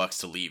the $10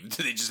 to leave?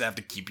 Do they just have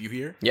to keep you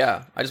here?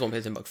 Yeah, I just want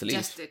to pay $10 to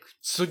leave.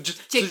 So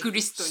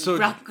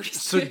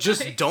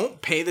just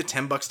don't pay the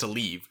 $10 to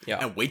leave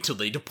and wait till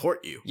they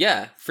deport you.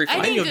 Yeah, free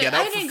flight. And you'll get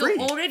out for free.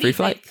 Already, free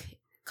flight.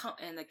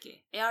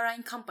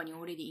 Airline company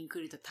already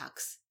included the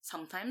tax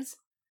sometimes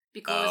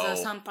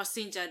because some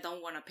passenger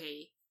don't want to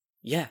pay.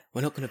 Yeah,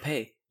 we're not gonna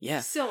pay.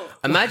 Yeah. So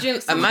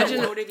imagine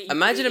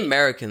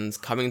Americans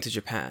coming to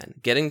Japan,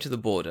 getting to the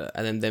border,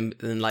 and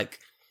then like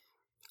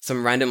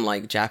some random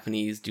like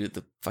Japanese do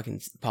the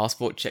fucking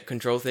passport check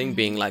control thing,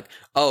 being like,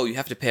 "Oh, you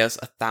have to pay us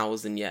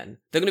 1,000 yen."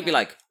 They're gonna be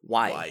like,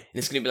 "Why?" And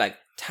it's gonna be like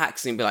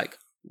tax, and be like,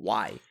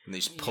 "Why?" And they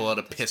just pull out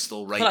a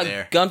pistol right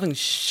there, gun and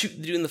shoot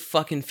the dude in the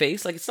fucking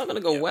face. Like it's not gonna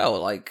go well.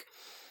 Like,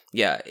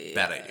 bad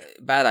idea.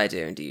 Bad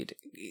idea indeed.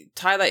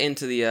 Tie that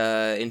into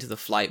the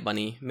flight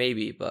money,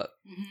 maybe, but.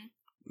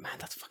 Man,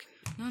 that's fucking...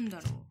 なんだ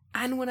ろう。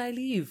 And when I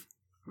leave.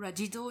 ほら、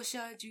自動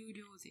車重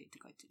量税って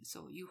書いてる。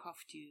So you have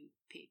to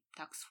pay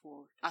tax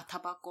for タ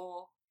バ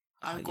コ、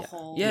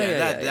alcohol.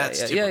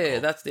 That's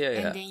typical.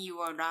 Yeah. And then you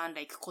will run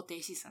like 固定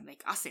資産,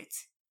 like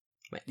assets.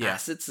 My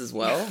assets as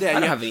well? Yeah, I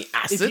don't have any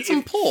assets.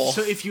 I'm poor.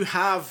 So if you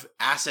have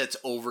assets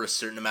over a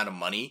certain amount of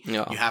money,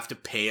 Yeah. you have to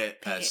pay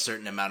a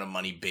certain amount of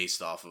money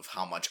based off of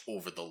how much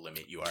over the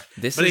limit you are.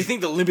 This but is- I think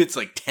the limit's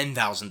like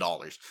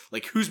 $10,000.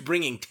 Like, who's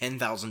bringing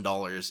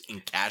 $10,000 in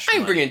cash I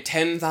ain't money? bringing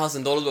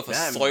 $10,000 worth of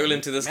soil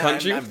into this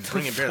country. I'm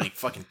bringing barely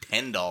fucking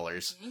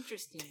 $10.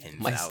 Interesting.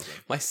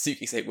 10,000. My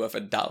suitcase ain't worth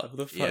 $1. What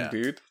the fuck, Yeah.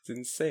 dude? It's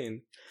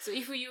insane. So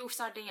if you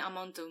certain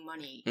amount of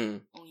money Mm.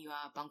 on your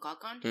bank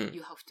account, Mm.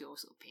 you have to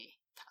also pay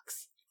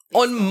tax.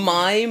 On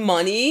my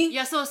money?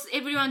 Yeah, so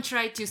everyone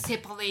try to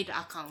separate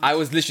account. I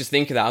was literally just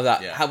thinking that. I was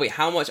like, Yeah.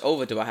 how much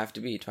over do I have to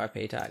be to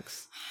pay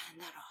tax?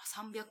 なんだろう、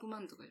300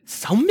万とか。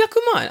300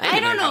万? I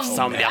don't know.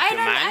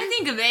 I I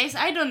think less.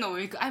 I don't know.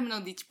 I'm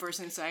not rich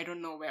person, so I don't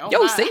know where.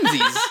 Yo,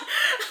 samesies.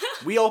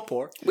 We all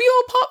poor. We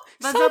all pop.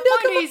 But the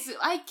point is,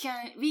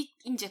 we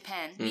in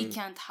Japan, we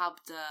can't have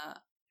the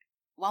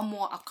one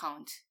more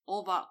account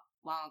over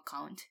one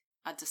account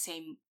at the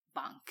same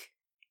bank.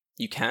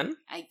 You can?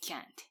 I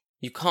can't.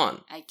 You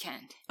can't. I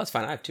can't. That's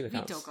fine. I have 2 We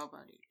accounts. talk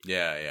about it.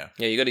 Yeah.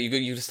 Yeah, you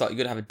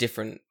gotta have a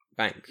different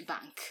bank.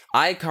 Bank.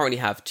 I currently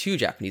have 2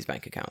 Japanese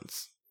bank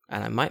accounts,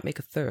 and I might make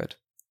a 3rd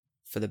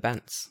for the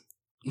bants.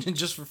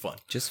 Just for fun.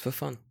 Just for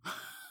fun.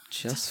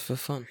 Just for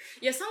fun.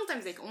 Yeah,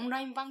 sometimes like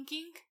online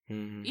banking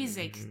Mm. is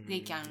like they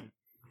can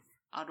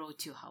allow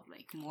to have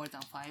like more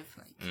than 5.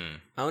 Like.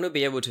 I want to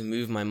be able to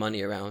move my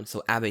money around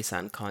so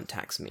Abe-san can't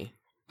tax me.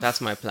 That's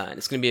my plan.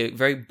 It's going to be a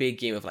very big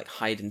game of like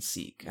hide and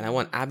seek. And I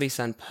want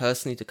Abe-san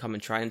personally to come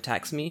and try and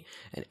tax me.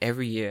 And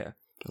every year,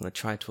 I'm going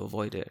to try to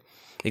avoid it.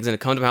 He's going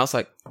to come to my house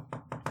like,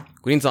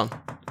 Green-san.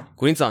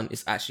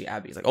 It's actually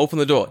Abe. He's like, open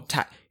the door.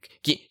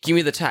 Give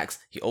me the tax.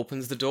 He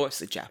opens the door.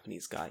 It's a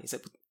Japanese guy. He's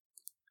like,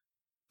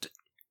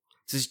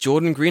 does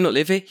Jordan Green not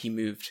live here? He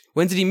moved.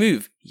 When did he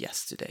move?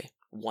 Yesterday.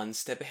 1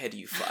 step ahead of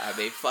you,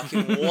 Abe.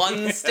 Fucking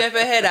 1 step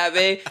ahead,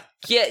 Abe.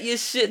 Get your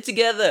shit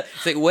together.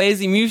 It's like, where has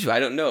he moved to? I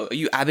don't know. Are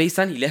you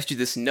Abe-san? He left you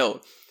this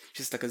note.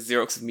 Just like a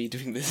Xerox of me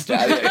doing this to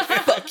Abe. Like,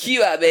 fuck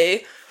you,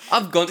 Abe.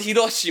 I've gone to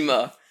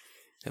Hiroshima.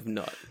 I've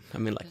not.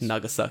 I'm in like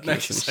Nagasaki or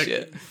some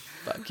shit.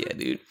 Fuck yeah,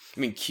 dude.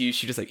 I'm in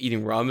Kyushu just like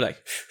eating ramen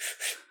like...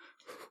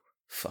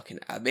 Fucking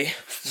Abe.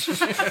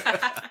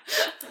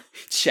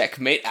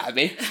 Checkmate,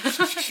 Abe.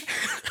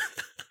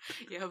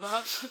 Yeah,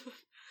 but...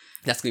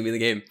 That's gonna be the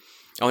game.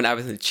 I want Abe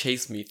to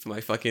chase me for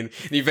my fucking...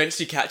 And he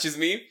eventually catches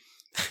me.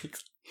 He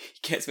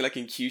gets me like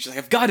in Q. She's like,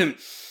 I've got him.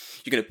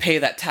 You're gonna pay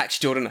that tax,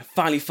 Jordan. I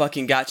finally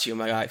fucking got you. I'm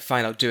like, alright,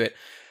 fine, I'll do it.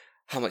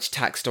 How much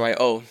tax do I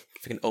owe?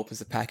 Fucking opens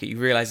the packet. He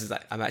realizes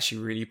that I'm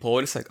actually really poor.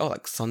 And it's like, oh,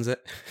 like Sunset.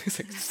 It's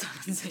like,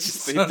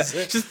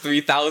 just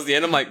 3,000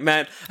 yen. I'm like,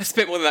 man, I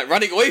spent more than that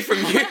running away from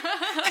you.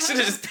 I should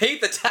have just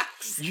paid the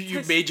tax.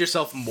 You made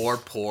yourself more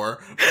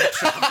poor.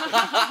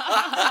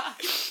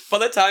 By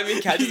the time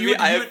he catches me,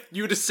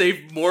 you would have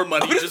saved more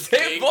money. I would have just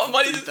saved paying more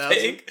money just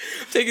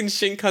taking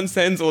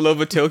Shinkansens all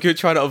over Tokyo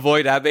trying to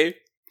avoid Abe. He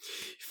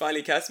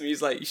finally catches me.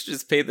 He's like, you should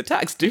just pay the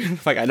tax, dude. I'm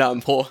like, I know,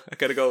 I'm poor. I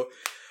gotta go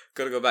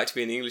back to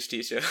being an English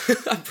teacher.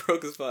 I'm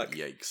broke as fuck.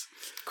 Yikes.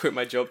 Quit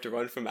my job to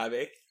run from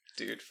Abe.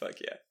 Dude, fuck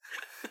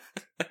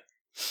yeah.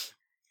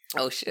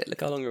 Oh shit,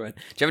 look how long we went.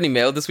 Do you have any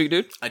mail this week,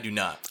 dude? I do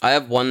not. I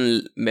have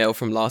one mail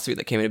from last week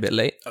that came in a bit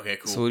late. Okay,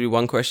 cool. So we'll do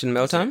one question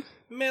mail time?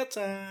 Mail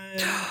time.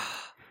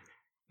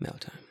 Mail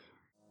time.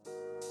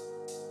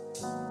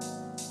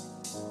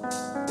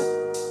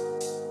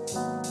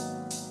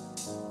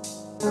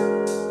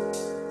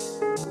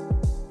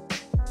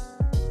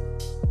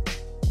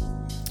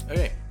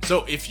 Okay,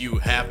 so if you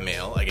have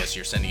mail, I guess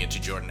you're sending it to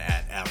Jordan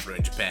at Afro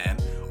in Japan,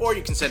 or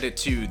you can send it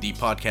to the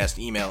podcast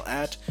email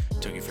at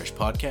Tokyo Fresh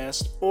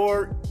Podcast,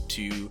 or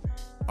to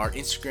our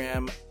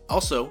Instagram,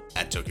 also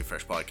at Tokyo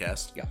Fresh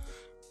Podcast. Yeah.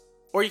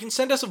 Or you can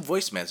send us a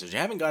voice message. I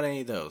haven't got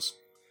any of those.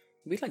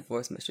 We like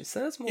voice messages.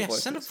 Send us more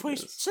voice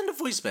messages. Send a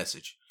voice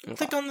message. Okay.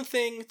 Click on the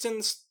thing. It's in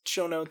the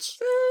show notes.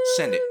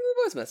 Send it.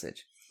 Voice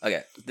message.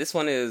 Okay, this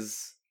one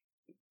is...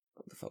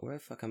 What the fuck? Where the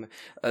fuck am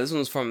I? This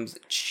one's from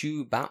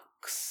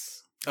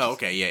Chewbox. Oh,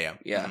 okay. Yeah.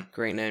 Yeah,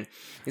 great name.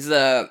 This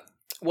is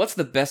what's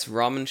the best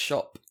ramen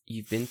shop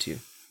you've been to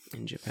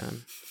in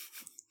Japan?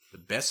 The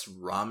best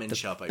ramen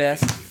shop I've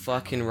Best been to.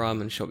 fucking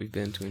ramen shop you've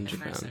been to in I'm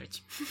gonna Japan.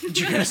 search.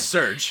 You're gonna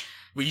search.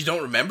 Well, you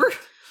don't remember?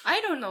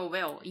 I don't know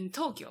well in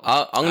Tokyo.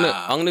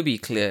 I'm gonna be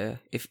clear.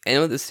 If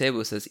anyone at this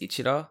table says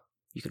Ichira,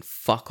 you can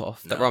fuck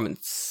off. That No.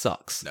 ramen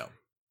sucks. No.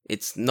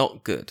 It's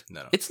not good.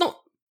 No. It's not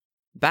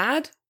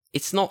bad.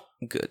 It's not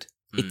good.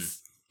 Mm.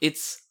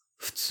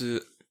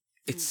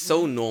 It's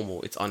so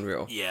normal. It's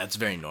unreal. Yeah, it's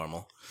very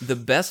normal. The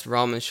best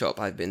ramen shop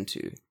I've been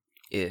to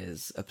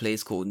is a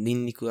place called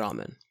Ninniku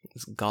Ramen.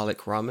 It's garlic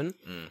ramen,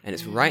 and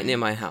it's right near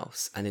my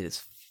house, and it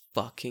is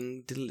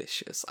fucking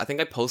delicious. I think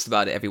I post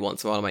about it every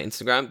once in a while on my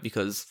Instagram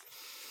because,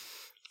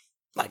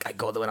 like, I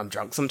go there when I'm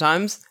drunk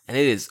sometimes, and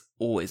it is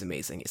always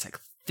amazing. It's like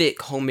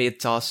thick homemade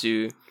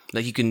chashu.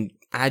 Like, you can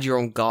add your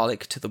own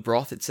garlic to the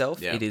broth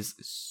itself. Yeah. It is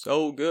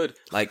so good.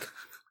 Like,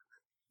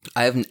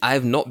 I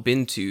have not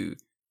been to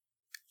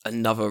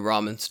another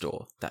ramen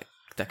store that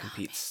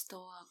competes.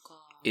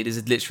 It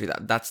is literally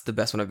that's the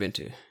best one I've been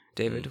to.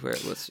 David, where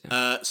it was?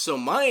 Yeah. So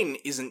mine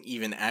isn't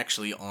even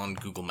actually on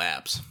Google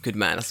Maps. Good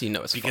man, I see. You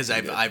know it's because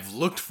I've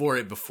looked for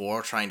it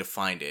before trying to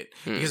find it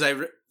because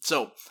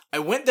I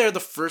went there the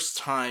first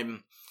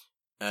time.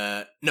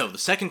 The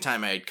second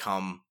time I had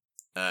come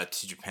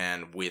to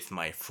Japan with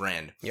my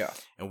friend. Yeah,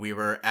 and we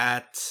were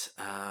at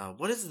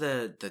what is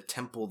the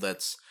temple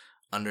that's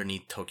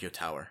underneath Tokyo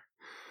Tower?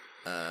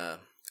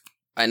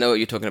 I know what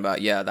you're talking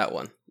about. Yeah, that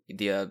one.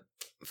 The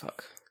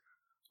fuck.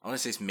 I want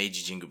to say it's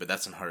Meiji Jingu, but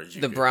that's in Harajuku.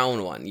 The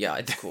brown one. Yeah,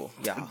 it's cool.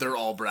 Yeah. They're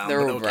all brown.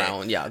 They're all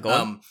brown. Yeah, go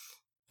on.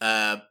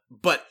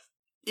 But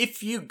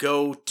if you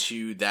go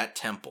to that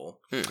temple,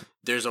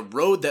 there's a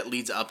road that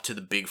leads up to the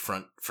big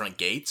front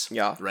gates.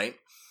 Yeah. Right?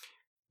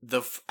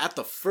 At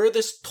the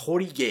furthest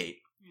Tori gate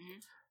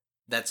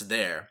that's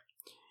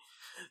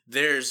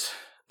there's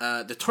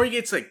the Tori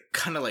gate's like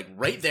kind of like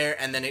right there,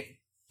 and then it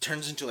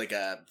turns into like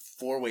a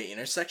 4-way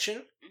intersection.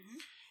 Mm-hmm.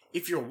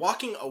 If you're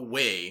walking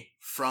away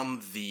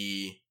from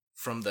the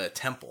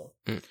temple,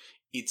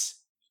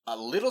 it's a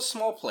little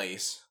small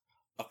place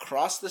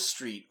across the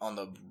street on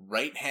the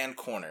right hand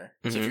corner.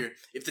 Mm-hmm. So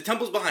if the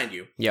temple's behind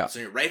you, so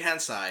your right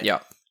hand side,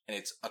 and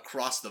it's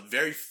across the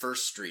very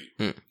first street.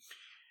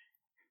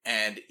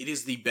 And it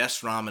is the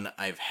best ramen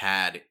I've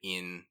had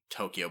in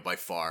Tokyo by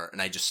far. And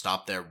I just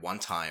stopped there one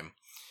time,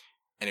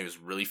 and it was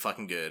really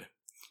fucking good.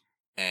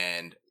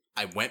 And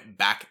I went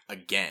back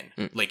again,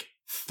 like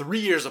 3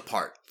 years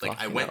apart. Like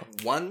I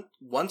went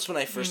once when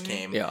I first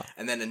came,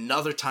 and then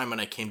another time when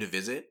I came to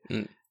visit.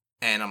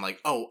 And I'm like,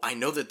 oh, I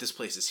know that this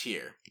place is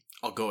here.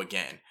 I'll go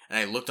again. And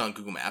I looked on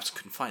Google Maps,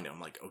 couldn't find it.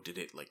 I'm like, oh, did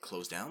it like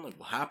close down? Like,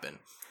 what happened?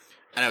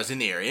 And I was in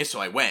the area, so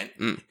I went.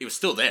 It was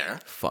still there.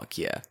 Fuck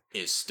yeah.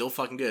 It's still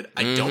fucking good.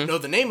 I don't know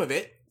the name of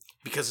it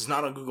because it's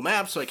not on Google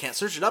Maps, so I can't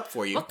search it up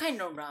for you. What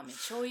kind of ramen?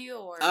 Shoyu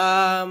or?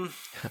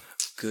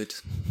 Good.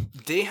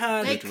 They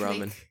had good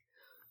ramen.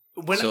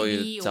 When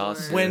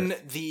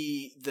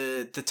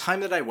the time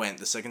that I went,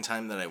 the second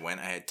time that I went,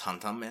 I had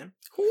Tantan Man.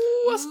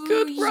 Ooh, that's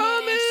good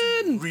ramen.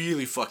 It's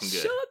really fucking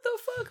good. Shut the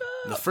fuck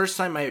up. The first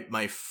time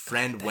my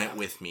friend went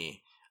with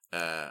me,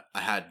 I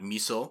had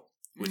miso,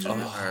 which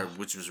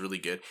was really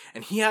good,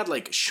 and he had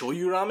like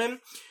shoyu ramen,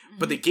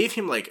 but they gave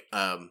him like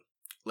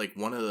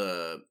one of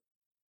the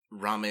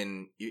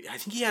ramen. I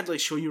think he had like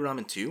shoyu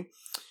ramen too,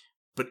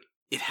 but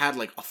it had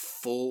like a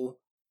full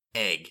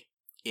egg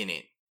in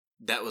it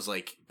that was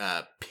like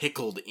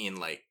pickled in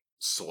like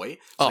soy.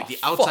 So, like the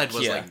outside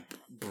was like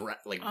black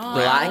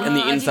and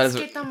the inside is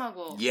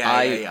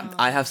yeah.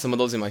 I have some of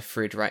those in my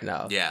fridge right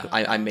now. Yeah,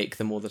 I make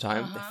them all the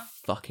time.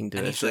 They're fucking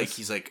delicious. And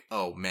he's like,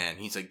 oh man,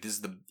 he's like, this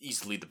is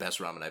easily the best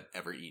ramen I've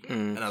ever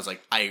eaten. And I was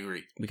like, I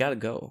agree. We gotta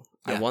go.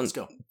 Yeah, let's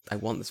go. I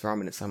want this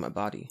ramen inside my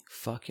body.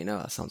 Fuck,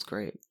 that sounds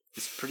great.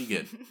 It's pretty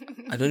good.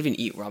 I don't even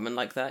eat ramen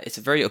like that. It's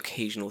a very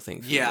occasional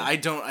thing for me. I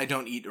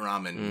don't eat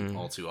ramen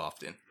all too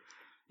often.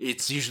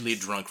 It's usually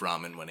drunk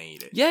ramen when I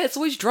eat it. Yeah, it's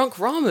always drunk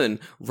ramen.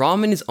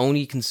 Ramen is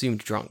only consumed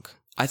drunk.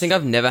 I think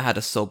I've never had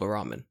a soba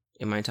ramen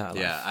in my entire life.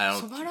 Yeah, I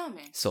don't. Soba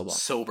ramen? Soba.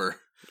 Sober.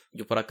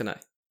 酔っ払ってない。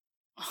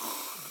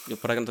酔っ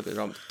払ってない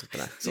ラーメン取って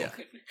ない。そ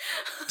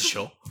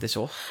う。でし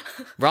ょ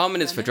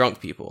Ramen is for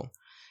drunk people.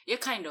 Yeah,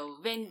 kind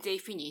of. When they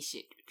finish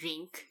it,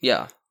 drink.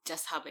 Yeah.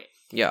 Just have it.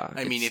 Yeah.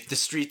 I mean, if the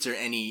streets are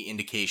any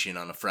indication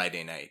on a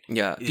Friday night,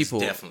 it's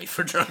definitely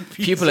for drunk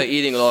people. People are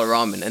eating a lot of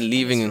ramen and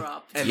leaving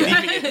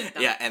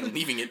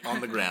it on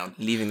the ground.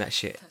 Leaving that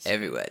shit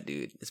everywhere,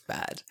 dude. It's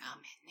bad.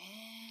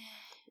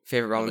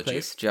 Favorite ramen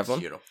place? Do you have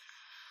one?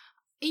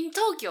 In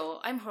Tokyo,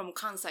 I'm from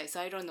Kansai, so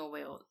I don't know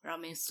where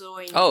ramen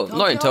store in Tokyo.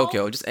 Not in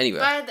Tokyo, just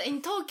anywhere. But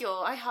in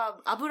Tokyo, I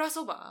have abura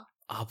soba.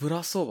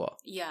 Abura soba?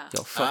 Yeah.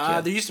 Yo, fuck yeah.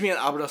 There used to be an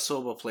abura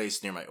soba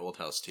place near my old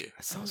house too.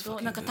 That sounds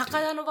fucking good,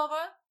 Takada no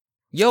Baba?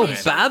 Yo,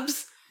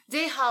 Babs?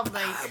 They have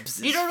like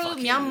little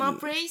Myanmar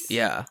place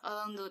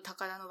around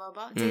Takada no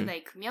Baba. They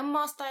like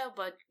Myanmar style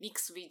but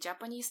mixed with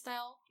Japanese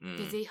style.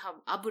 They have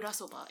abura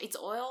soba. It's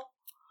oil,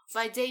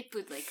 but they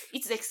put like,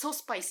 it's like so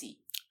spicy.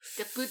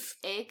 They put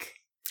egg.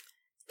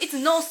 It's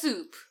no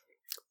soup.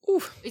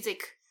 Ooh. It's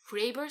like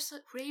flavor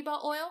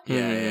oil.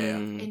 Yeah.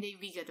 And then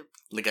we get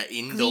like an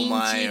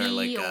indomai or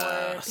like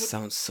a...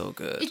 Sounds so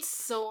good. It's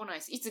so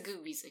nice. It's good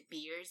with like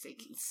beers.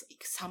 Like it's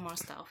like summer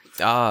stuff.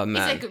 Man.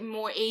 It's like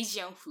more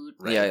Asian food.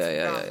 Right?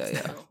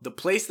 Yeah. The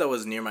place that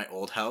was near my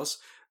old house,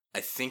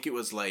 I think it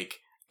was like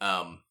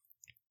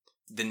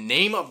the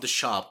name of the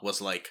shop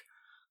was like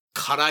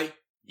Karai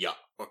Ya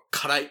or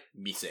Karai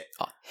Mise.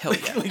 Oh, hell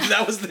yeah. Like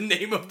that was the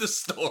name of the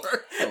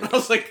store. And I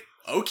was like,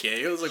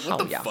 okay. I was like, what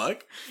the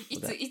fuck?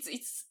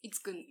 It's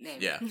good name.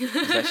 Yeah.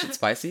 Is that shit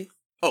spicy?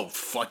 Oh,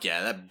 fuck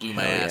yeah. That blew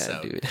my ass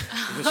out. Dude.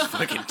 It was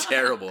fucking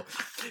terrible.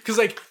 Because,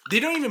 like, they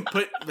don't even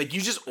put, like,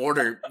 you just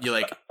order, you're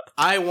like,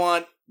 I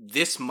want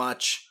this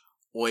much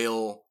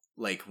oil,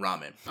 like,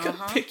 ramen. You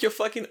gotta pick your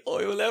fucking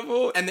oil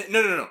level. And then,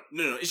 no.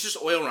 It's just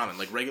oil ramen,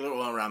 like regular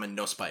oil ramen,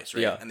 no spice,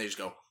 right? Yeah. And they just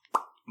go,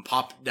 and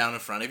pop down in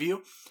front of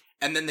you.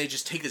 And then they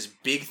just take this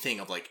big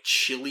thing of like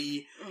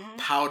chili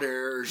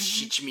powder,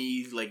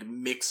 shichimi, like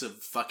mix of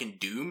fucking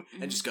doom,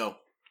 and just go,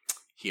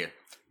 here,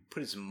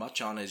 put as much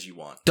on as you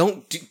want.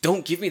 Don't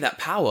give me that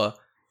power.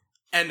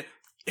 And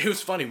it was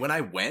funny when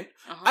I went.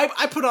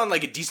 I put on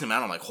like a decent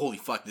amount. I'm like, holy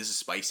fuck, this is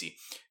spicy.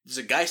 There's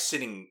a guy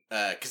sitting,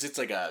 because it's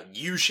like a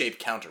U-shaped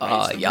counter,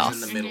 right? Yeah. In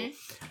the middle.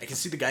 I can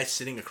see the guy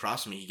sitting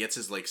across from me. He gets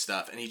his like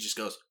stuff, and he just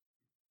goes,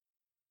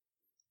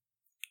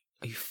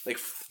 like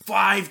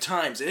 5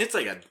 times, and it's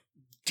like a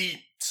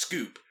deep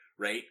scoop,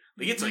 right?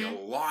 Like it's like a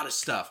lot of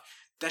stuff.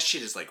 That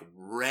shit is like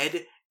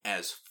red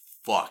as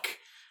fuck,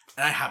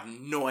 and I have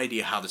no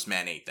idea how this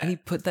man ate that. And he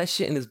put that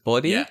shit in his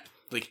body. Yeah,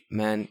 like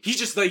man, he's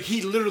just like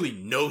he literally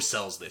no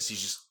sells this.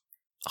 He's just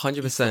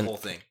 100%. The whole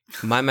thing.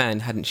 My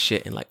man hadn't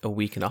shit in like a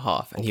week and a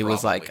half, and he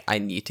was like, "I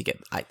need to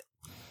get I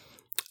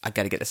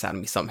got to get this out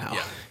of me somehow."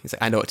 Yeah. He's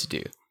like, "I know what to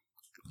do.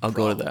 I'll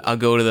go to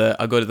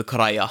the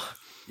karaya."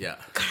 Yeah,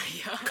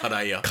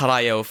 karaya.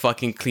 Karaya will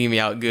fucking clean me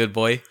out good,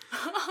 boy.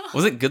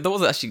 Was it good though?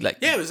 Was it actually like...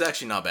 Yeah, it was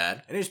actually not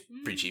bad. And it was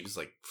pretty cheap. It was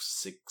like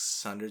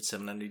 600,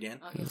 700 yen.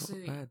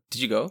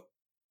 Did you go?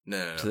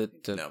 No.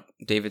 To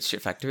David's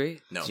Shit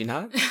Factory? No. Did you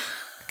not? I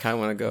kind of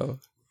want to go.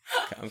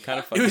 I'm kind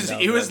of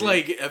fucking It was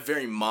like a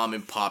very mom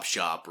and pop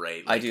shop,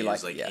 right? Like, I do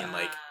like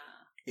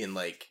in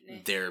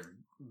their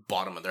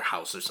bottom of their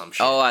house or some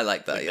shit. Oh, I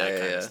like that. Like yeah, that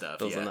kind yeah. of stuff.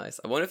 Those are nice.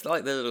 I wonder if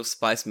like the little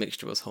spice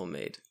mixture was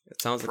homemade.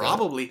 It sounds like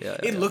probably.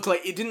 It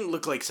didn't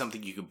look like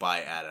something you could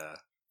buy at a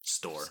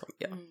store.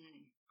 Yeah.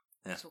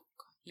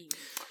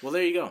 Well,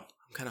 there you go.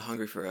 I'm kind of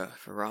hungry for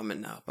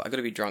ramen now, but I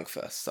gotta be drunk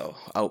first, so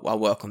I'll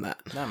work on that.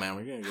 Nah, man,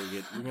 we're gonna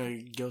get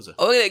gyoza.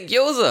 Oh yeah,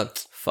 gyoza.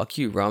 Fuck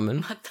you,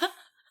 ramen. Mata?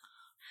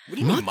 What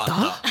do you mean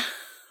mata?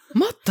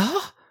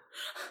 Mata?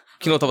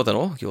 昨日食べた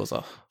の餃子。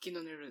昨日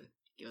の夜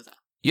餃子。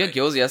You had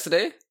gyoza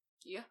yesterday?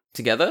 Yeah.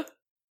 Together?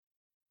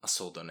 あ、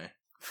そうだね。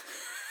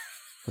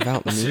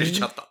 Without me? 忘れ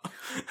ちゃった。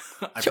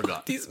I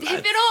forgot. These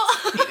Hepero!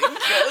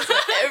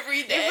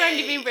 every day. If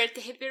I'm remember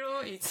the hepero,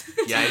 it's...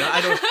 Yeah,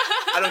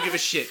 I don't give a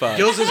shit. Fuck.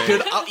 Gyoza's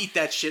good. I'll eat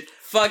that shit.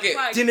 Fuck it.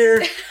 Fuck.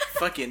 Dinner,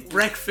 fucking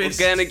breakfast,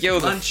 Organic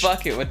gyoza. lunch.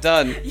 Fuck it. We're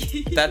done.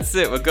 That's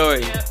it. We're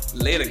going. Yeah.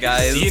 Later,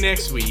 guys. See you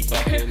next week.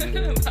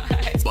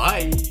 Bye.